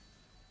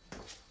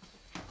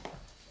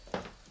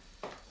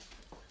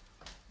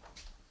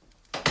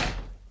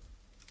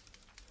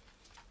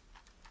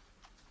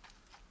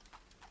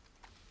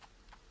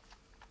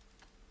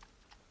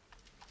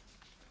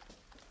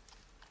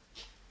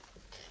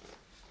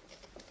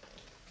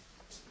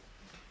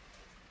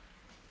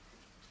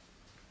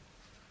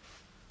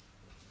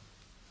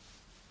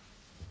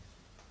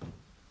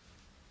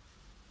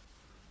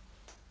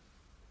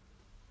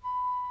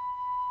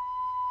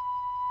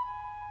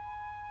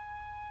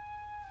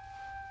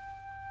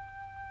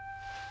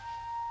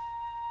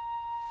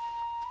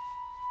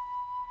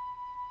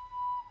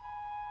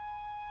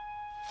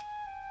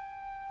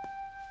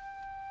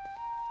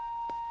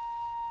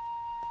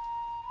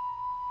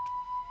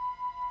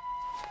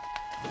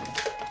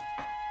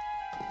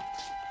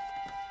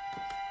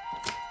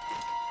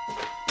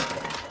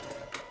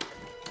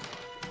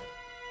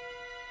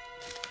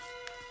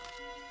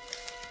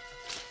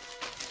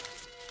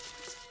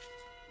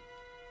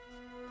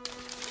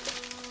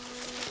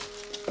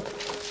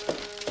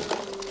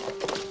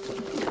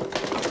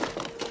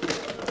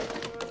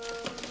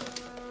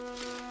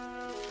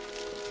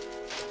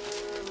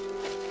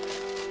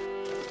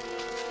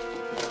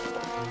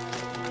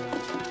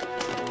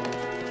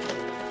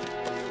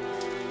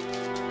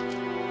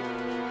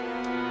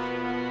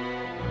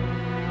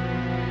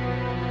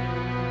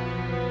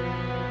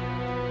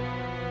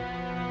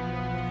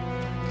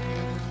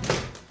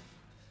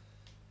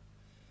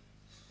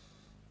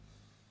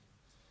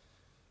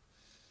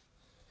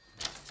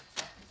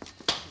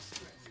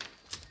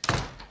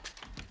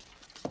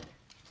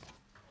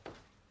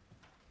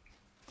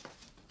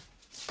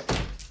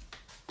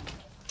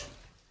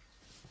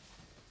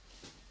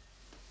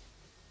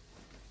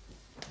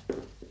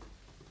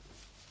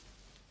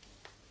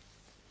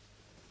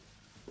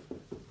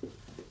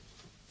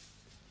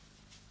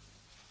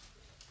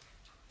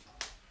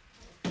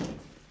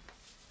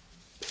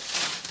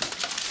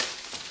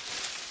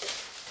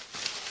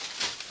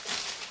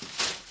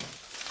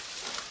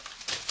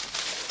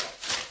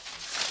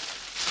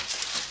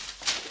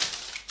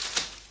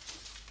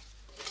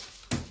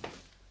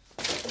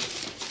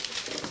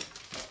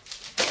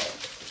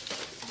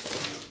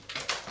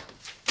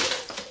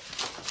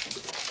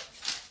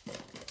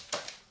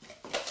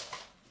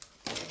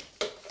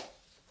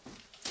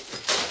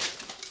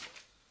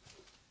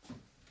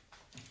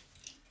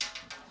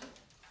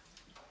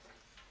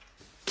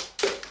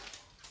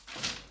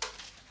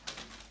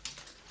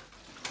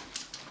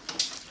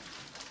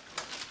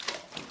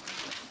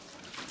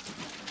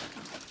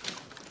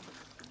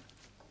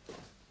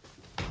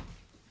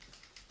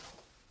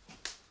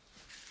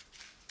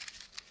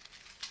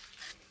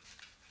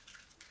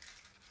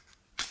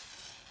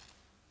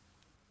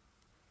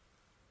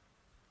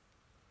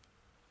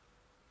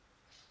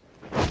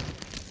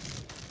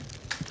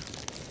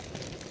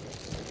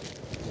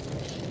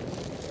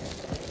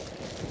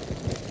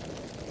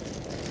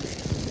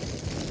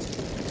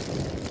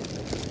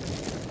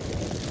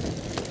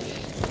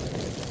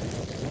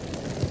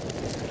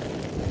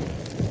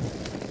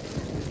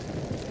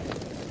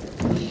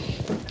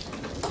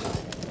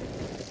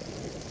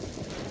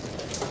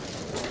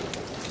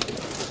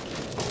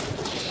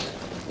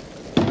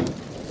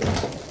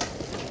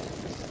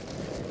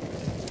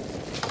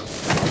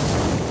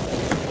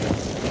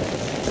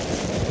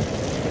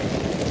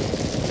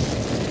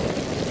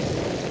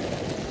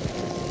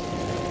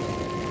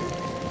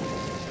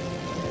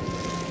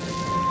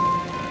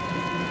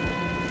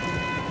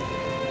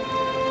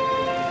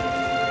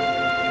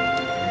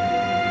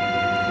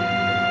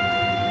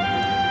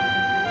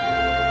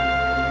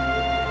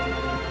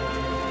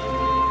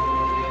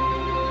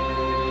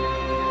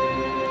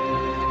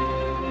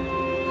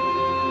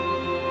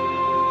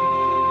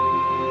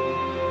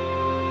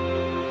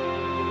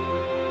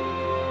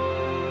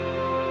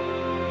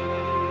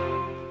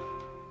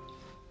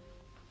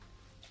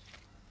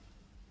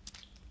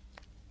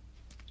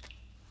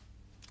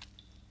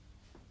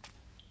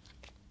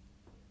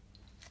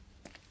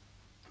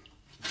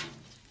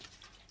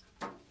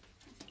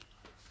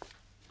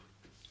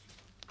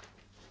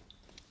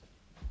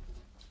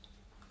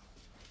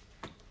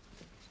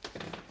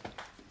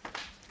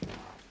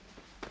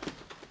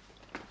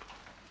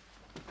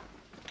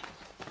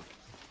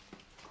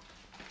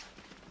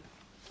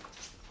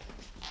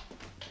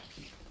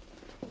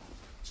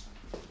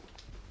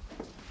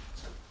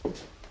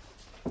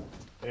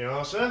 Here you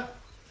are, sir.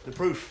 The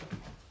proof.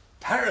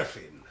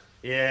 Paraffin?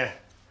 Yeah,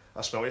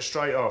 I smell it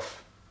straight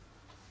off.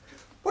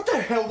 What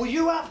the hell were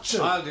you up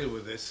to? I'll deal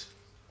with this.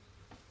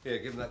 Here,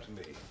 give that to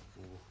me.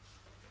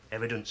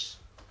 Evidence.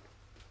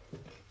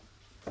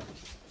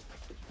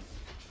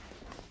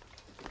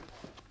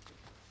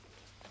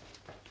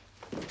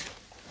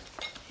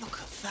 Look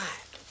at that.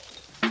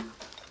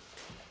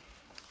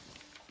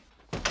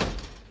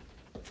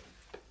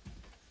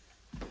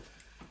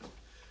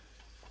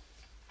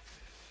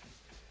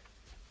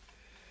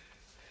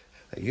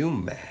 Are you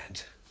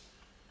mad?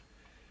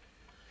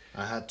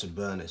 I had to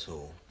burn it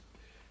all.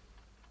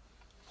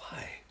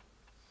 Why?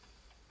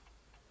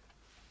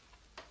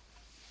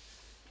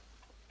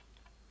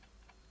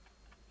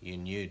 You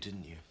knew,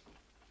 didn't you?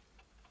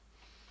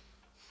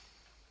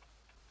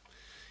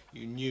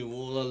 You knew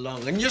all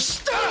along, and you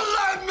still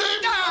let me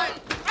die!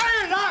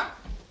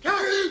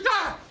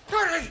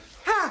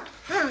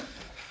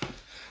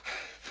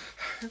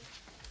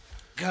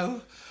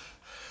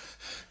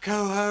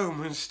 Go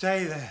home and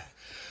stay there.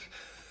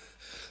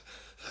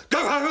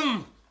 Go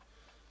home!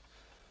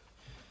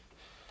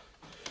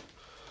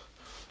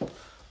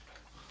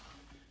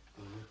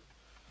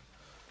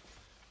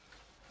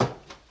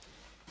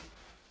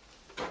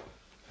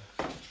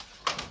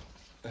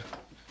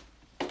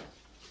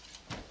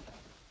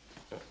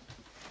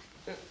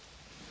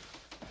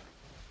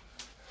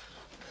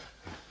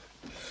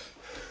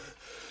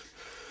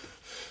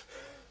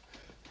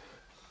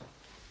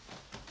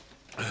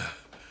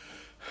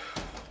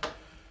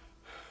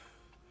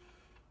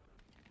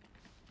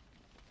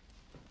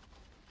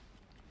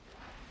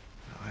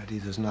 Eddie,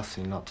 there's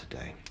nothing, not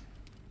today.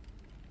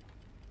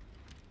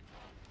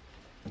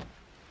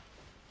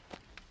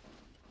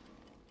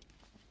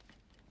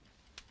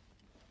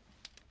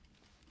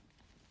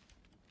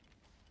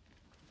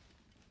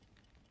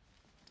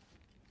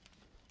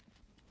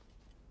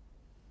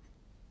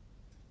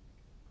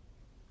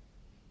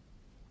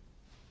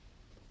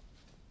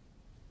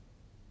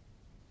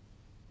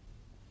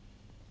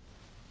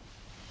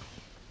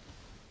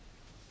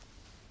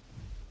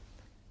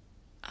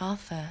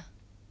 Arthur,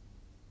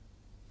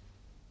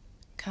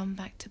 come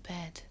back to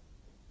bed.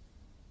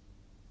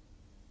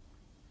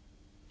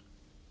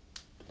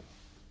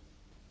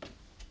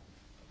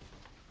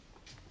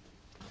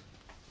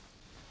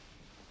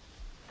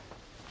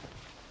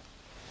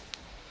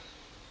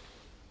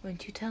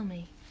 Won't you tell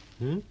me?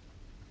 Hmm?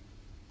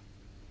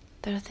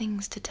 There are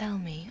things to tell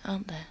me,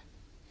 aren't there?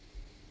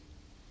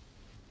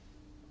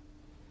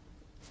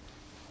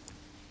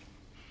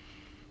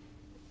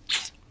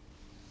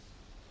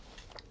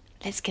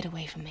 Let's get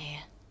away from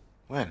here.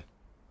 When?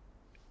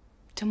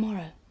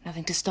 Tomorrow.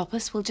 Nothing to stop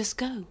us. We'll just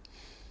go.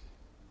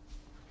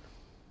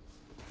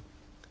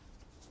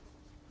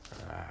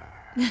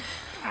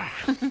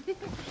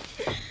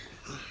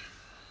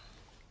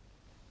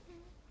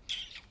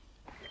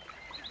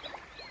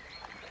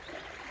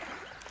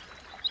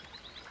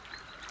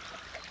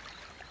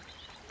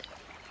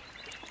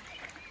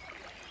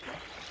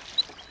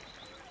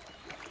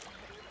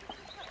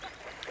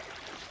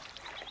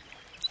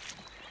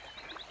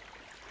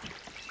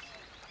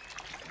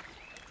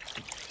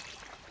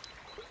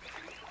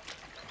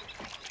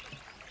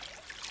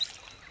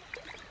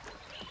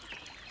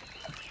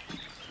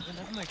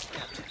 Never makes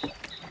that.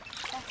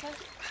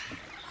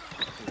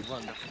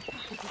 Wonderful.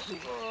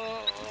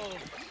 Oh.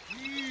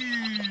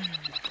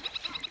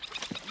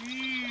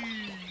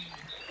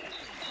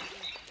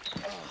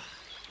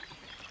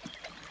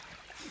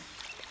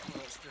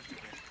 That's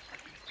difficult.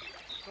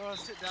 Oh,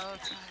 sit down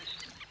tight.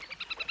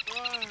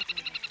 Oh.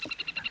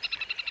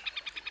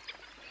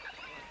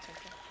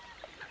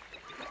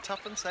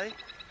 Tuppence, eh?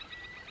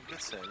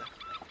 Good sailor.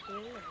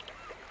 Yeah.